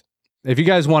month. If you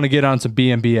guys want to get on some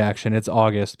B&B action, it's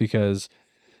August because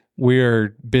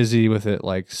we're busy with it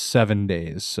like 7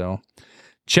 days. So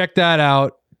check that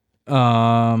out.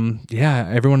 Yeah,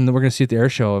 everyone that we're going to see at the air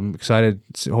show, I'm excited.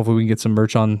 Hopefully we can get some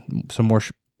merch on some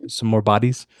more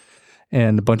bodies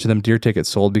and a bunch of them deer tickets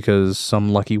sold because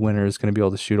some lucky winner is going to be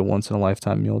able to shoot a once in a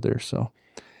lifetime mule deer. So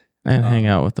And hang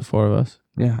out with the 4 of us.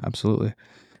 yeah, absolutely.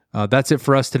 That's it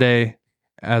for us today.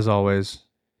 As always,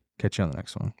 catch you on the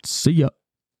next one. See ya.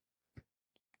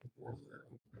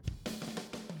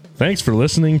 Thanks for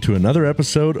listening to another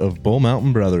episode of Bull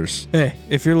Mountain Brothers. Hey,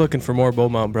 if you're looking for more Bull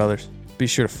Mountain Brothers, be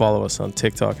sure to follow us on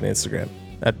TikTok and Instagram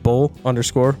at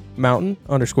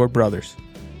bull_mountain_brothers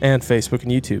and Facebook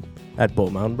and YouTube at Bull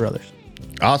Mountain Brothers.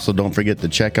 Also, don't forget to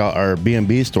check out our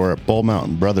B&B store at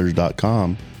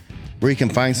bullmountainbrothers.com, where you can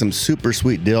find some super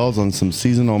sweet deals on some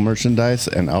seasonal merchandise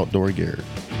and outdoor gear.